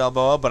Rocky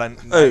Balboa, but I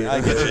Hey.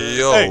 get you. Hey,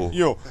 yo. Hey,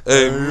 yo.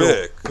 Hey, yo.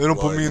 Mick. They don't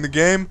put me in the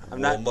game. I'm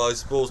not. What am I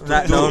supposed I'm to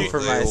not do? known for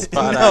They my open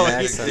spot No, on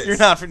accents. you're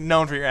not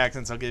known for your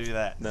accents. I'll give you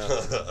that. No.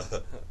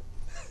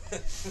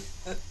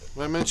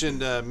 I mentioned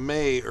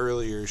May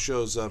earlier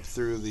shows up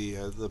through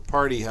the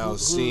party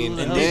house Who scene.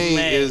 the And hell's May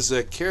May? is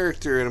a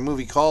character in a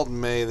movie called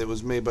May that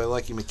was made by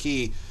Lucky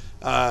McKee.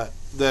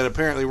 That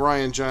apparently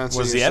Ryan Johnson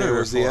Was the you said editor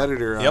was the for.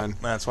 editor Yep, on.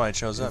 that's why it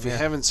shows up. If you Yeah.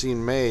 haven't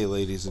seen May,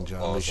 ladies and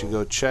gentlemen, you should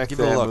go check Give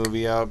it a that look.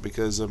 movie out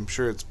because I'm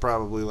sure it's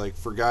probably like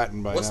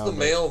forgotten by What's now. the but-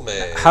 male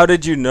May? How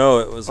did you know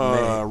it was me?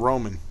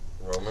 Roman.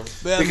 Roman?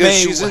 Because May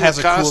she's in has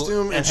the a cool-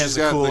 costume and has she's a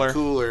got cooler. the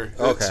cooler.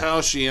 That's Okay. how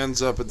she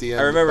ends up at the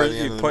end. I remember by the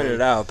end you of the pointed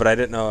movie. it out, but I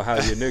didn't know how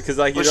you knew because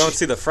like you Well, don't she-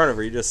 see the front of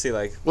her, you just see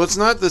like Well, it's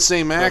not the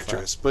same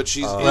actress, but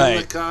she's in the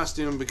Right.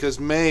 costume because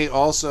May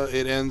also,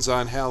 it ends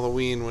on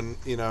Halloween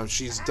when,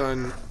 she's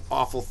done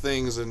awful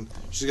things and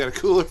she's got a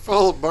cooler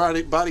full of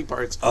body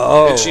parts.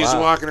 Oh, and she's wow.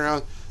 walking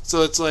around.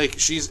 So it's like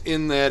she's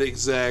in that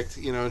exact,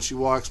 and she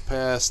walks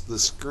past the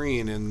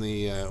screen in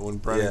the, when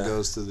Brennan Yeah.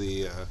 goes to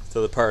the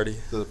party.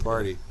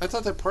 party. I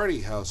thought that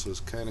party house was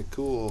kind of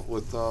cool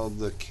with all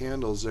the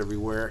candles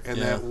everywhere. And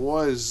Yeah. that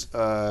was,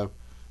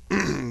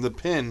 the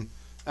pin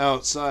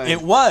outside.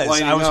 It was.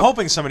 lighting I was up.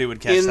 hoping somebody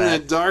would catch In the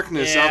that.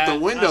 darkness Yeah, out the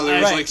window,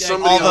 there's right. like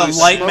somebody All the always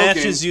light smoking.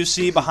 matches you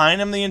see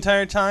behind him the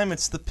entire time,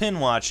 it's the pin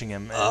watching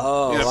him. And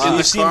Oh, Yeah, wow. in the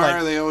You seem car,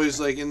 like- they always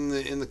like in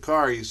the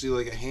car. You see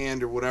like a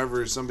hand or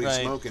whatever, somebody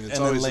Right. smoking. It's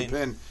And then always late- a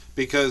pin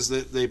because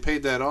they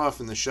paid that off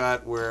in the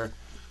shot where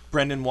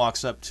Brendan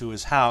walks up to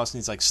his house and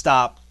he's like,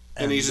 "Stop!"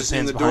 and he's just in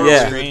pin's the behind doorway Yeah.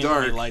 in the screen,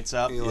 dark. and he lights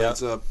up. He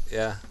lights up.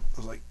 Yeah. I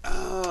was like,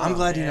 oh. I'm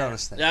glad you Yeah.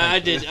 noticed that. Yeah,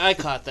 Thank you. I did. I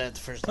caught that the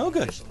first time. Oh,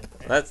 good. personally.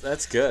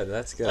 That's good.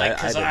 That's good. Like, I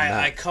because did not.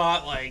 I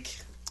caught, like,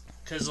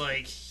 because,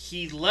 like,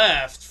 he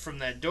left from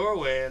that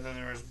doorway, and then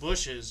there was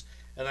bushes,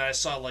 and then I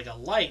saw, like, a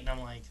light, and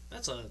I'm like,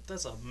 that's a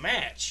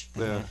match.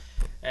 Yeah,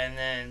 And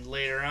then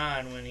later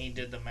on, when he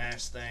did the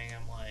match thing,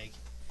 I'm like,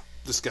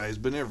 this guy's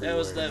been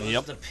everywhere. that was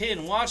Yep. the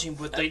pin watching,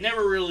 but they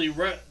never really,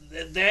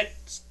 that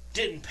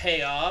didn't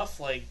pay off.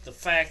 Like the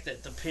fact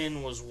that the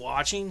pin was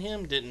watching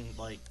him didn't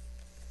like.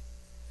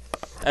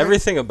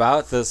 Everything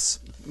about this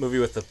movie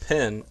with the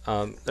pin,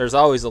 there's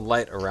always a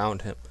light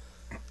around him,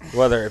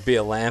 whether it be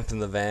a lamp in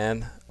the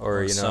van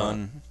or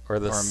sun, or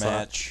the or a sun.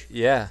 match.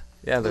 Yeah,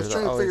 I there's was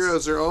trying always. to figure out,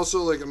 is there also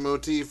like a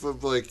motif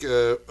of like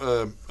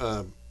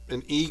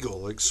an eagle,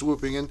 like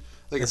swooping in,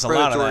 like There's a a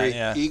lot of predatory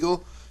that, yeah.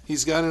 eagle?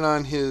 He's got it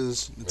on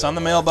his It's on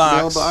the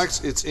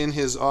mailbox. It's in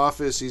his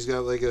office. He's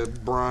got like a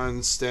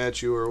bronze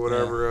statue or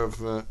whatever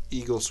of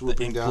eagle The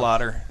swooping ink down.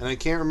 blotter. And I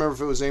can't remember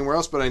if it was anywhere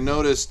else, but I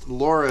noticed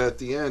Laura at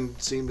the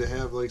end seemed to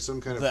have like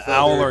some kind of The feather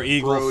owl or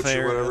eagle brooch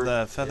fair, or whatever.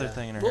 the feather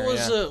thing in her What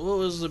hair.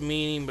 was the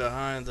meaning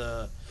behind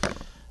the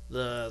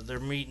they're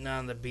meeting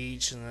on the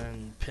beach and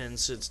then Penn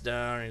sits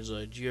down and he's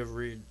like, "Do you ever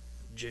read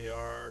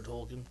J.R.R.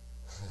 Tolkien?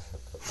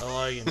 I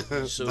like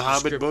him. He's so The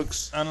Hobbit descriptive."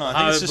 books. I don't know. I think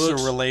it's Hobbit just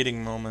books. a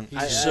relating moment.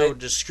 He's so to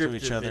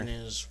descriptive each other. in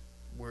his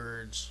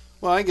words.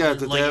 Well, I got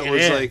that. Like That it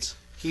was like ends.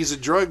 he's a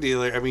drug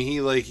dealer. I mean,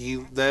 he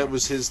that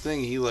was his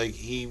thing.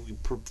 He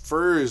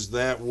prefers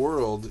that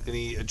world and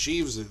he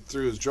achieves it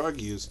through his drug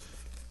use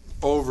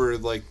over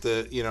like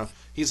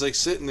he's like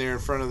sitting there in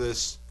front of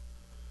this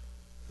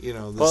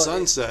the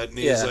sunset and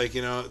he's like,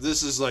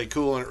 this is like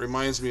cool and it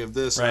reminds me of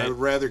this. And Right. I would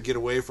rather get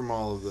away from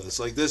all of this.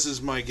 Like this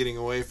is my getting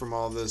away from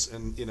all of this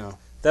and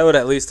That would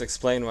at least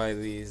explain why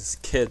these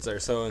kids are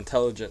so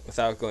intelligent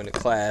without going to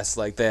class.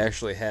 Like they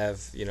actually have,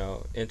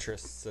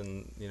 interests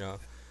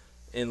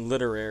in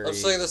literary I'm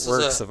saying this is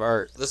works of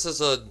art. This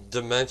is a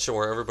dimension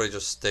where everybody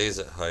just stays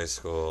at high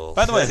school.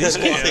 By the way, these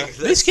Like, kids,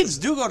 these kids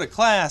do go to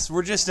class.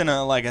 We're just in a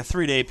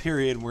 3-day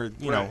period where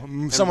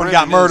Right. someone And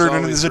got Brendan is murdered and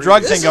always there's a three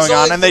drug days. thing This going is on,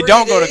 only and they 3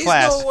 don't go to days?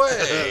 class. No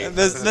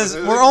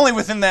way. We're only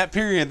within that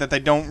period that they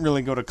don't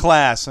really go to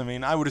class. I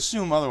mean, I would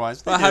assume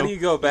otherwise. They Well, how do. do you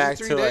go back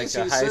In to 3 like days,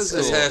 a he high says school?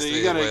 This has to you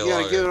be gotta way you gotta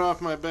longer. get it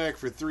off my back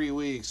for 3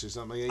 weeks or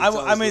something. He I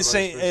tells mean, the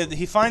say vice principal.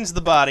 he finds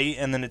the body,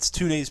 and then it's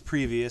 2 days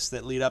previous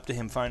that lead up to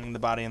him finding the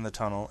body in the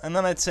tunnel, and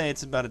then I'd say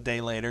it's about a day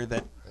later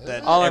that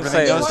All I'm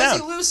everything saying goes Why down.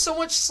 does he lose so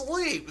much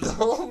sleep? The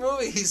whole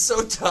movie, he's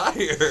so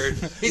tired.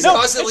 He's No,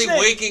 constantly it's-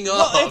 waking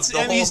well, up. it's- the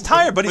and whole he's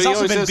tired, but he's But he also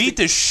always been has beat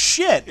to- to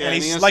shit. Yeah, and and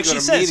he he's has like to go she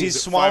to says, meetings he's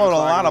at 5 swallowed a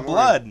o'clock lot in of the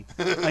blood.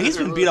 morning. He's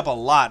been beat up a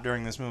lot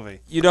during this movie.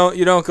 You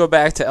don't go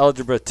back to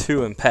algebra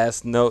 2 and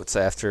pass notes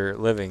after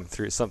living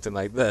through something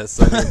like this.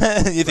 I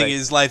mean, You think like-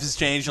 his life has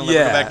changed? He'll never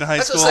Yeah. go back to high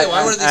That's what school? I'm saying.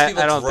 Why wouldn't these I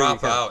people don't think you drop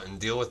can. out and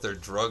deal with their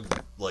drug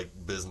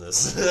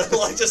business?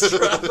 Like just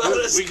drop out of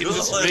we school can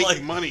just and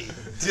make money.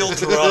 deal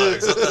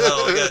drugs. What the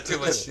hell? We got too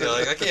much.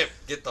 Like I can't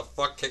get the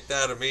fuck kicked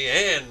out of me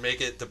and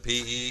make it to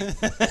PE.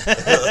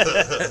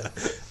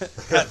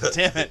 God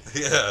damn it.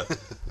 Yeah.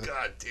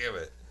 God damn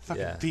it.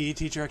 Fucking Yeah. PE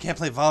teacher, I can't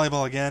play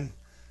volleyball again.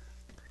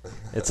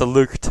 it's a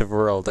lucrative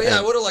world. But yeah, I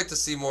and- would have liked to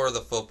see more of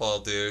the football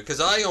dude because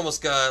I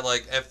almost got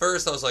like at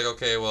first I was like,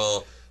 okay,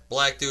 well,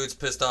 black dude's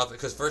pissed off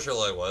because first you're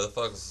like, why the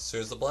fuck? As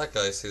soon as the black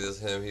guy sees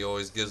him, he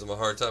always gives him a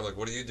hard time. Like,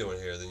 what are you doing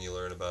here? Then you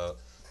learn about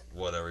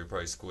whatever. He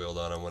probably squealed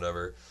on him,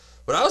 whatever.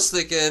 But I was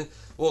thinking,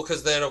 well,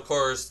 because then of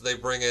course they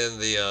bring in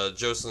the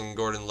Joseph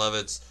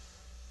Gordon-Levitt's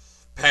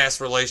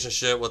past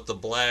relationship with the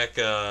black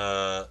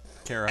Kara.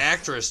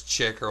 actress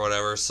chick or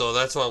whatever. So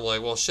that's why I'm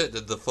like, well, shit.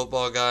 Did the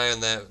football guy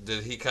and that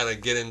did he kind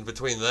of get in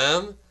between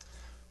them?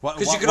 Why,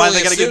 'Cause you can why only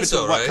they gotta get assume so,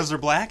 between? right? Because they're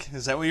black?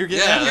 Is that what you're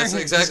getting Yeah, at here? that's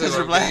exactly Just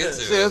 'cause what they're I'm black?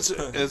 getting See,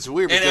 to. it's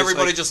weird. And because,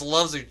 everybody like, just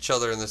loves each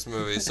other in this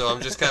movie, so I'm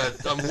just kind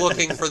of I'm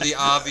looking for the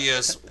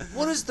obvious.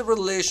 What is the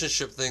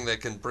relationship thing that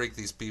can break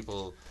these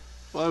people?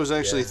 Well, I was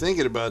actually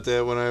thinking about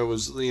that when I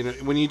was,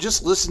 when you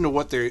just listen to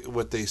what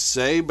they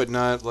say, but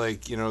not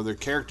like their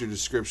character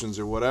descriptions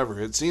or whatever.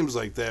 It seems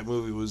like that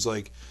movie was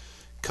like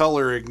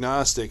color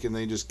agnostic, and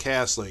they just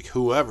cast like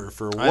whoever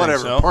for think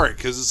whatever so. part,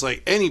 because it's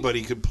like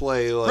anybody could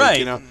play like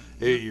Right.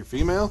 hey, you're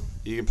female,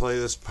 you can play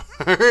this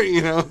part.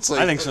 It's like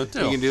I think so,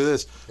 too. You can do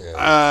this.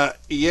 Yeah.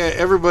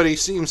 Everybody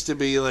seems to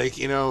be like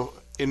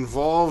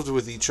involved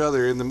with each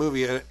other in the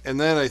movie,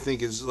 and that I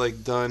think is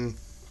like done.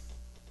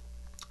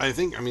 I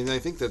think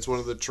that's one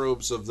of the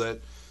tropes of that.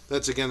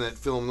 That's again that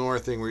film noir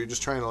thing where you're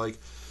just trying to like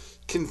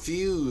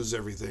confuse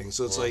everything.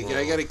 So it's like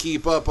I got to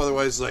keep up,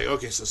 otherwise it's like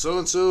okay, so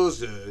and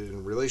so's in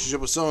a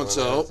relationship with so and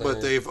so,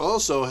 but they've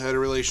also had a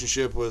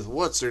relationship with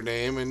what's her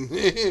name and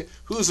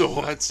who's a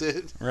what's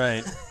it.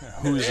 Right.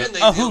 Who's And they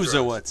a deal who's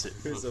a drugs. what's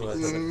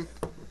it?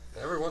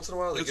 Every once in a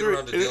while they It's get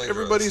around to dealing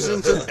everybody's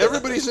drugs.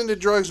 everybody's into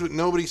drugs, but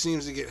nobody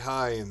seems to get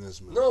high in this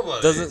movie.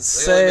 Nobody. Doesn't They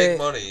say- only make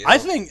money. You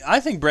know? I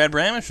think Brad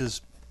Bramish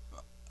is.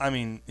 I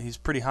mean, he's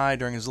pretty high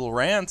during his little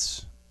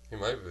rants. He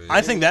might be.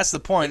 I think that's the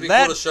point. Maybe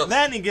That cool to show-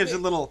 then he gives the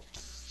little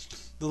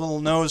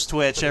nose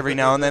twitch every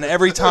now and then.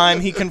 Every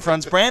time he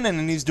confronts Brandon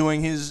and he's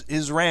doing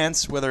his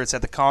rants, whether it's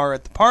at the car or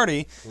at the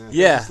party,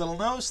 Yeah. this little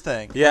nose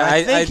thing. Yeah,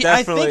 And I I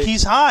definitely- think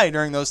he's high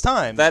during those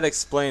times. That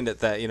explained it.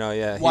 That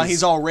Why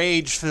he's all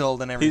rage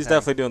filled and everything. He's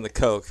definitely doing the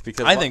coke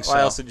because I think why so.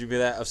 else would you be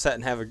that upset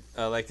and have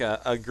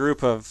a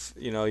group of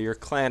your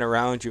clan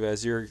around you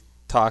as you're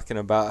talking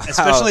about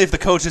Especially if the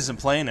coach isn't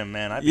playing him,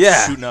 man. I'd be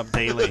Yeah. shooting up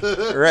daily.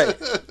 right.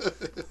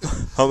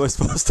 How am I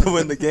supposed to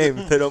win the game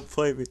if they don't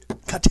play me?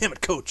 God damn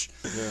it, Coach.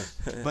 Yeah.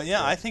 But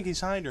yeah, I think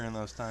he's high during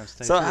those times.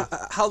 So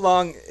how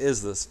long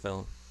is this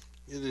film?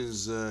 It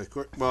is,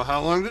 well,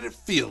 how long did it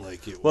feel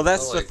like it was? Well,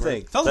 that's Oh, the like,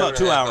 thing. Felt about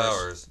 2 7.5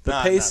 hours. The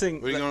Nah,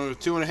 pacing. Are you going with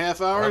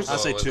 2.5 hours? I'll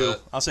say with 2. that.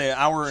 I'll say an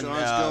hour and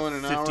Sean's going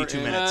an hour 52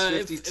 and- minutes.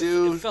 It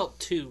 52. felt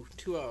 2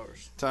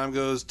 hours. Time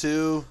goes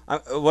 2.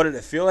 What did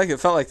it feel like? It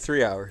felt like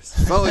 3 hours.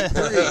 Felt like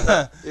 3.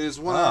 It is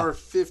 1 hour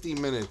 50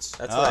 minutes.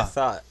 That's what I Ah.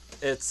 thought.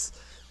 It's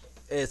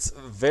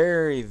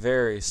very,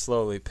 very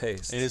slowly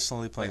paced. It is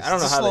slowly Like, played. I don't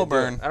know it's a how slow they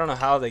burn. do it. I don't know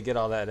how they get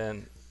all that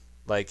in,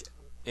 like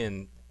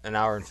in an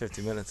hour and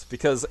 50 minutes,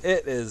 because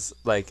it is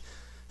like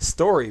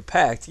story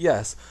packed,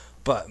 yes,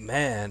 but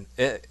man,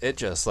 it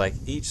just like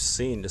each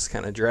scene just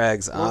kind of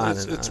drags Well, on.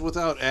 it's on.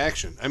 without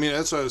action. I mean,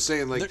 that's what I was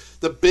saying. Like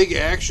the big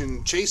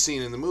action chase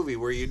scene in the movie,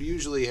 where you'd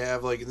usually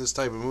have, like in this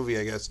type of movie,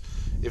 I guess,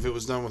 if it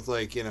was done with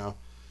like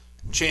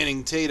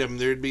Channing Tatum,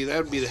 that would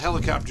be the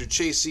helicopter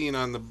chase scene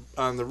on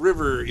the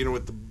river,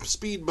 with the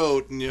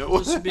speedboat, and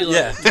This would be like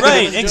Yeah.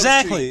 Right, Jump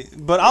exactly.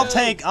 Street. But I'll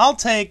take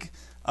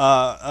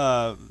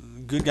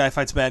good guy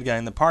fights bad guy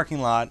in the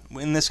parking lot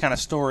in this kind of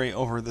story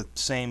over the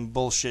same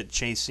bullshit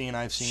chase scene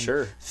I've seen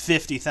Sure.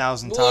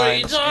 50,000 What are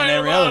you times in talking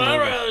every about? other I'd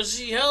movie. rather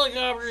see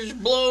helicopters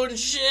blowing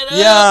shit up.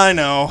 Yeah, I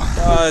know.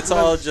 It's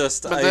all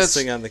just but that's-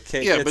 icing on the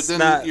cake. Yeah, it's but then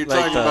not you're like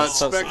talking the about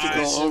substance.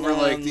 spectacle Icing over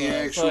like on the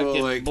actual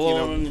fucking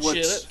blowing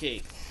shit up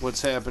cake.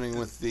 what's happening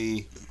with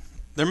the.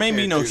 There may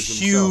be no Characters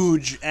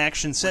huge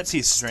action set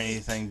pieces or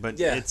anything, but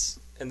Yeah. it's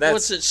And that's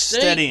What's at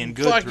stake? steady and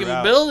good Fucking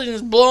throughout.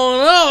 buildings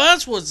blowing up.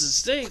 That's what's at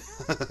stake.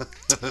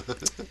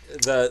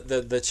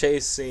 the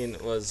chase scene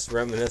was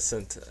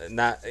reminiscent,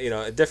 not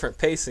a different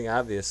pacing,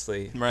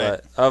 obviously, Right.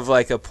 but of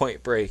like a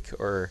Point Break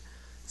or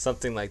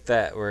something like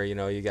that, where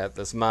you got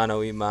this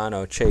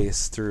mano-a-mano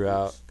chase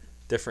throughout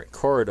different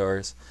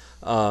corridors.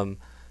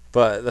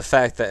 But the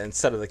fact that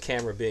instead of the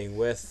camera being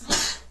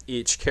with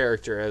each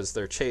character as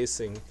they're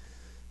chasing,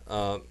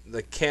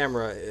 the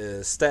camera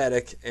is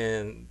static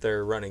and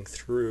they're running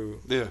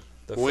through. Yeah.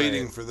 The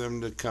Waiting frame. for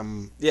them to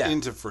come Yeah.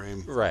 into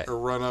frame, Right. or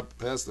run up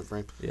past the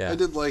frame. Yeah. I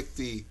did like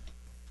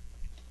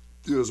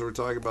as we're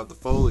talking about the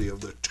Foley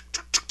of the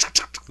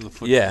the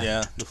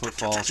Yeah. the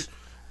footfalls.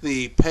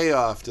 the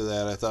payoff to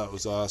that. I thought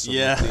was awesome.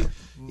 Yeah.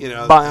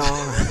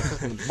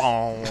 It's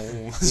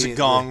a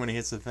gong when he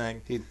hits the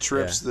thing. He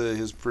trips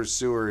his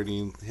pursuer and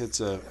he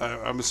hits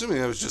I'm assuming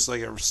that was just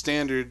like a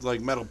standard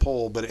like metal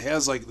pole, but it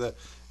has like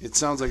it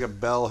sounds like a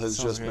bell has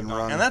Sounds just like a been gong.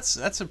 rung. And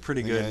that's a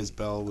pretty the good guy's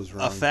bell was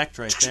rung. effect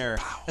right there,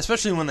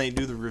 especially when they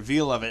do the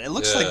reveal of it. It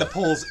looks Yeah. like the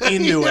pole's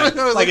into Yeah, it,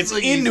 no, it like looks it's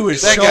like into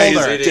his that guy is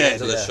shoulder. Hitting dead.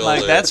 into the Yeah. shoulder.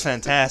 Like that's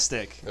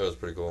fantastic. It was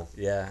pretty cool.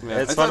 Yeah, Yeah.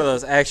 it's I one of thought-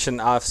 those action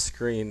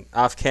off-screen,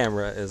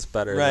 off-camera is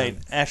better. Right,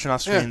 than- action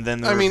off screen, then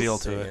the I mean, reveal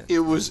to it. It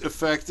was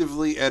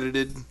effectively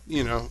edited.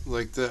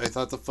 I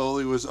thought the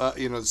Foley was.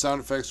 The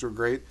sound effects were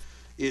great.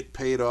 It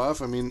paid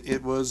off. I mean,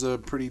 it was a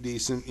pretty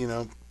decent,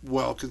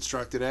 well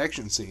constructed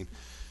action scene.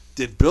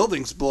 Did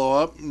buildings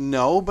blow up?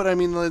 No, but I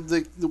mean,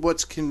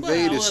 what's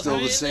conveyed is still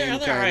the same They're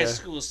high kind of.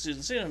 school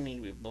students. They don't need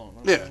to be blown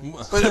up. Yeah,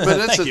 but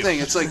that's Thank the you. thing.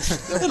 It's like,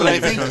 but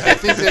I think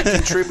that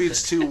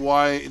contributes to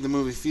why the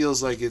movie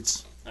feels like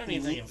it's. I don't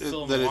even think in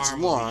film That it's noir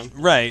long. movies,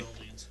 Right.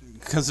 buildings.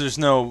 Because there's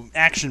no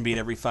action beat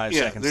every 5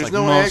 Yeah, seconds. there's like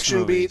no most action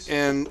movies. beat,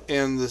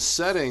 and the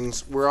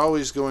settings. We're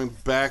always going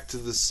back to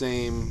the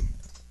same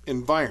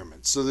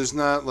environment, so there's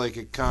not like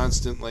a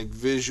constant like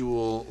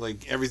visual,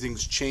 like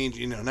everything's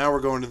changing. Now we're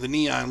going to the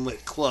neon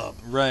lit club.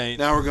 Right.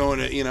 Now we're going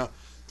to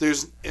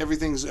there's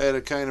everything's at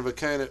a kind of a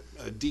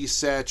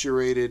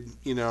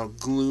desaturated,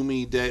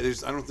 gloomy day.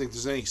 I don't think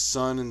there's any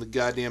sun in the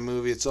goddamn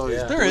movie. It's always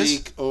Yeah. There is.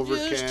 bleak,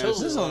 overcast.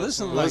 totally This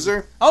is Was like,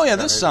 there? oh yeah,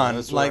 this sun.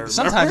 That's what I Like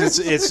sometimes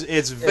it's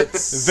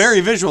It's-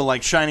 very visual,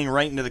 like shining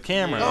right into the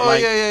camera. Oh,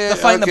 like, yeah. The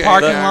fight in the Okay,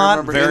 parking yeah, I lot,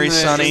 remember. very In the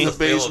sunny. the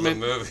Feel of the basement.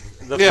 movie.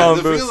 The Yeah, phone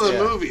the booth, feel of the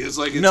yeah. movie is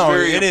like it's No,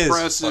 very it is.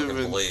 impressive Fucking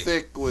and bleak.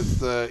 thick with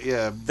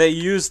They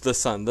used the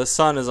sun. The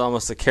sun is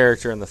almost a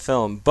character in the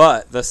film,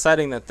 but the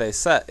setting that they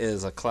set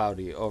is a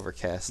cloudy,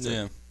 overcast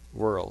Yeah.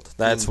 world.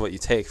 That's what you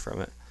take from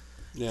it.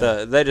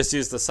 yeah. They just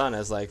use the sun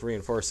as like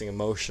reinforcing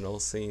emotional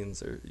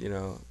scenes, or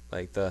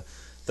like the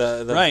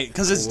Right,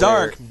 because it's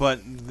glare. dark, but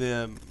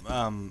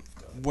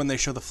when they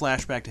show the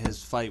flashback to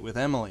his fight with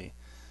Emily,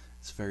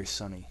 it's very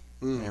sunny.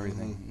 and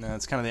Everything. No,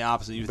 it's kind of the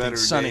opposite. You Better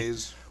think sunny.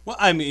 days. Well,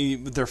 I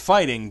mean, they're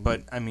fighting,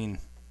 but I mean,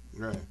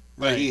 Right.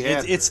 right. He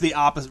had It's her. the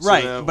opposite. So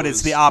right, that but it's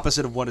was- the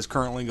opposite of what is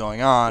currently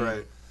going on.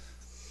 Right.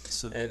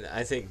 So, And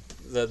I think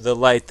the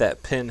light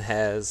that Pin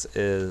has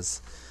is,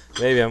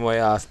 maybe I'm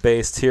way off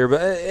base here, but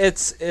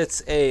it's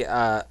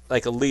a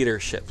like a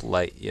leadership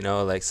light,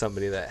 like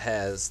somebody that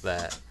has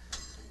that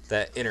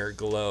inner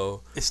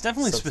glow. it's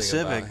definitely Something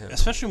specific, about him.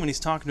 especially when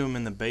he's talking to him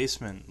in the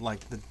basement.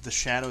 Like the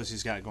shadows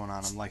he's got going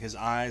on him. Like his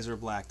eyes are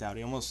blacked out.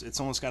 It's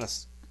almost got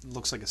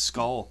looks like a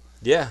skull.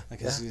 Yeah. Like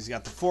he's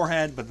got the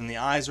forehead, but then the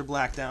eyes are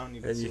blacked out, and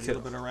you can And see you a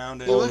little could bit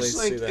around it. It looks see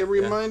like that, it yeah.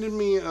 reminded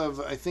me of.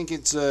 I think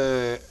it's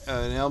an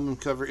album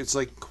cover. It's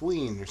like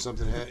Queen or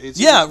something. It's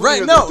Yeah, Queen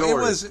right. or No, The it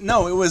Doors.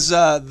 was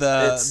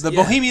the yeah.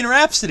 Bohemian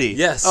Rhapsody.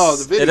 Yes. Oh,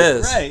 the video. It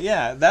is. Right.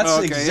 Yeah, that's Oh,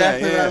 okay,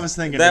 exactly yeah, what I yeah. was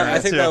thinking. That, of I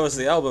think too. that was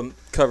the album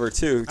cover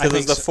too, I because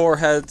think it's the so.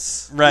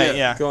 foreheads right. Yeah.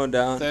 Yeah. going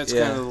down. That's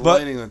yeah. kind of the But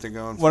lighting that they're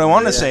going for. What I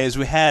want to Yeah. say is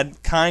we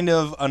had kind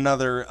of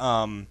another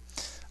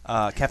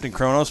Captain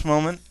Kronos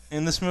moment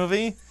in this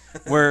movie.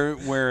 Where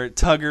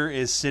Tugger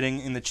is sitting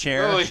in the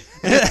chair Oh,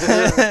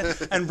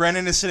 and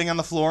Brendan is sitting on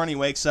the floor and he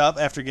wakes up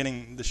after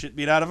getting the shit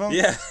beat out of him.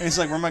 Yeah. And he's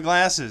like, "Where are my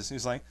glasses?"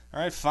 He's like, "All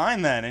right,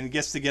 fine then." And he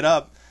gets to get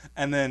up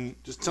and then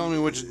Just tell me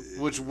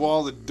which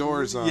wall the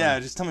door's on. yeah,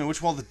 just tell me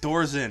which wall the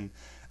door's in.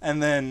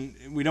 And then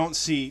we don't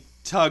see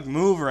Tug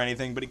move or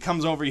anything, but he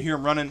comes over, you hear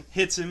him running,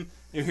 hits him,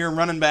 you hear him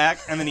running back,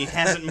 and then he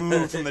hasn't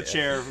moved from the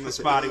chair from the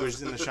spot he was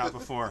in the shot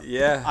before.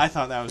 Yeah. I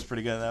thought that was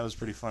pretty good. That was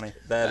pretty funny.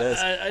 That is.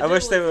 I I did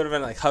wish they like- would have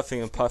been like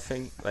huffing and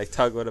puffing. Like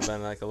Tug would have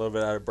been like a little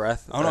bit out of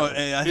breath. Oh no,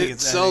 I think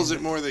It sells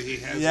it more that he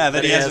has. Yeah,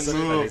 that he hasn't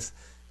hasn't moved.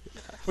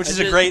 Which is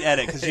I a did- great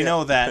edit because you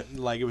know that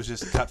like it was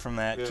just cut from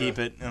that, Yeah. keep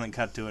it, and then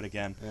cut to it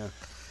again.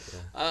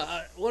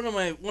 One of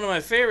my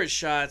favorite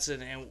shots,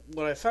 and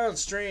what I found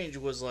strange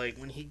was like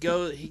when he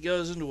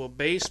goes into a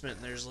basement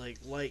and there's like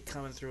light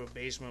coming through a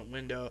basement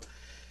window,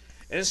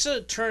 and instead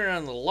of turning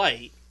on the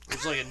light,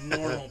 which like a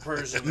normal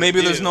person would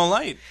Maybe there's do, no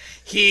light.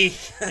 he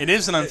It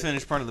is an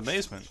unfinished part of the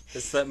basement.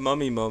 It's that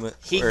mummy moment.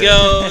 he where-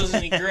 goes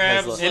and he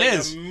grabs It like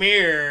is. a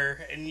mirror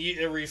and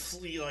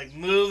like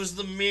moves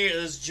the mirror,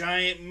 this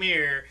giant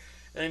mirror,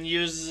 and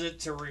uses it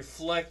to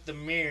reflect the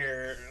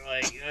mirror.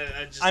 Like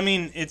I just I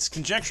mean, it's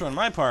conjecture on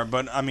my part,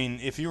 but I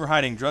mean, if you were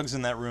hiding drugs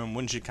in that room,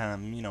 wouldn't you kind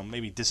of,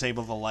 maybe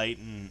disable the light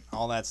and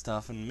all that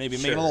stuff, and maybe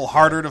make it a Sure, little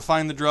harder to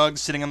find the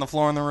drugs sitting on the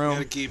floor in the room?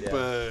 Gotta keep,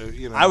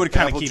 I would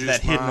kind of apple keep juice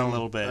that hidden a bomb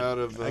little bit. Out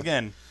of,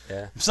 Again,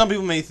 Yeah. some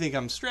people may think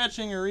I'm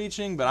stretching or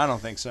reaching, but I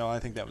don't think so. I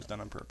think that was done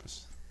on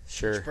purpose.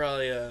 Sure.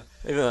 probably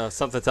Even though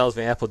something tells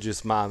me Apple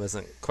Juice Mom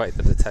isn't quite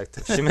the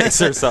detective. She makes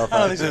herself I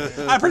out. don't think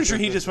so. I'm pretty sure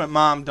he just went,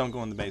 "Mom, don't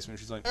go in the basement."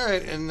 She's like, All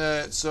right,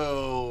 and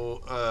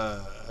so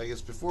I guess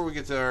before we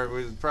get to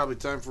it's probably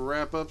time for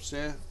wrap ups.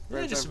 Yeah, "Yeah,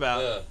 Right just time?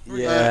 about."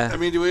 Yeah. I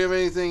mean, do we have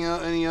anything?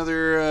 Any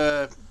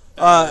other?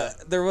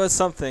 There was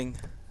something.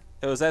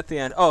 It was at the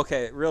end. Oh,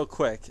 okay, real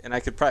quick, and I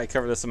could probably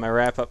cover this in my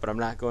wrap up, but I'm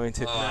not going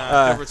to.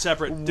 Cover it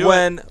separate. Do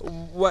when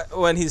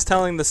when he's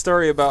telling the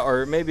story about,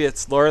 or maybe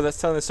it's Laura that's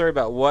telling the story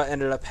about what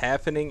ended up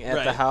happening at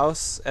the Right.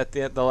 house at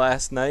the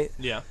last night,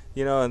 Yeah.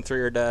 and 3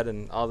 are dead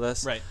and all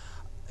this. Right.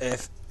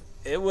 If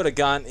it would have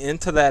gone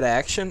into that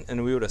action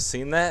and we would have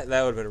seen that,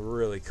 that would have been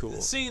really cool.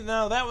 See,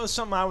 now that was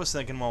something I was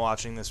thinking while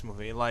watching this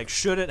movie. Like,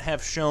 should it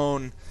have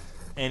shown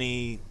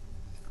any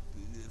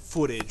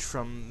footage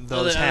from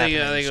those I think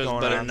happenings it was going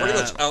better on? not. Pretty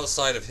much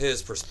outside of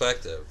his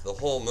perspective. The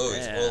whole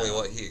movie's Yeah. only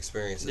what he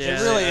experiences. Yeah,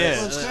 It really I- is.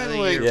 Well, it's I kind of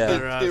think like you're Yeah.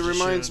 better off it just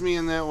reminds shooting. me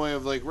in that way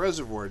of like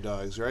Reservoir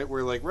Dogs, right?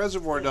 Where like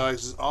Reservoir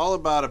Dogs is all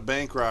about a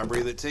bank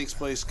robbery that takes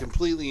place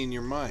completely in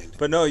your mind.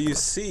 But no, you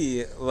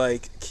see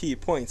like key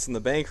points in the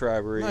bank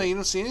robbery. No, you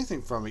don't see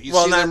anything from it. You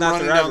Well, see not- them not the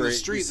running down robbery. the You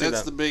street. see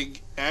That's them. the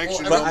big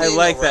action. Well, But I everything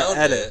like that around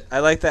edit. it. I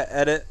like that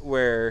edit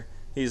where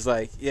he's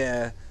like,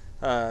 yeah,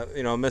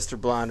 Mr.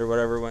 Blonde or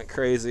whatever went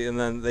crazy, and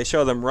then they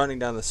show them running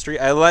down the street.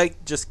 I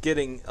like just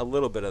getting a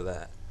little bit of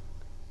that,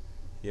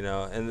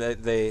 and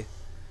they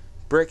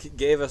Brick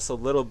gave us a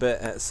little bit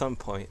at some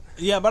point.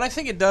 Yeah, but I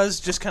think it does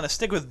just kind of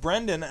stick with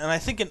Brendan, and I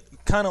think it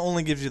kind of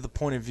only gives you the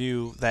point of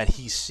view that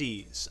he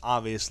sees,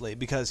 obviously,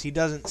 because he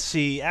doesn't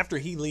see after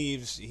he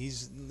leaves.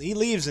 He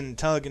leaves, and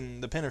Tug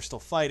and the Pin are still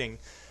fighting,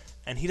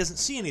 and he doesn't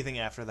see anything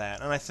after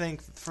that. And I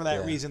think for that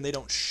Yeah. reason they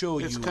don't show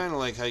It's you. kind of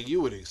like how you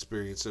would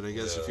experience it, I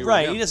guess. If you were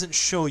Right, him. he doesn't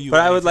show you.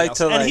 But I would anything like else.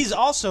 to, and like- he's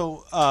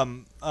also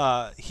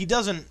he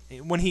doesn't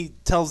when he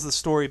tells the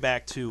story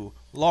back to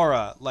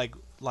Laura,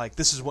 like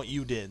this is what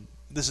you did.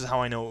 This is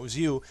how I know it was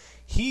you.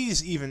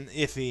 He's even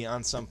iffy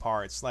on some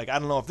parts. Like I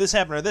don't know if this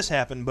happened or this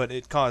happened, but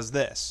it caused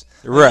this.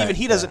 Like, Right, even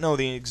he doesn't know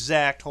the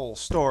exact whole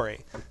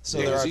story. So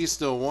Yeah, there 'cause are. he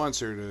still wants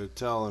her to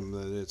tell him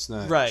that it's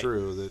not Right.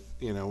 true. That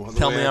the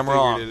Tell way me I I'm figured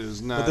wrong. It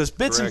is not But there's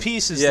bits and correct.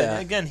 pieces Yeah.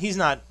 that again he's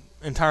not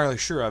entirely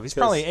sure of. He's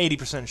 'Cause- probably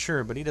 80%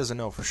 sure, but he doesn't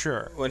know for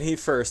sure. When he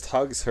first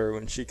hugs her,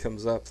 when she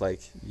comes up,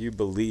 like you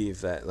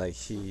believe that, like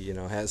he,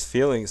 has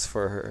feelings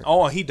for her.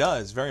 Oh, he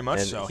does very much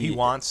And so. he- He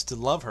wants to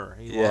love her.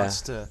 He Yeah. wants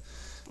to.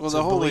 Well, to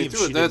the whole way believe through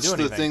she it, didn't that's do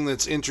the anything. thing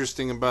that's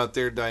interesting about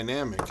their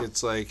dynamic.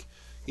 It's like,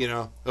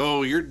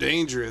 oh, you're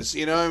dangerous.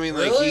 I mean,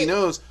 like Really? he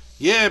knows.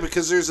 Yeah,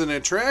 because there's an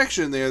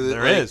attraction there. That,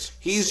 There like, is.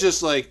 He's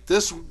just like,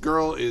 this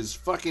girl is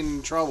fucking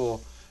in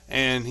trouble,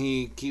 and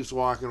he keeps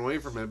walking away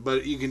from it.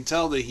 But you can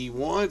tell that he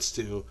wants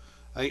to.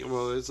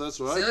 That's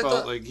what See, I I felt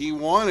thought- like he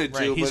wanted to,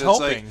 Right, but he's it's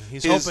hoping. like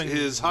He's his, hoping-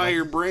 his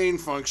higher brain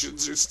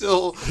functions are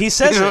still. He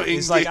says you know, it.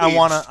 He's like, I engaged.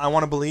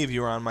 wanna believe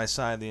you were on my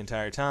side the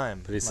entire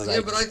time. But he says, Like,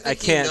 Yeah, but I think I he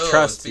can't knows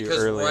trust you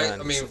because early right,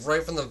 on. I mean,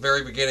 right from the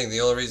very beginning,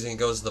 the only reason he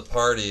goes to the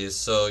party is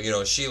so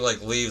she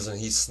like leaves and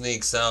he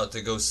sneaks out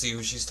to go see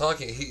who she's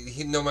talking.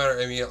 He no matter,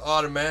 I mean,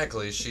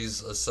 automatically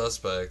she's a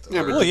suspect.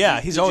 Yeah, but Well, yeah,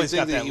 did he's you always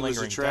think got that he was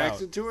lingering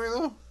attracted to her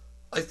though.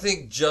 I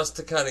think just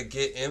to kind of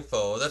get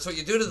info. That's what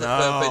you do to the No.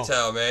 femme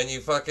fatale, man.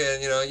 You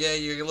fucking, you're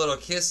a little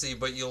kissy,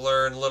 but you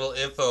learn little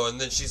info, and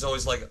then she's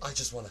always like, I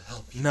just want to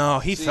help you. No,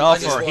 he See, fell I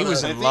for just her. He wanna-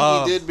 was I in think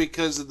love. he did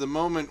because of the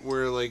moment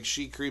where like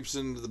she creeps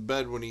into the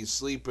bed when he's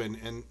sleeping,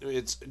 and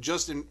it's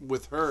just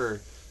with her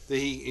that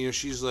he,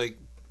 she's like,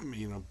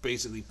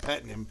 basically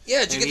petting him.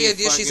 Yeah, did you and get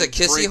the he idea she's a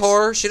fucking kissy breaks-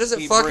 whore? She doesn't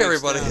he fuck breaks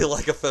everybody down.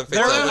 like a femme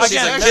There- fatale, but she's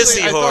again, a that's-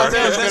 kissy I thought whore.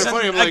 that was There's kinda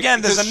funny. I'm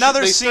again, there's because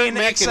another they start scene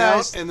making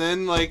excised- out, and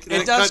then like It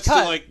it does cuts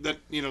cut. to like the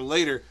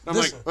later. I'm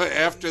This- like, what,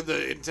 after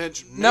the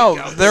intention. No,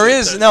 makeout, there then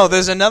is it- no.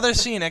 There's another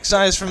scene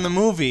excised from the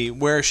movie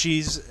where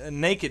she's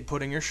naked,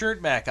 putting her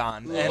shirt back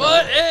on. And,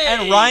 What? Hey!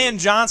 and Ryan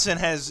Johnson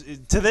has,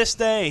 to this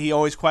day, he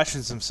always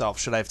questions himself: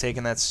 should I have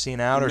taken that scene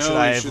out, or No, should you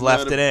I have should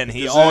left not it in?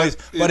 He because always,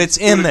 that- but it's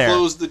in gonna there,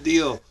 Close the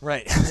deal.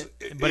 right?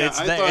 But Yeah, it's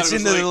I there. thought It's it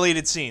in was the like-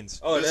 deleted scenes.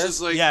 oh, it This is?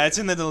 is like Yeah, it's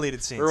in the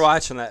deleted scenes. We're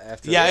watching that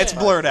after. Yeah, this.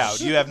 it's blurred out.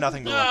 You have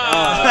nothing to look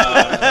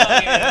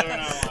at.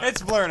 No,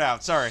 It's blurred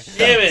out. Sorry.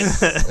 damn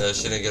it.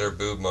 She didn't get her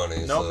boob money.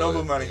 Nope, so no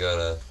boob money. You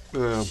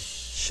gotta.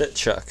 Shit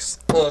chucks.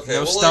 Okay,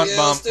 No well, stunt yeah,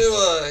 bump.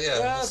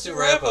 Let's do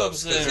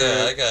wrap-ups. 'Cause,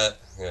 then. I got.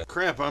 Yeah.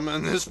 crap. I'm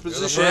in this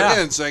position Yeah.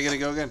 again, so I gotta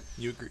go again.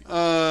 You agree?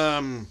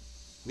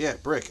 Yeah,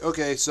 Brick.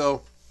 Okay,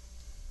 so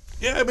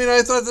yeah, I mean,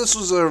 I thought this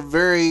was a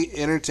very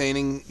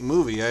entertaining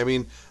movie. I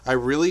mean, I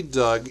really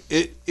dug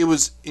it. It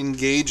was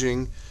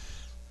engaging.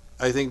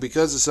 I think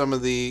because of some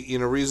of the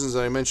reasons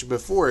I mentioned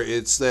before,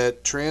 it's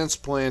that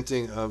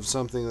transplanting of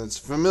something that's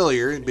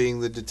familiar, being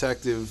the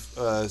detective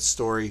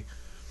story,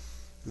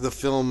 the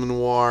film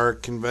noir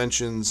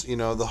conventions,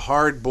 the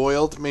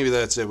hard-boiled. Maybe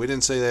that's it. We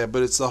didn't say that,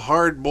 but it's the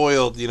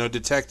hard-boiled,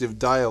 detective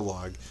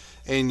dialogue,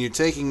 and you're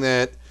taking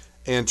that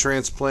and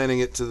transplanting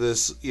it to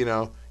this,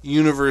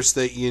 universe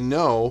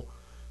that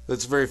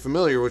that's very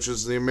familiar, which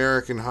is the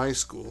American high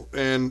school.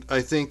 And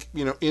I think,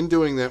 in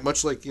doing that,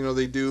 much like,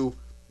 they do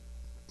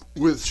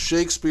with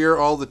Shakespeare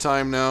all the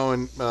time now,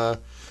 and,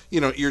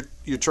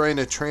 you're trying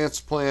to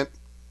transplant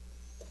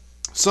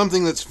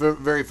something that's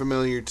very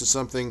familiar to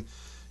something,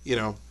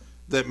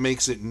 that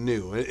makes it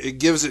new. It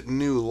gives it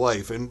new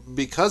life. And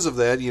because of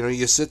that,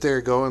 you sit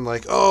there going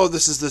like, oh,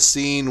 this is the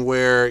scene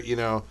where,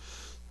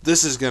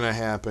 this is going to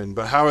happen.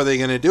 But how are they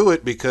going to do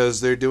it?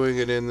 Because they're doing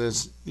it in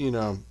this,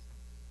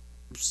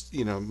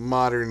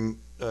 modern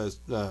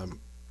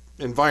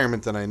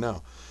environment that I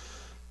know.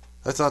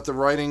 I thought the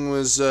writing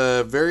was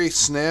very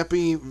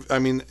snappy. I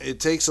mean, it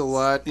takes a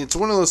lot. It's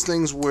one of those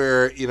things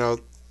where,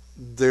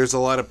 there's a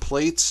lot of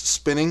plates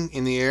spinning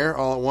in the air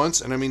all at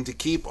once. And I mean, to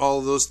keep all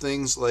of those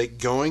things like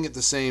going at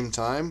the same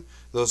time,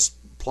 those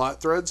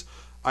plot threads,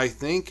 I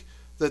think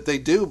that they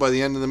do by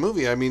the end of the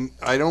movie. I mean,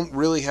 I don't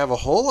really have a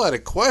whole lot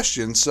of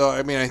questions. So,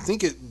 I mean, I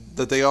think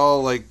that they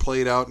all like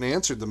played out and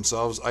answered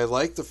themselves. I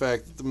like the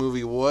fact that the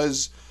movie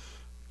was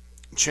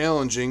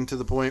challenging to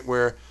the point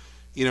where,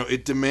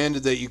 it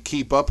demanded that you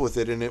keep up with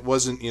it, and it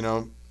wasn't,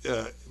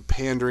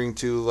 pandering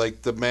to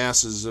like the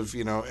masses of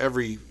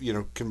every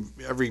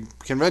every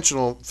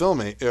conventional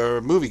film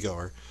or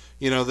moviegoer.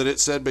 That it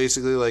said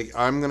basically like,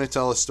 I'm going to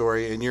tell a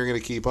story and you're going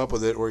to keep up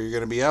with it, or you're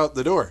going to be out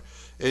the door,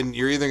 and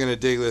you're either going to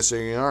dig this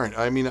or you aren't.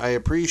 I mean, I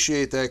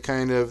appreciate that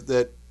kind of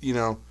that.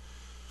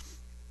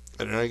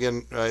 And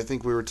again, I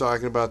think we were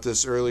talking about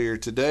this earlier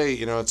today.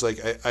 It's like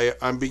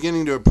I'm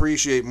beginning to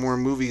appreciate more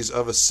movies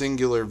of a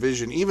singular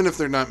vision, even if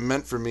they're not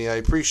meant for me. I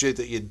appreciate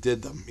that you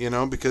did them,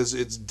 because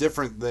it's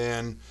different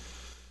than,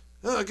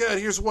 oh God,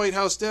 here's White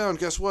House Down.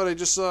 Guess what? I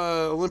just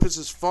saw Olympus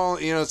is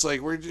falling. It's like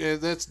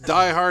that's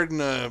Die Hard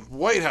in a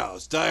White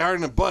House, Die Hard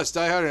in a bus,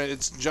 Die Hard.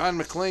 It's John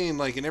McClane,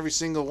 like in every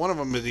single one of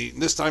them. But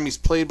this time he's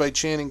played by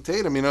Channing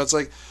Tatum. It's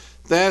like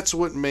that's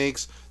what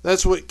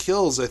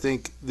kills. I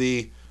think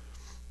the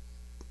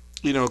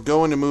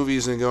going to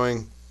movies and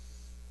going,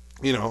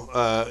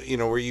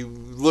 where you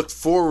looked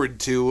forward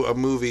to a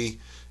movie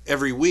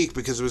every week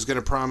because it was going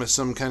to promise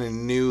some kind of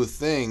new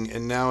thing,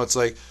 and now it's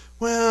like,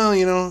 well,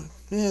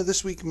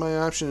 this week my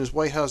option is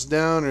White House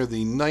Down or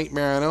the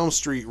Nightmare on Elm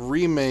Street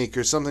remake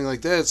or something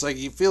like that. It's like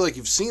you feel like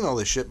you've seen all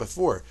this shit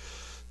before.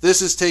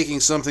 This is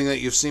taking something that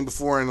you've seen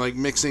before and like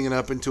mixing it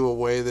up into a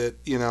way that,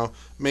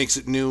 makes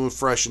it new and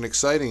fresh and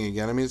exciting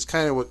again. I mean, it's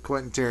kind of what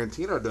Quentin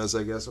Tarantino does,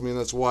 I guess. I mean,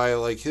 that's why I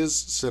like his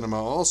cinema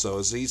also,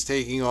 is he's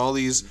taking all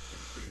these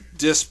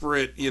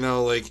disparate,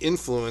 like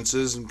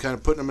influences and kind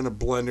of putting them in a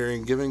blender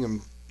and giving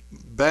them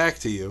back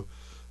to you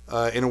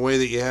in a way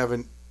that you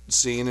haven't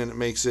seen, and it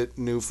makes it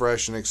new,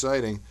 fresh, and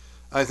exciting.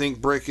 I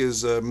think Brick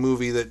is a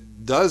movie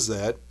that does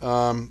that.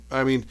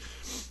 I mean,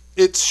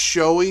 it's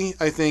showy,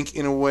 I think,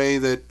 in a way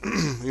that,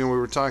 we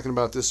were talking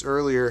about this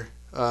earlier.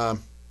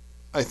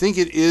 I think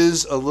it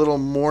is a little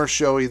more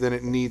showy than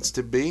it needs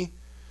to be.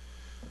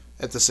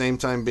 at the same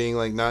time being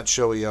like not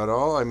showy at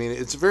all. I mean,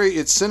 it's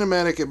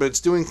cinematic, but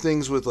it's doing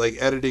things with like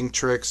editing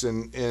tricks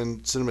and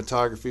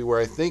cinematography where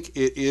I think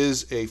it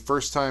is a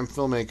first time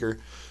filmmaker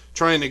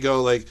trying to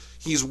go like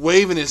he's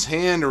waving his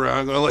hand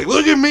around going like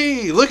look at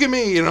me,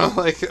 you know,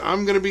 like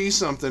I'm gonna be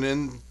something.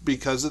 And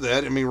because of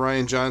that, I mean,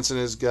 Rian Johnson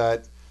has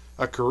got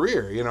a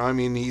career, you know. I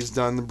mean, he's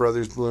done The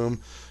Brothers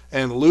Bloom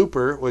and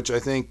Looper, which I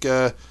think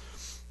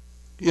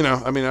you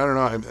know, I mean, I don't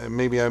know.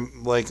 Maybe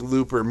I'm like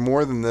Looper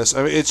more than this.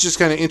 I mean, it's just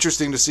kind of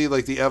interesting to see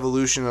like the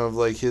evolution of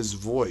like his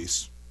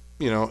voice,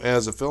 you know,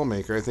 as a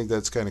filmmaker. I think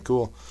that's kind of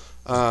cool.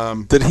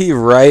 Did he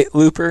write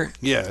Looper?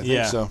 Yeah, I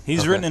think so.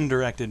 He's written and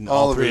directed All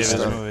all of three his of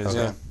his stuff. movies.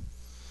 Okay.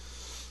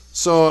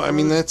 So I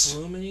mean, that's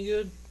Bloom any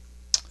good?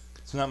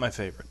 It's not my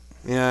favorite.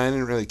 yeah. I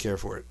didn't really care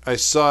for it. I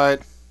saw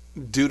it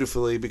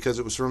dutifully because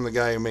it was from the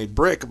guy who made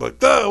Brick. I'm like,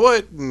 oh,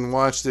 what? And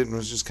watched it and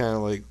was just kind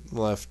of like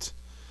left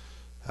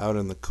out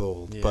in the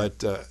cold. Yeah.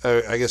 But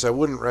I guess I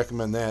wouldn't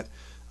recommend that.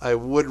 I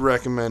would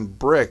recommend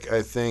Brick.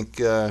 I think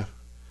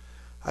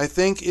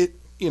it,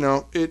 you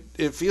know,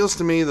 it feels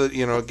to me that,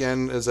 you know,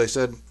 again, as I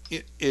said,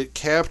 it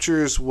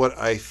captures what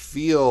I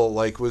feel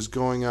like was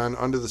going on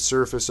under the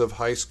surface of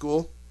high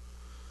school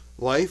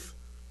life.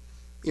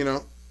 You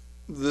know,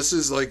 this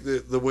is like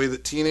the way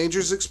that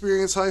teenagers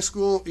experience high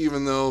school,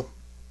 even though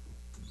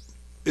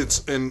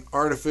it's an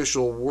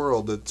artificial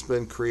world that's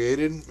been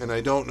created. And I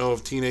don't know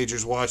if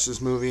teenagers watch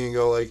this movie and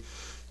go like,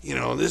 you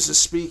know, this is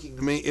speaking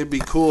to me. It'd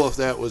be cool if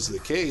that was the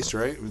case,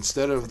 right?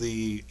 Instead of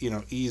the, you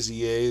know,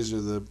 Easy A's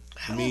or the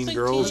Mean think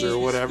Girls or teenagers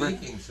whatever.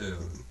 Speaking to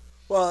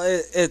Well,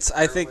 it's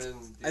I think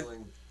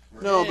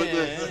No, but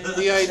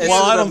the idea.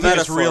 Well, I the don't think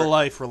it's metaphor. real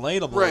life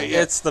relatable. Right,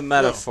 yeah. it's the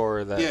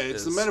metaphor that Yeah,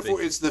 it's the is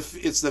metaphor.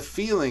 speaking. It's the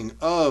feeling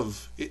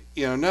of,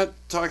 you know, not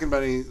talking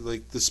about any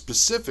like the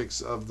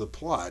specifics of the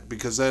plot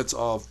because that's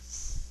all,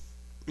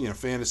 you know,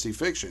 fantasy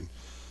fiction.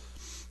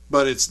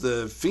 But it's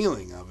the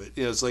feeling of it.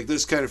 You know, it's like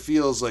this kind of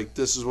feels like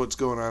this is what's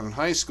going on in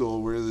high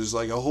school, where there's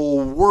like a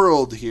whole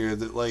world here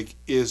that like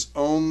is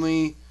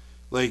only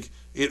like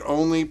it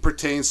only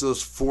pertains to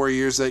those 4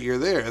 years that you're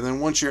there, and then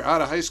once you're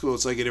out of high school,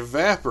 it's like it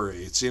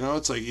evaporates. You know,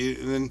 it's like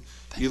and then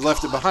you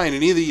left it behind,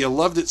 and either you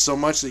loved it so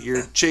much that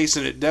you're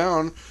chasing it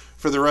down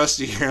for the rest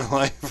of your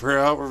life, or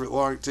however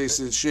long it takes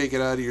to shake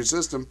it out of your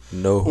system.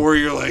 No. Or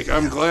you're like,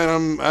 I'm glad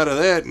I'm out of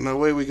that, and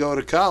away we go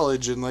to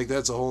college, and like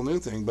that's a whole new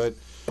thing. But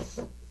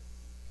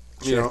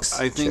you know,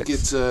 I think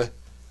it's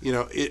you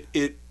know,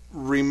 it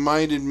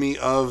reminded me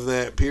of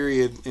that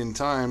period in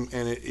time,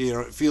 and it, you know,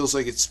 it feels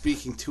like it's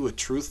speaking to a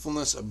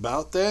truthfulness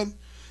about that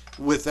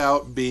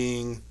without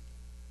being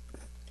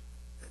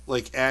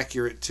like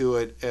accurate to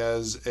it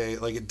as a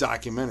like a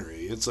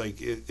documentary. It's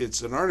like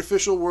it's an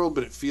artificial world,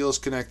 but it feels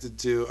connected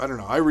to, I don't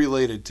know, I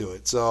related to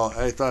it, so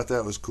I thought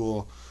that was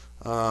cool.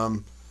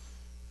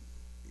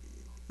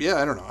 Yeah,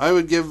 I don't know. I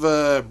would give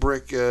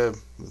Brick the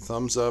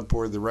thumbs up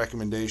or the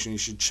recommendation. You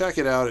should check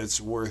it out.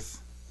 It's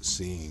worth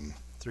seeing.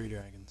 Three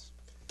Dragons.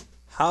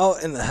 How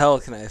in the hell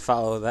can I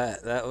follow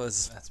that? That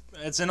was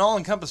It's an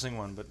all-encompassing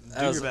one, but do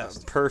that your was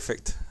best.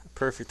 perfect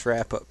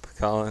wrap up,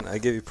 Colin. I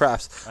give you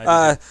props.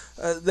 I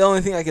The only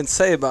thing I can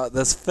say about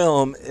this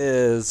film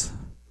is,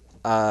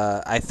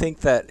 I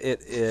think that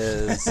it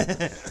is,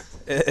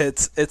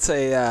 it's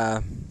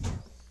a,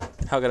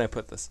 how can I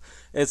put this?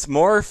 It's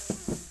more,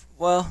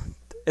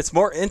 it's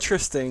more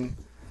interesting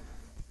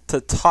to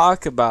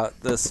talk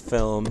about this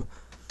film,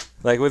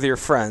 like with your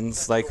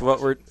friends, like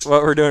what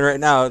we're doing right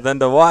now, than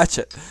to watch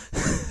it.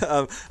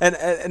 And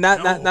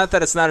not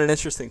that it's not an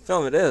interesting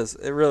film. It is.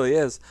 It really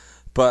is.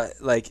 But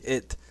like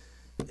it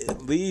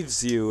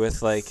leaves you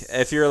with, like,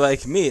 if you're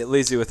like me, it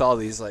leaves you with all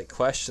these like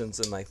questions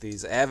and like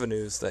these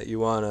avenues that you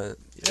want to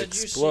Had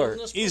you explore. seen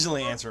this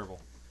Easily before?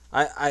 answerable.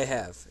 I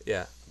have,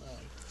 yeah.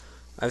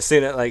 I've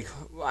seen it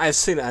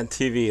on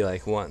TV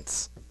like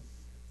once,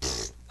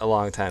 a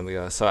long time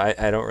ago. So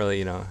I don't really,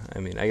 you know, I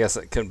mean, I guess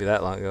it couldn't be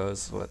that long ago. It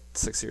was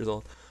 6 years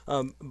old.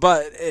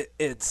 But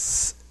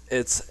it's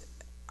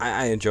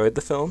I enjoyed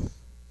the film.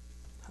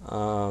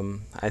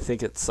 I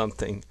think it's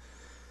something.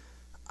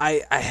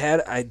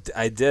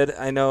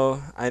 I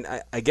know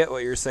I get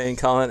what you're saying,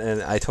 Colin,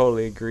 and I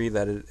totally agree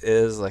that it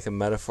is like a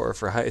metaphor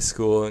for high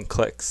school and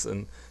cliques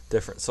and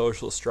different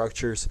social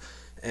structures,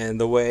 and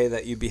the way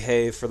that you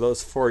behave for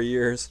those 4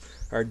 years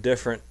are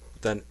different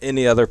than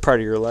any other part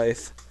of your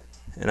life,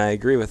 and I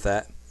agree with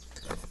that.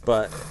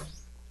 But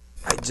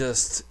I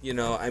just, you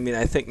know, I mean,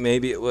 I think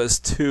maybe it was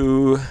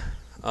too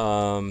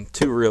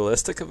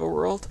realistic of a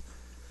world.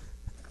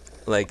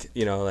 Like,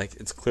 you know, like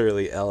it's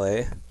clearly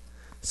LA.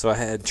 So I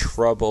had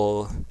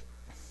trouble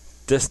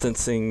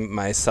distancing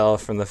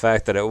myself from the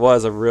fact that it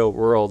was a real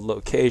world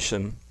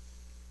location,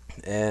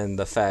 and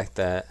the fact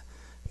that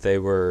they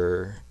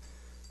were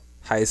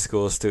high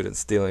school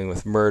students dealing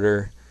with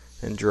murder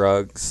and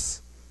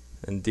drugs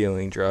and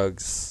dealing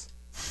drugs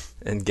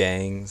and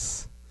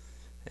gangs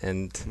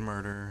and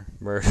Murder.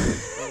 I'm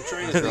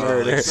trying to think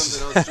of like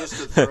something else just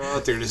to throw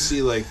out there to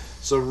see, like,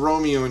 so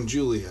Romeo and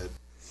Juliet.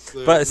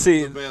 But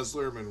see, the Baz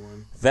Luhrmann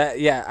one. that,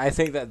 yeah, I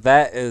think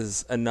that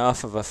is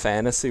enough of a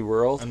fantasy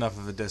world Enough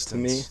of a to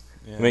distance. me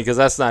I mean, because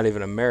that's not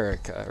even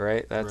America,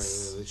 right?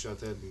 That's Right, they shot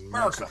that in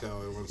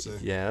Mexico, I want to say.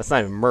 yeah, that's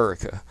not even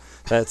America.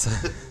 That's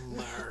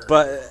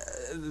but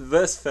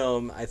this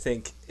film, I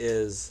think,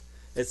 it's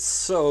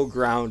so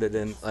grounded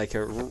in like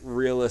a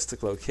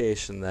realistic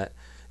location that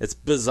it's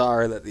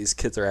bizarre that these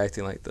kids are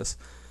acting like this.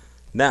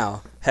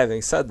 Now,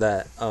 having said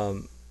that,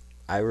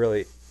 I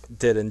really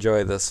did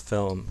enjoy this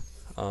film.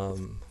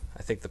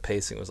 I think the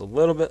pacing was a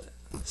little bit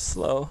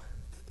slow,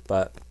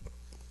 but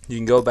you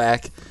can go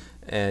back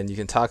and you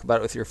can talk about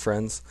it with your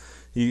friends.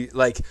 You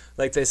like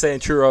they say in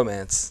True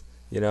Romance.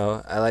 You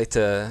know, I like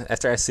to,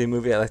 after I see a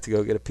movie, I like to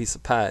go get a piece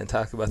of pie and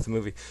talk about the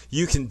movie.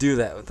 You can do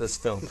that with this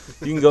film.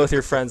 You can go with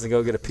your friends and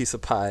go get a piece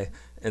of pie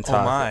and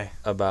talk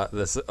about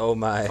this. Oh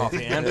my.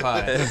 Coffee and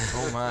pie.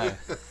 Oh my.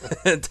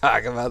 And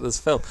talk about this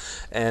film.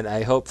 And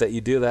I hope that you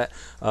do that.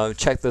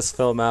 Check this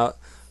film out.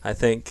 I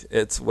think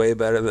it's way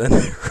better than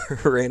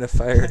Rain of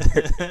Fire.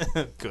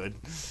 Good.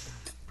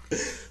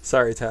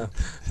 Sorry, Tom.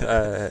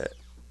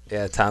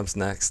 Yeah, Tom's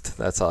next.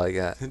 That's all I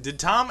got. Did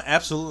Tom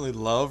absolutely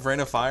love Rain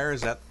of Fire? Is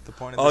that the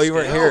point of this? Oh, you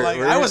weren't here. Like,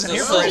 Were I you? wasn't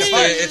here for Rain of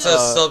Fire.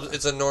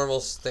 It's a normal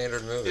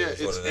standard movie. Yeah,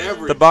 is what it's it is.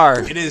 average. The bar.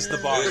 It is the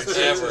bar. It's It's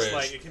just average.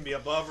 like it can be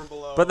above or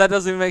below. But that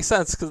doesn't even make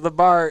sense because the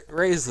bar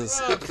raises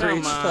Oh, for come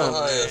each on, film.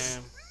 Oh, yes.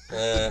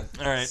 man.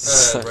 all right.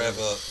 Wrap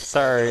up.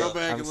 Sorry. Go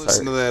back I'm and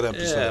listen to sorry. that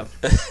episode.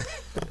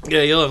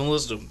 Yeah, you'll have to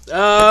listen to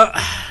them.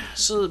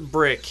 So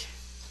Brick.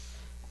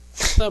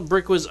 I thought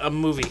Brick was a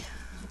movie.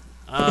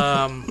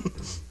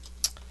 Was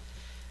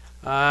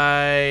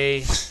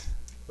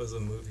a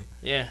movie.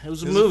 Yeah, it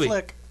was a It was movie. a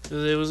flick.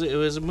 It was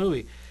a movie.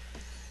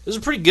 It was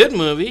a pretty good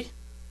movie.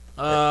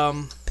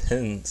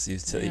 Pins you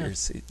to Yeah. your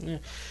seat.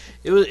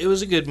 It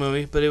was a good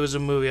movie, but it was a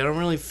movie. I don't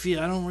really,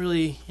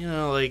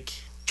 like,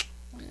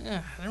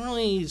 I don't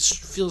really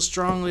feel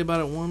strongly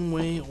about it one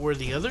way or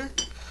the other.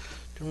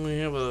 Don't really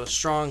have a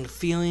strong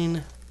feeling.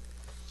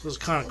 It was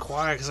kind of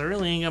quiet because I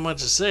really ain't got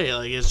much to say.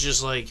 Like, it's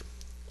just like,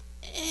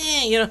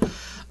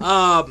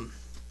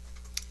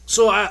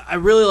 So I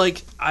really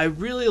like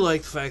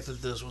the fact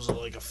that this was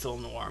like a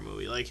film noir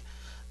movie. Like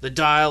the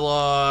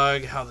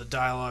dialogue, how the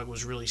dialogue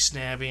was really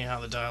snappy, and how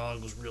the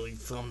dialogue was really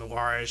film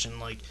noirish, and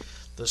like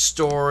the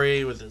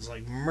story with its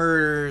like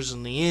murders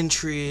and the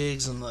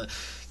intrigues and the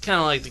kind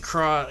of like the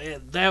cross.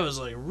 That was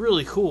like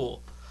really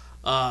cool.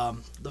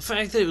 The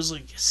fact that it was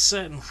like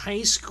set in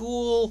high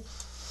school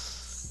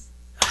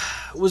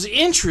was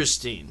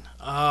interesting.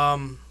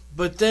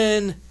 But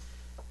then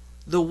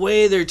the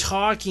way they're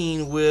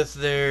talking with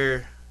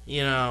their,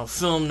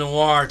 film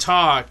noir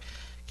talk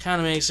kind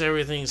of makes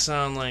everything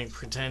sound like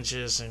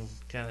pretentious and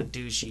kind of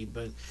douchey.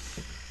 But,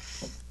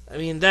 I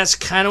mean, that's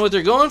kind of what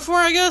they're going for,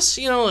 I guess.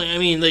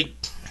 Like,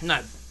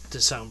 not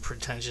to sound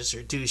pretentious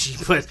or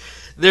douchey, but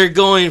they're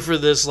going for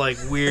this, like,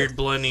 weird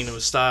blending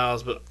of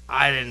styles. But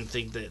I didn't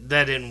think that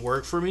didn't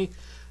work for me.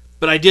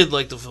 But I did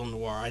like the film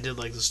noir. I did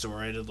like the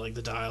story. I did like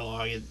the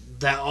dialogue.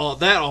 All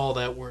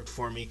that worked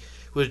for me.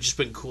 Would have just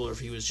been cooler if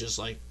he was just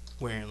like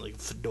wearing like a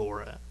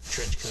fedora,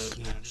 trench coat,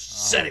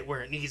 just set it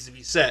where it needs to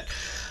be set.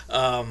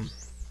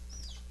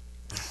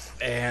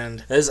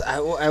 And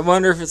I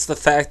wonder if it's the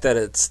fact that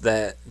it's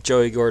that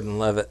Joey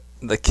Gordon-Levitt,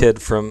 the kid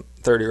from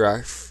Third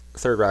Rock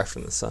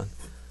from the Sun.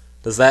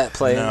 Does that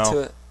play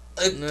into it?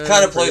 It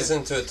kind of plays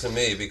into it to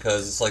me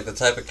because it's like the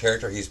type of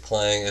character he's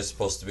playing is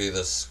supposed to be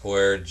the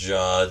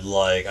square-jawed,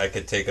 like, I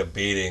could take a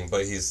beating,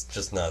 but he's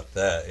just not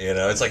that,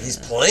 It's like he's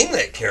playing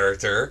that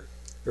character,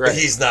 but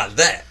he's not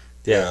that.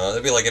 Yeah.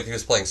 It'd be like if he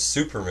was playing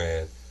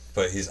Superman,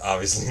 but he's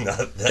obviously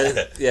not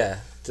that. Yeah,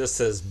 just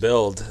his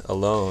build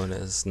alone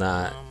is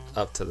not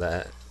up to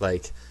that.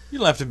 Like,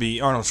 You'll have to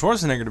be Arnold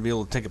Schwarzenegger to be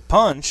able to take a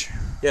punch.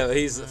 yeah, but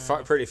he's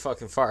pretty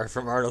fucking far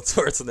from Arnold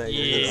Schwarzenegger.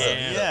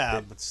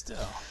 Yeah, but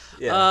still.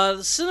 Yeah.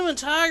 the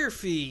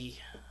cinematography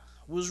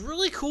was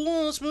really cool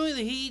in this movie.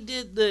 That he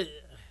did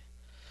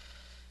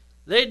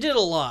they did a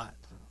lot.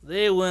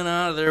 They went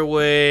out of their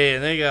way,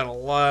 and they got a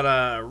lot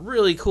of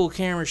really cool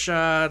camera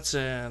shots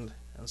and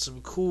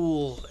some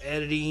cool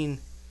editing.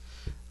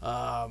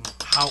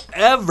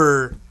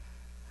 However,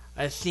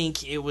 I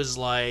think it was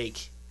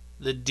like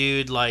the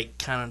dude like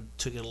kind of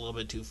took it a little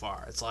bit too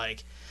far. It's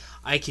like,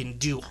 I can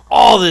do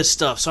all this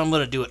stuff, so I'm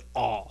gonna do it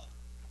all.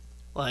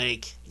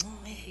 Like,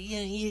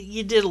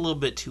 you did a little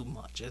bit too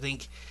much. I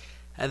think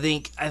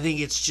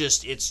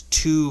it's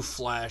too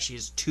flashy.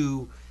 It's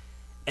too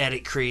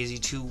edit crazy.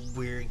 Too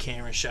weird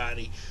camera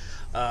shotty.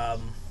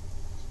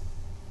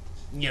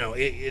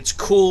 It's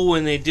cool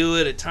when they do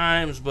it at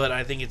times, but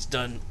I think it's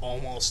done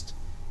almost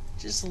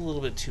just a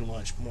little bit too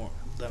much more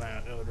than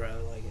I would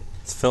rather like it.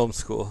 It's film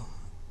school.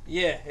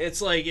 Yeah,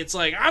 it's like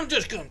I'm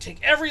just gonna take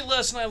every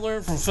lesson I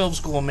learned from film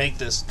school and make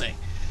this thing,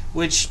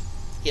 which,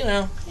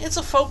 it's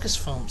a focus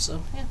film,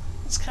 so yeah,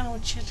 that's kind of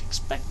what you'd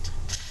expect.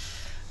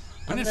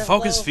 When did that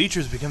Focus low.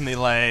 Features become the,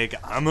 like,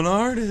 I'm an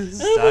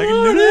artist, I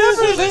can do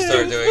this? They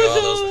start doing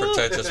all those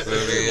pretentious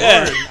movies.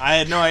 Yeah, I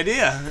had no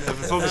idea of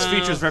Focus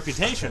Features'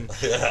 reputation.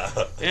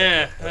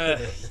 Yeah,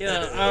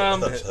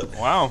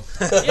 Wow.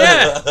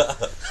 yeah.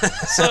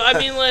 So I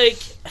mean,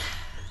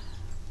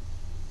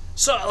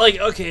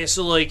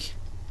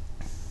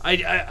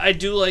 I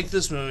do like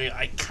this movie.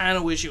 I kind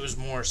of wish it was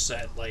more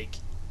set. Like,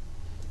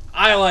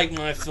 I like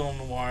my film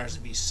noirs to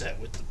be set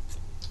with the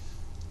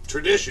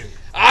Tradition.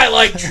 I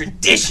like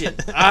tradition.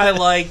 I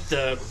like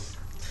the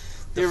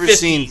You ever 50s.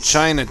 seen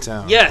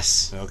Chinatown?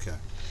 Yes. Okay.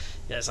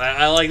 Yes,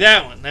 I like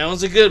that one. That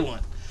one's a good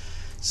one.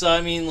 So, I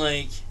mean,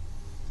 like,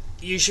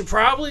 you should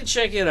probably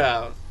check it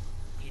out.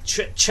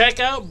 Check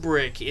out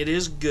Brick. It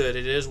is good.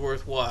 It is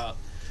worthwhile.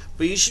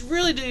 But you should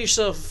really do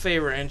yourself a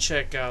favor and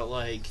check out,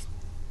 like,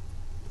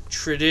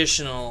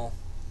 traditional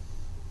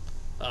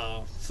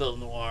film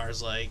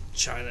noirs like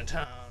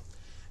Chinatown.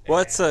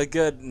 What's a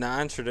good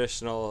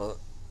non-traditional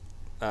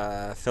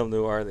film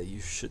noir that you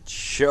should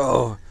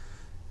show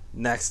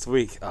next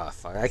week? Oh,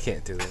 fuck. I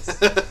can't do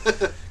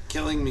this.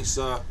 Killing Me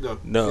Soft.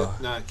 No.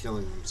 Not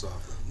Killing Me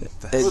Softly.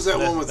 What It- was that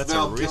one with that's a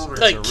Val recent- Kilmer?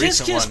 that's a Like Kiss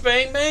recent Kiss one.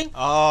 Bang Bang?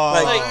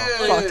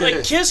 Oh,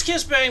 Like Kiss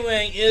Kiss Bang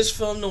Bang is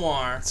film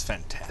noir. that's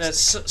fantastic.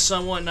 That's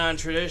somewhat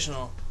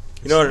non-traditional.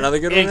 You know what another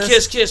good And one is?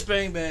 Kiss Kiss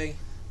Bang Bang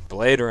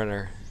Blade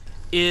Runner.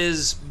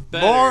 is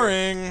better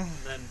boring.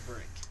 than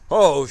Brick.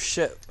 Oh,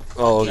 shit.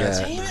 Oh, God yeah.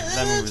 damn it, That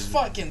that's movie's-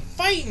 fucking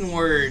fighting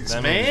words,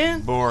 That man.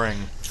 movie's boring.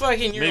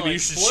 Fucking, you're Maybe like, you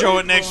should show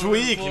it next Blade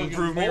week Runner and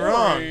prove me fucking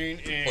wrong. boring,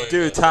 and-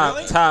 Dude, Tom,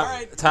 Really? Tom,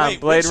 Alright, Tom, wait,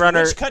 Blade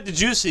Runner. Which cut did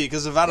you see?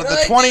 Because out of Can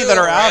the I 20 do that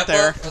a are out wrap-up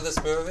there, of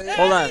this movie?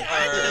 Hold on. Or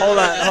Hold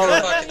on, just hold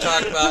on. fucking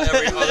talk about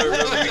every other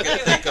movie we can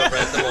think of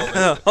at the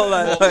moment. Hold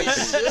on. What we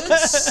should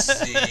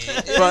see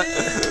But-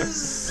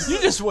 is... you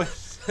just wait.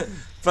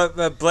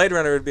 But Blade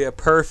Runner would be a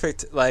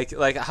perfect like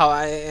how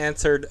I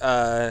answered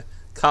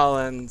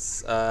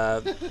Colin's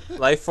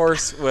Life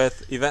Force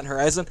with Event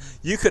Horizon.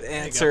 You could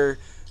answer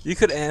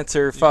fucking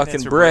answer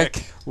Brick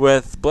Brick.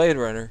 with Blade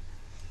Runner.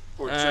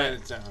 Or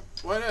Chinatown.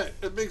 Why not?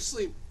 A Big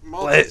Sleep. Blade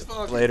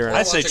Multi-fucking- Runner.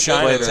 I say watch a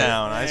good movie.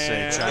 Chinatown. I Yeah,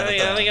 say I Chinatown.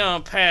 think I'm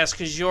gonna pass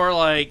because you're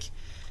like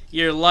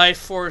your Life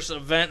Force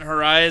Event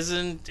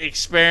Horizon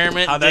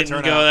experiment How'd that didn't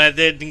turn go. out?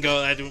 That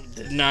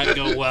did not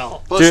go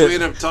well. Plus, Dude. we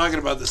end up talking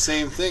about the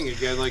same thing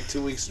again like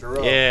 2 weeks in a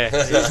row. Yeah,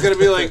 It's going to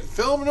be like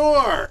film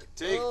noir.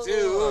 Take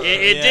two.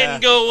 it Yeah.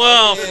 didn't go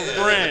well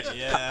for Brent.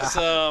 Yeah.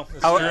 So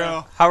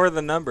How are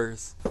the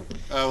numbers?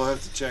 We'll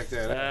have to check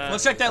that out.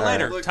 Let's check that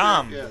later. Look,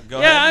 Tom, yeah.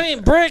 go yeah, I ahead.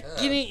 mean, Brick,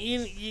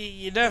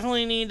 you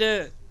definitely need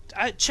to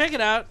check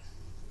it out.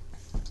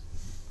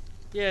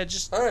 Yeah,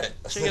 just All right.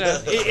 check it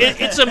out.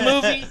 It's a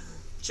movie.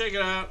 Check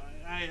it out.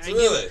 I give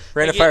Really?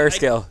 Rain I of get- Fire I-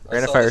 scale.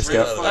 Rain of saw Fire this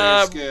scale. Rain of Fire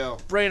Uh,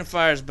 scale. Brain of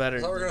Fire is better.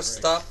 I thought we were than going to Brick.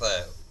 stop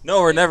that.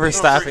 No, we're never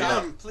stopping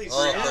that. Please.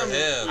 Oh, for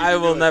him. I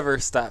will never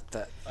stop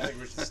that. I think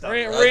we should stop.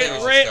 Rain, I think we should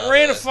stop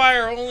Rain that. of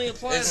Fire only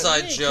applies Inside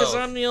to me because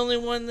joke. I'm the only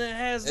one that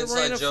has the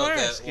Rain Inside of joke Fire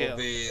that scale. will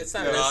be It's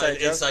not an inside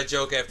joke. inside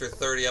joke after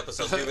 30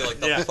 episodes. You'll be like,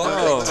 the Yeah. fuck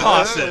No. are they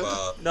Toss talking it.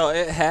 about? No,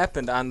 it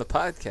happened on the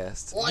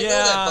podcast. Well, I Yeah. know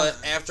that,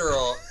 but after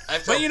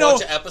But a you bunch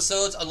know- of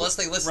episodes, unless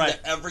they listen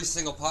Right. to every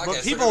single podcast, But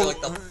they're people- gonna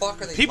be like, the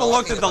fuck are they People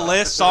looked talking at the about?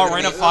 list, They're saw gonna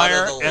Rain be of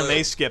Fire, out of the and they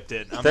loop. skipped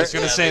it. I'm They're- just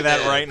going to Yeah, say they that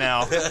did. right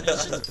now. Shut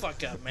the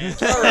fuck up, man.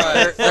 All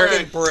right,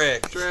 fucking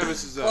Brick.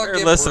 Travis is up.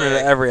 Fucking listening to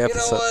Brick. every You know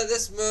episode. what?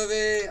 This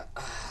movie.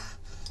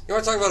 You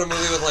want to talk about a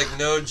movie with like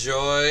no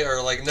joy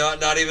or like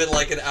not even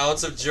like an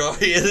ounce of joy?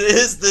 It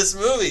is this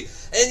movie,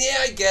 and yeah,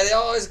 I get it.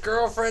 Oh, his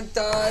girlfriend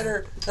died,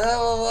 or blah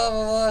blah blah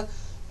blah. Blah.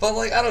 But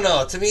like, I don't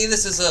know. To me,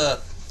 it's a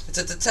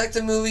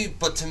detective movie,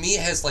 but to me,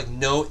 it has like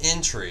no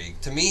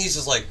intrigue. To me, he's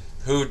just like,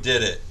 who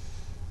did it?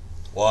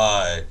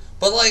 Why?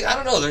 But like, I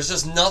don't know. There's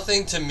just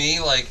nothing to me.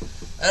 Like,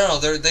 I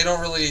don't know. They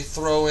don't really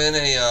throw in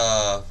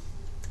a.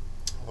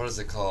 What is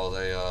it called?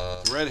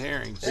 Red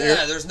herrings.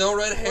 Yeah, there's no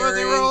red herring. Well,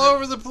 they were all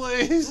over the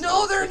place.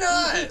 No, they're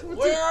not.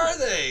 Where are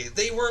they?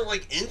 They weren't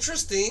like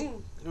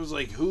interesting. It was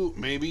like who?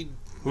 Maybe.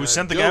 Who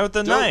sent the guy with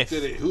the Dope knife?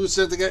 Did it? Who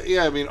sent the guy?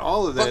 Yeah, I mean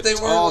all of that. But they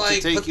It's weren't all like.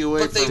 to take But, you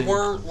away but they from.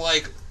 weren't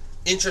like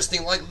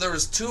interesting. Like there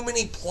was too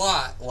many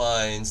plot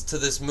lines to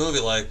this movie.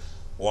 Like,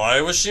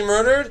 why was she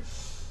murdered?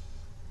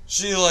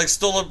 She like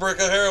stole a brick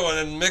of heroin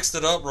and mixed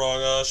it up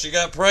wrong. She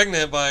got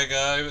pregnant by a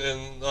guy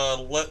and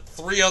let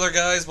 3 other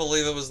guys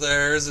believe it was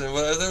theirs, and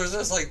there was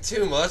just like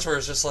too much. Where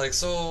it's just like,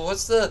 so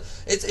what's the?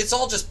 It's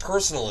all just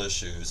personal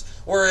issues.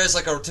 Whereas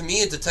like to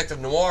me, a detective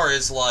noir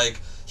is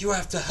like, you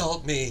have to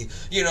help me.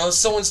 You know,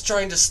 someone's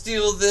trying to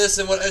steal this,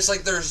 and what? It's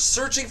like they're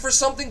searching for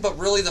something, but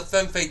really the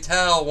femme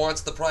fatale wants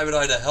the private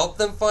eye to help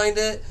them find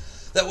it.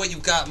 That way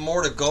you've got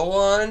more to go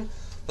on.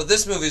 But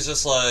this movie's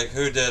just like,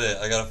 who did it?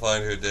 I gotta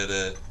find who did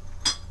it.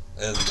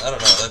 And I don't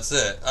know, that's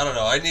it. I don't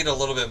know, I need a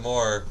little bit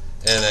more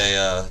in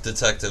a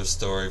detective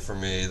story for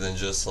me than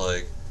just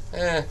like,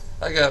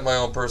 I got my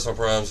own personal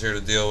problems here to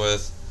deal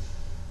with.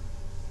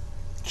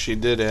 She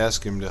did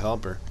ask him to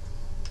help her.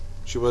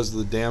 She was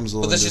the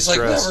damsel But in then she's like,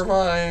 distress. never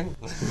mind.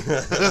 They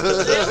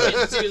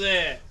always do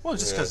that. Well,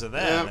 just because of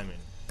that. Yeah. I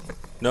mean.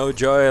 No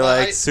joy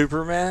like I-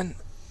 Superman.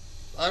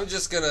 I'm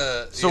just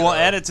gonna. So we'll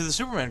add it to the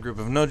Superman group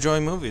of no joy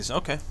movies.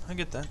 Okay, I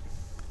get that.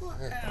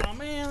 Oh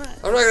man.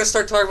 I'm not gonna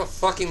start talking about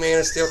fucking Man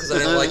of Steel because I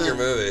didn't like your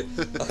movie.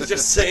 I'm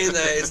just saying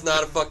that it's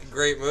not a fucking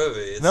great movie.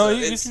 It's, No,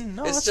 you it's, can-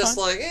 no, it's that's just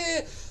fine.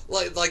 like,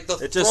 like the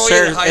It just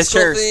throwing in shares. high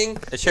school thing.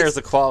 It shares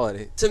the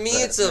quality. To me,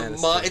 that it's a man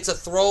is doing. it's a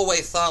throwaway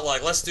thought.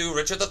 Like, let's do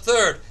Richard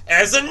III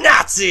as a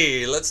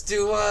Nazi. Let's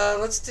do.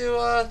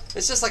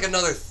 It's just like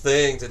another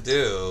thing to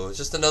do. It's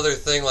just another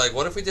thing. Like,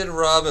 what if we did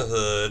Robin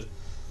Hood,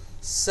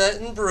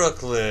 set in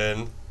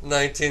Brooklyn,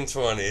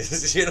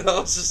 1920s? You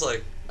know, it's just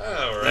like, all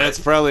right. That's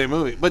probably a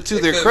movie. But to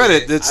It their could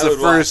credit, be. it's I the would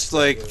watch first that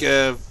like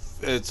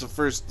movie. it's the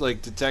first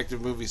like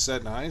detective movie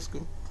set in high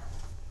school.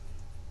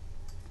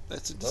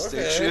 That's a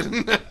Okay.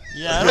 distinction.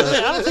 Yeah, I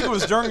don't think it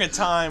was during a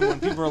time when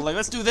people were like,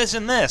 let's do this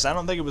and this. I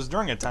don't think it was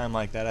during a time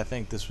like that. I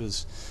think this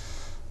was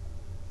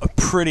a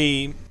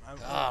pretty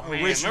Oh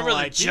man, original remember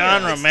the idea.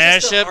 genre It's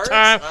just the mashup art?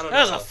 time? I don't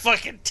That was know. a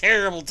fucking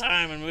terrible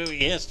time in movie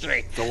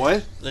history. The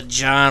what? The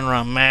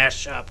genre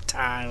mashup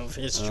time of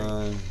history.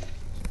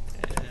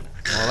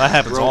 Well, that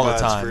happens all the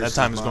Robots time. That versus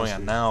time is going monsters.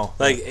 on now.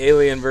 Like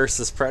Alien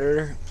versus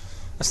Predator.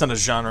 That's not a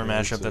genre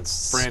mashup. It's a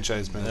That's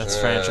franchise man. That's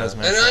franchise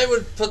And mashup. I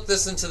would put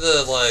this into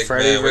the like,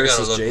 Freddy man, we gotta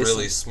versus look Jason.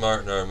 really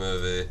smart in our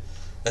movie.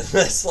 And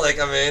that's like,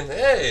 I mean,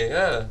 hey,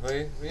 yeah,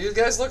 you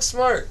guys look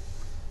smart.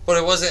 But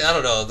it wasn't. I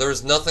don't know. There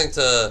was nothing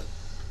to.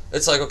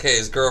 It's like, okay,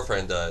 his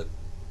girlfriend died.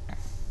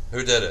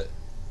 Who did it?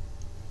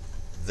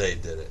 They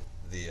did it.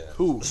 The end.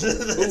 Who? That's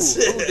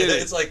Who did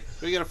it? It's like,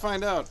 We gotta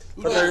find out.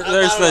 Who But did there- it?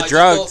 there's I don't the know, I just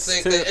drugs, don't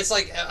think too. that- it's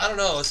like, I don't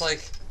know. It's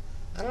like,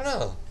 I don't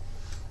know.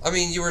 I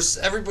mean, you were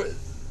everybody.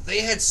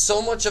 They had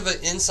so much of an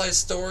inside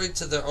story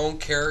to their own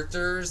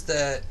characters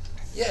that,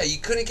 yeah, you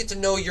couldn't get to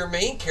know your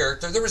main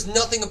character. There was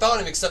nothing about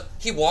him except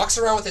he walks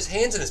around with his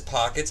hands in his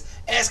pockets,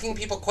 asking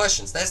people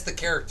questions. That's the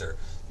character.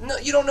 No,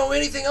 you don't know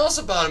anything else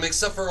about him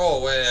except for,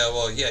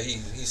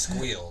 he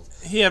squealed.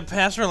 He had a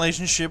past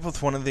relationship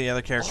with one of the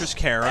other characters,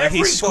 Kara.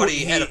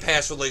 Everybody had a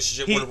past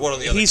relationship with one of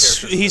the other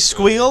characters. in He this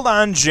squealed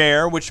on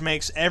Jer, which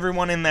makes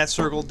everyone in that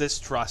circle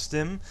distrust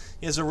him.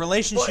 He has a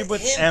relationship But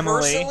with him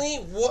Emily.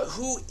 personally,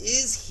 who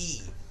is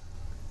he?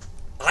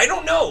 I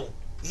don't know.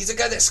 He's a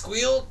guy that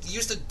squealed. He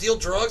used to deal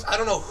drugs. I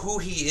don't know who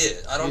he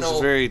is. I don't He's know.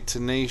 a very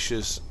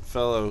tenacious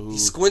fellow who. He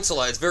squints a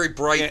lot. It's very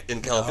bright in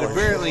And California.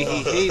 apparently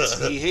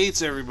he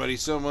hates everybody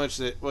so much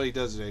that he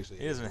doesn't actually.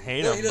 He doesn't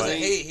hate No, him, he doesn't but,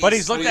 hate. but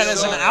he's looked at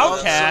as an squeals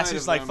outcast. Outside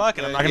He's of like, them. fuck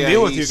it, I'm not Yeah, going to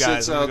deal with he you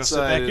guys. sits I'm going to go sit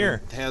outside back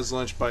here. and has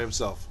lunch by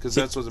himself because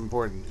that's what's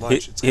important.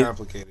 Lunch, it's he-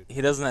 complicated.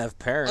 He doesn't have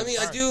parents. I mean,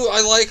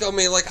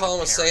 like Colin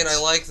was saying, I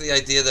like the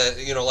idea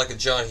that, like a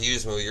John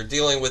Hughes movie, you're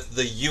dealing with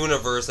the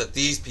universe that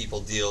these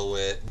people deal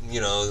with.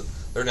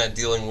 They're not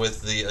dealing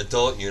with the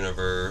adult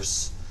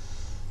universe.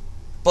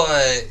 But,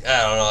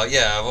 I don't know,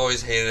 yeah, I've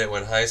always hated it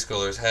when high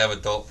schoolers have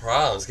adult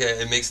problems. Yeah,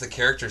 it makes the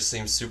characters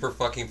seem super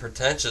fucking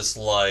pretentious,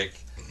 like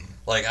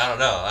I don't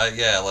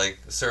know, like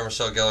Sarah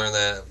Michelle Gellar in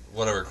that,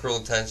 whatever, Cruel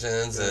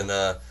Intentions, and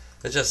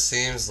it just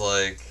seems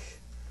like,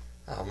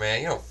 oh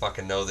man, you don't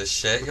fucking know this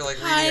shit. You're like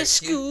reading High a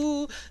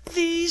school,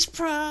 these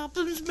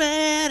problems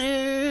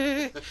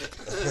matter.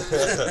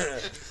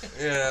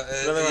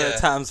 Another one of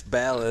Tom's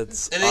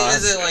ballads. And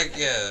is it like,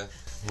 yeah,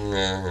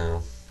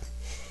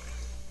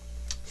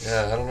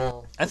 I don't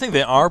know. I think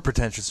they are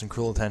pretentious and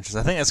cruel intentions.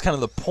 I think that's kind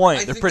of the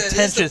point. I They're think that is the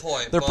pretentious.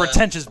 point, They're but-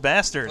 pretentious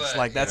bastards. but,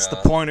 Like that's you the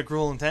know. point of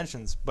Cruel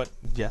Intentions. But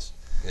yes,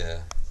 Yeah.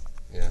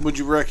 Would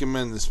you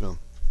recommend this film?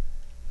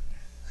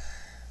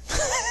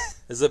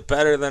 Is it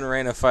better than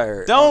Rain of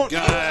Fire? don't.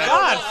 God.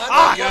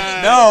 God,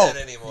 God. no,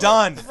 That anymore.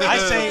 done. I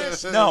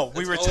say no.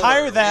 We It's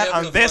retire over. that We have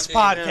on the this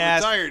fucking- Yeah, podcast.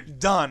 retired.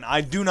 Done. I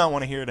do not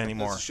want to hear it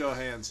anymore. Let's show of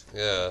hands.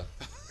 Yeah.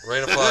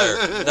 Rain of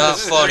Fire. Not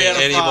funny 3 out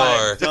of 5.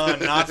 anymore. Done.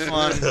 Not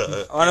fun.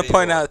 I want to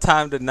point out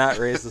Tom did not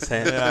raise his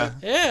hand. Yeah.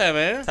 Yeah,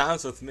 man.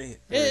 Tom's with me.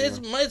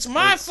 It's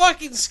my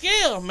fucking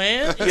scale,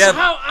 man. It's Yeah,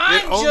 how I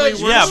it only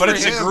judge. works Yeah, but for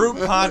it's a him. group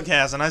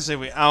podcast, and I say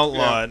we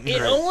outlaw it.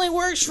 It only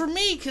works for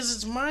me because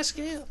it's my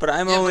scale. But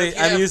I'm Yeah, but only if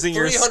you I'm have using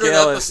your 300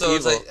 scale as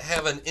episodes evil. that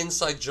have an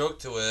inside joke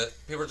to it.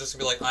 People are just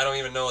gonna be like, I don't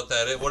even know what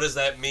that is. What does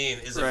that mean?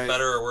 Is it Right.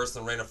 better or worse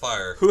than Rain of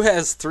Fire? Who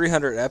has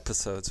 300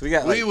 episodes? We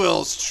got like We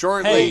will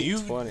shortly. Hey, you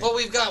 20. Well,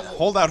 we've got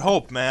hold out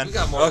hope, man.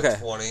 more Okay. than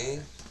 20.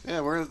 Yeah,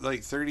 we're at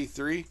like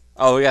 33.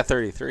 Oh, we got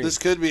 33. This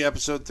could be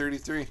episode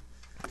 33.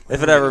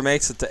 If it ever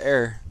makes it to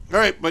air. All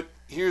right, but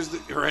here's the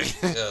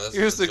that's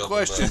here's a the good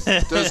question: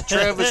 does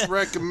Travis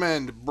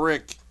recommend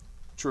Brick?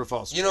 True or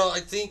false? I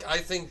think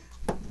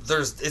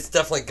it's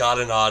definitely got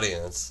an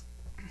audience.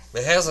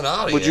 It has an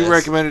audience. Would you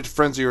recommend it to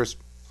friends of yours?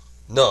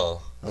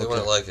 No, they Okay.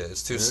 wouldn't like it.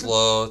 It's too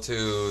slow.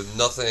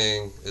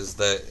 Nothing is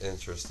that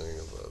interesting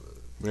about it.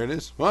 There it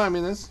is. Well, I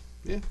mean, that's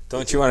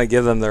Don't you want to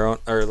give them their own,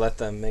 or let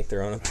them make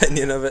their own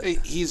opinion of it? hey,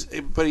 he's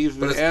been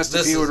it's- asked if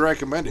this he is would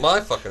recommend it. My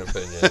fucking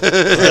opinion.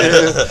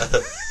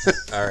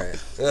 All right.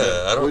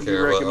 Yeah, I don't Would you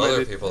care what recommend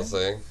other it? people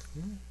think.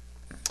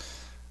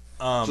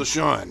 So,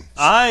 Sean.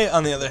 I,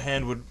 on the other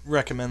hand, would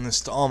recommend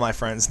this to all my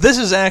friends. This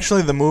is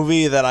actually the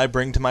movie that I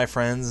bring to my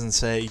friends and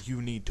say,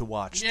 you need to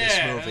watch this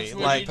movie.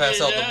 Like, pass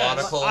out the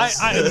monocles.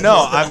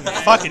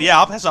 Fuck it, yeah,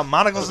 I'll pass out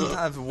monocles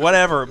and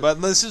whatever.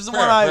 But this is the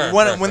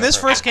one when this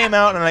first came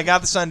out and I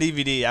got this on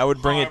DVD, I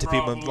would bring it to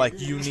people and be like,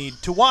 you need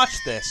to watch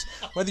this.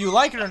 Whether you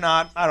like it or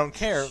not, I don't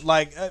care.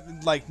 Like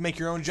make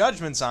your own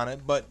judgments on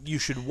it, but you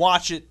should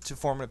watch it to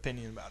form an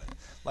opinion about it.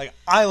 Like,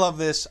 I love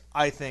this.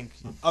 I think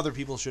other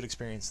people should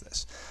experience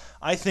this.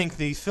 I think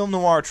the film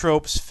noir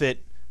tropes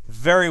fit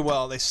very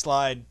well. They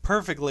slide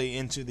perfectly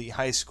into the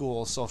high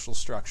school social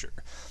structure.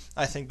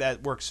 I think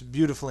that works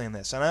beautifully in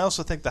this. And I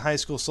also think the high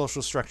school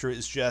social structure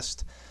is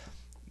just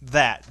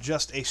that,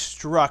 just a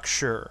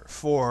structure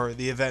for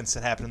the events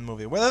that happen in the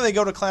movie. Whether they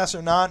go to class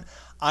or not,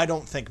 I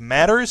don't think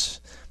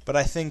matters, but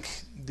I think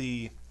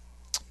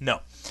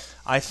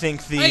I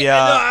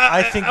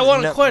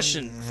want a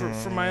question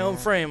for my own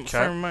frame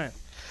of mind.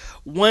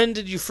 When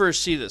did you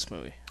first see this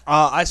movie?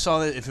 I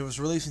saw it, if it was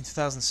released in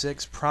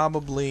 2006,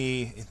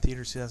 probably in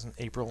theaters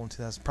April in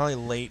 2000,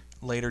 probably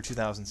later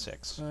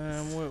 2006.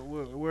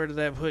 Where did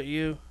that put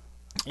you?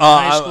 In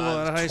high school,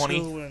 out of high 20,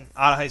 school?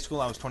 Out of high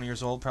school, I was 20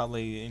 years old,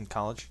 probably in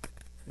college.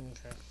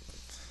 Okay.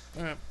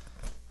 All right.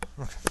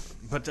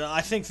 But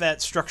I think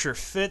that structure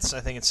fits. I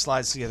think it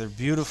slides together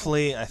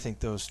beautifully. I think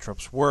those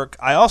tropes work.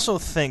 I also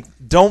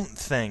don't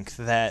think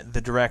that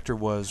the director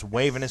was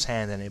waving his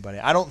hand at anybody.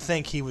 I don't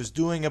think he was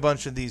doing a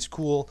bunch of these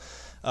cool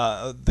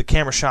the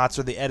camera shots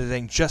or the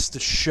editing just to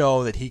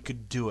show that he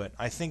could do it.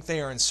 I think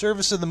they are in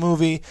service of the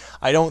movie.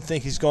 I don't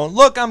think he's going,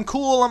 look, I'm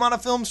cool, I'm out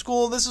of film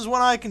school, this is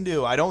what I can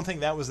do. I don't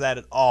think that was that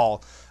at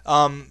all.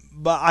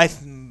 But I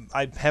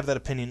have that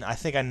opinion. I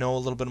think I know a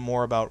little bit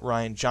more about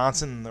Rian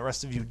Johnson than the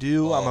rest of you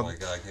do. Oh my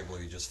god, I can't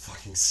believe you just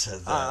fucking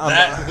said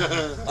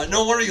that.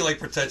 No wonder you like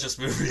pretentious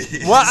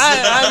movies. Well,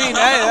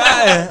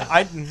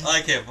 I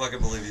can't fucking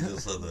believe you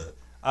just said that.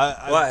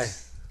 Why?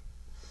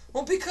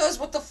 Well, because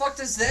what the fuck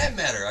does that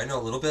matter? I know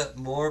a little bit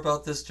more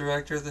about this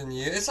director than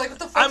you. It's like, what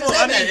the fuck does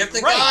that matter?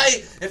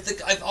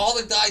 If all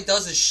the guy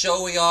does is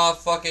showy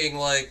off fucking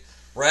like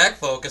rack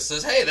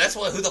focuses, hey, that's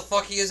who the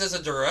fuck he is as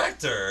a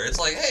director. It's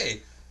like,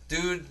 hey,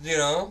 dude, you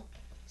know,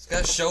 he's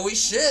got showy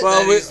shit.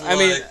 Well, what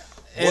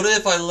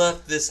if I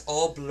left this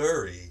all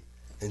blurry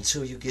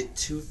until you get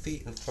 2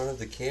 feet in front of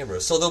the camera?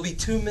 So there'll be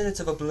 2 minutes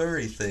of a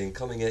blurry thing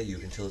coming at you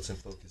until it's in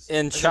focus.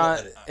 In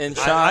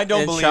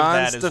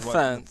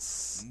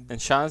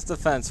Sean's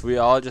defense, we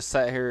all just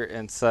sat here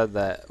and said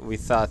that we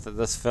thought that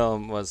this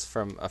film was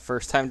from a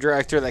first-time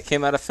director that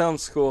came out of film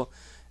school,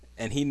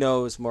 and he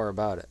knows more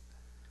about it.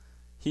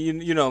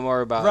 You know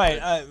more about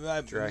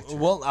director.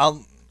 Well,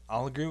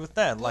 I'll agree with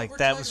that. Like,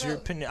 that was your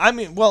opinion. I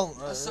mean, well,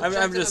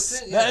 I'm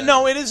just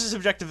no, it is a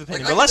subjective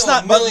opinion. Like, but let's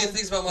not.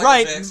 Things about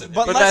Michael Jackson,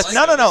 but let's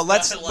no.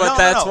 Let's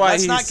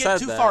Let's not get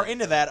too far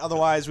into that.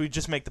 Otherwise, we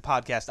just make the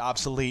podcast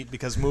obsolete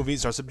because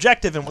movies are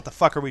subjective. And what the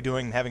fuck are we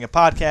doing having a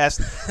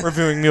podcast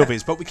reviewing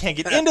movies? But we can't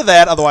get into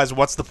that. Otherwise,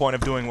 what's the point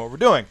of doing what we're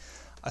doing?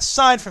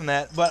 Aside from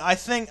that, but I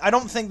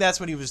don't think that's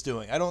what he was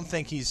doing. I don't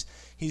think he's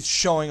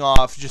showing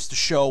off just to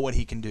show what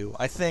he can do.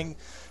 I think.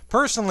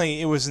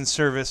 Personally, it was in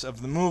service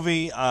of the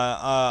movie.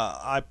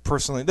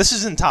 This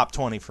is in top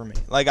 20 for me.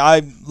 Like,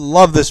 I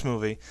love this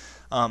movie.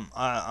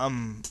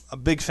 I'm a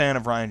big fan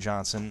of Rian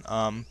Johnson.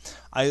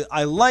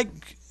 I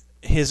like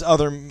his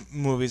other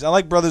movies. I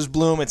like Brothers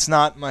Bloom. It's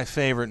not my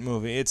favorite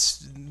movie.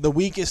 It's the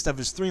weakest of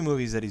his 3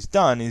 movies that he's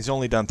done. He's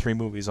only done 3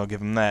 movies. I'll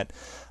give him that.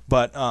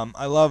 But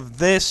I love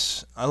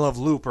this. I love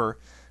Looper,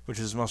 which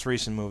is his most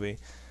recent movie,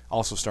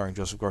 also starring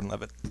Joseph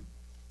Gordon-Levitt.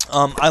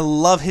 I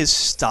love his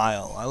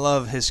style. I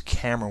love his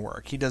camera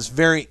work. He does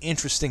very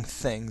interesting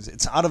things.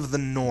 It's out of the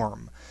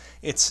norm.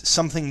 It's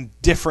something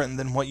different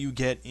than what you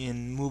get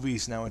in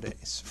movies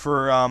nowadays.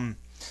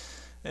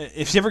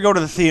 If you ever go to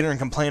the theater and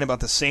complain about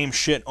the same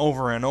shit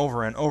over and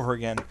over and over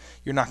again,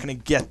 you're not going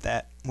to get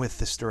that with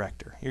this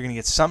director. You're going to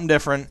get something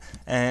different,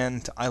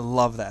 and I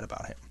love that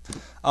about him.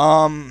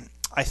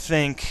 I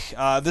think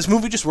this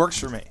movie just works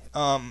for me.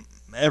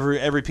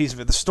 Every piece of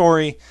it, the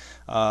story,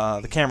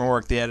 the camera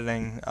work, the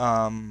editing,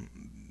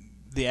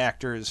 the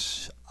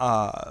actors.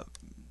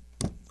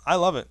 I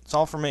love it. It's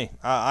all for me.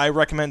 I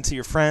recommend it to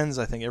your friends.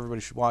 I think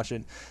everybody should watch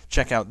it.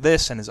 Check out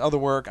this and his other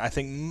work. I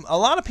think a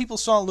lot of people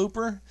saw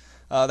Looper.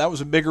 That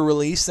was a bigger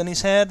release than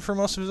he's had for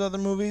most of his other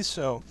movies.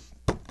 So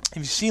if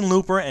you've seen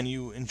Looper and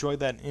you enjoyed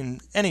that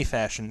in any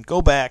fashion,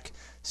 go back,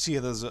 see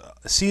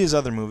his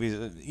other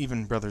movies,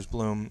 even Brothers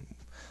Bloom.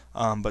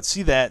 But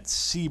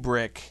see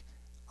Brick.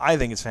 I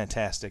think it's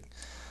fantastic.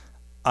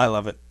 I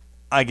love it.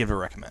 I give it a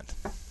recommend.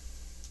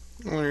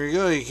 Well, there you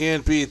go. You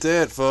can't beat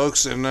that,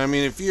 folks. And, I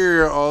mean, if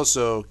you're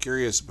also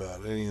curious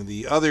about any of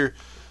the other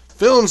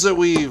films that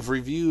we've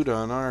reviewed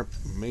on our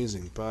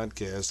amazing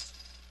podcast,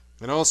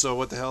 and also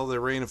what the hell the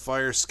Rain of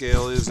Fire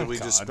scale is that we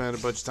just spent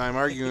a bunch of time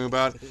arguing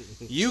about,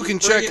 you can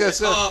check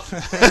us out.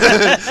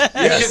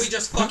 Can we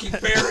just fucking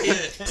bury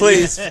it?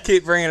 Please,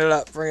 keep bringing it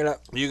up. Bring it up.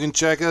 You can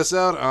check us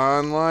out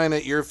online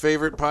at your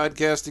favorite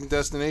podcasting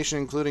destination,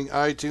 including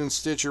iTunes,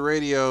 Stitcher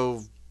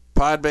Radio,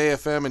 Podbay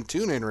FM and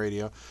TuneIn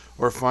Radio,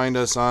 or find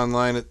us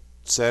online at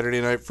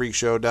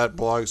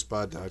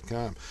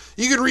SaturdayNightFreakShow.blogspot.com.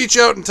 You can reach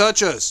out and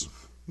touch us.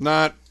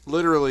 Not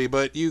literally,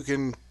 but you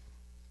can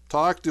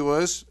talk to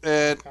us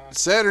at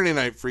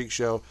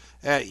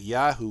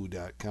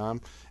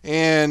SaturdayNightFreakShow@yahoo.com.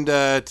 And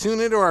tune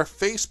into our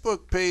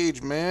Facebook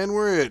page, man.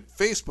 We're at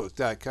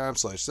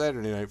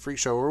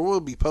Facebook.com/SaturdayNightFreakShow, where we'll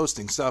be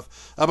posting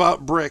stuff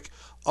about Brick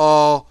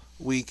all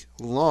week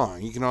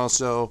long. You can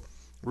also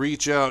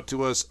reach out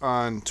to us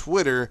on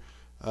Twitter.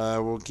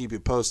 We'll keep you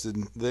posted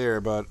there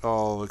about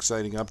all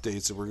exciting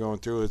updates that we're going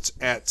through. It's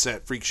at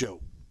SatFreakShow.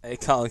 Hey,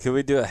 Colin, can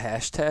we do a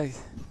hashtag?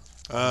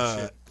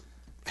 Hashtag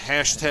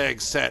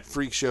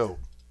SatFreakShow.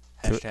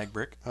 Hashtag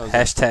Brick.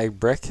 Hashtag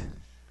Brick.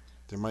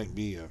 There might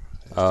be a...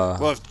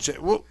 Uh,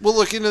 we'll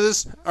look into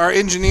this. Our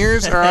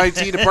engineers, our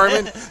IT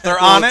department, They're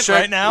on it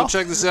right now. We'll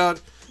check this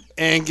out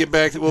and get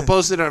back to. We'll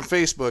post it on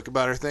Facebook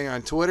about our thing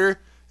on Twitter,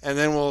 and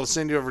then we'll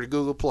send you over to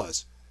Google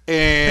Plus.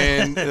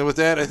 And with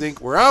that, I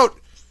think we're out.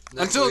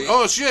 Until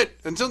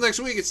next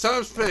week, it's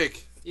Tom's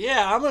pick.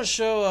 Yeah, I'm gonna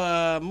show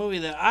a movie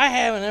that I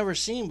haven't ever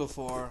seen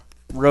before.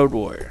 Road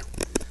Warrior.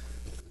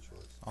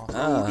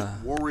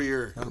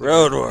 Warrior.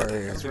 Road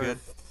Warrior. That's good.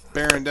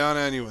 Bearing down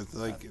on you with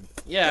like.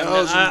 Yeah,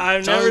 thousands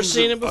I've never tons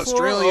seen of it before.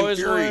 Australian Always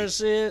Fury. wanted to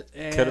see it.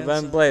 Could have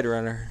been Blade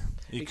Runner.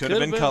 You It could have could've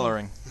been been.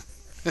 coloring.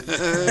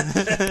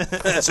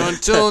 So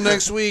until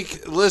next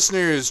week,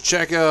 listeners,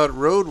 check out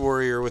Road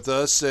Warrior with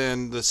us,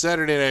 and the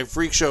Saturday Night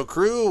Freak Show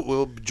crew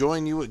will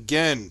join you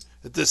again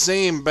at the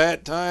same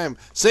bat time,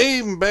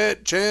 same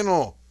bat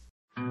channel.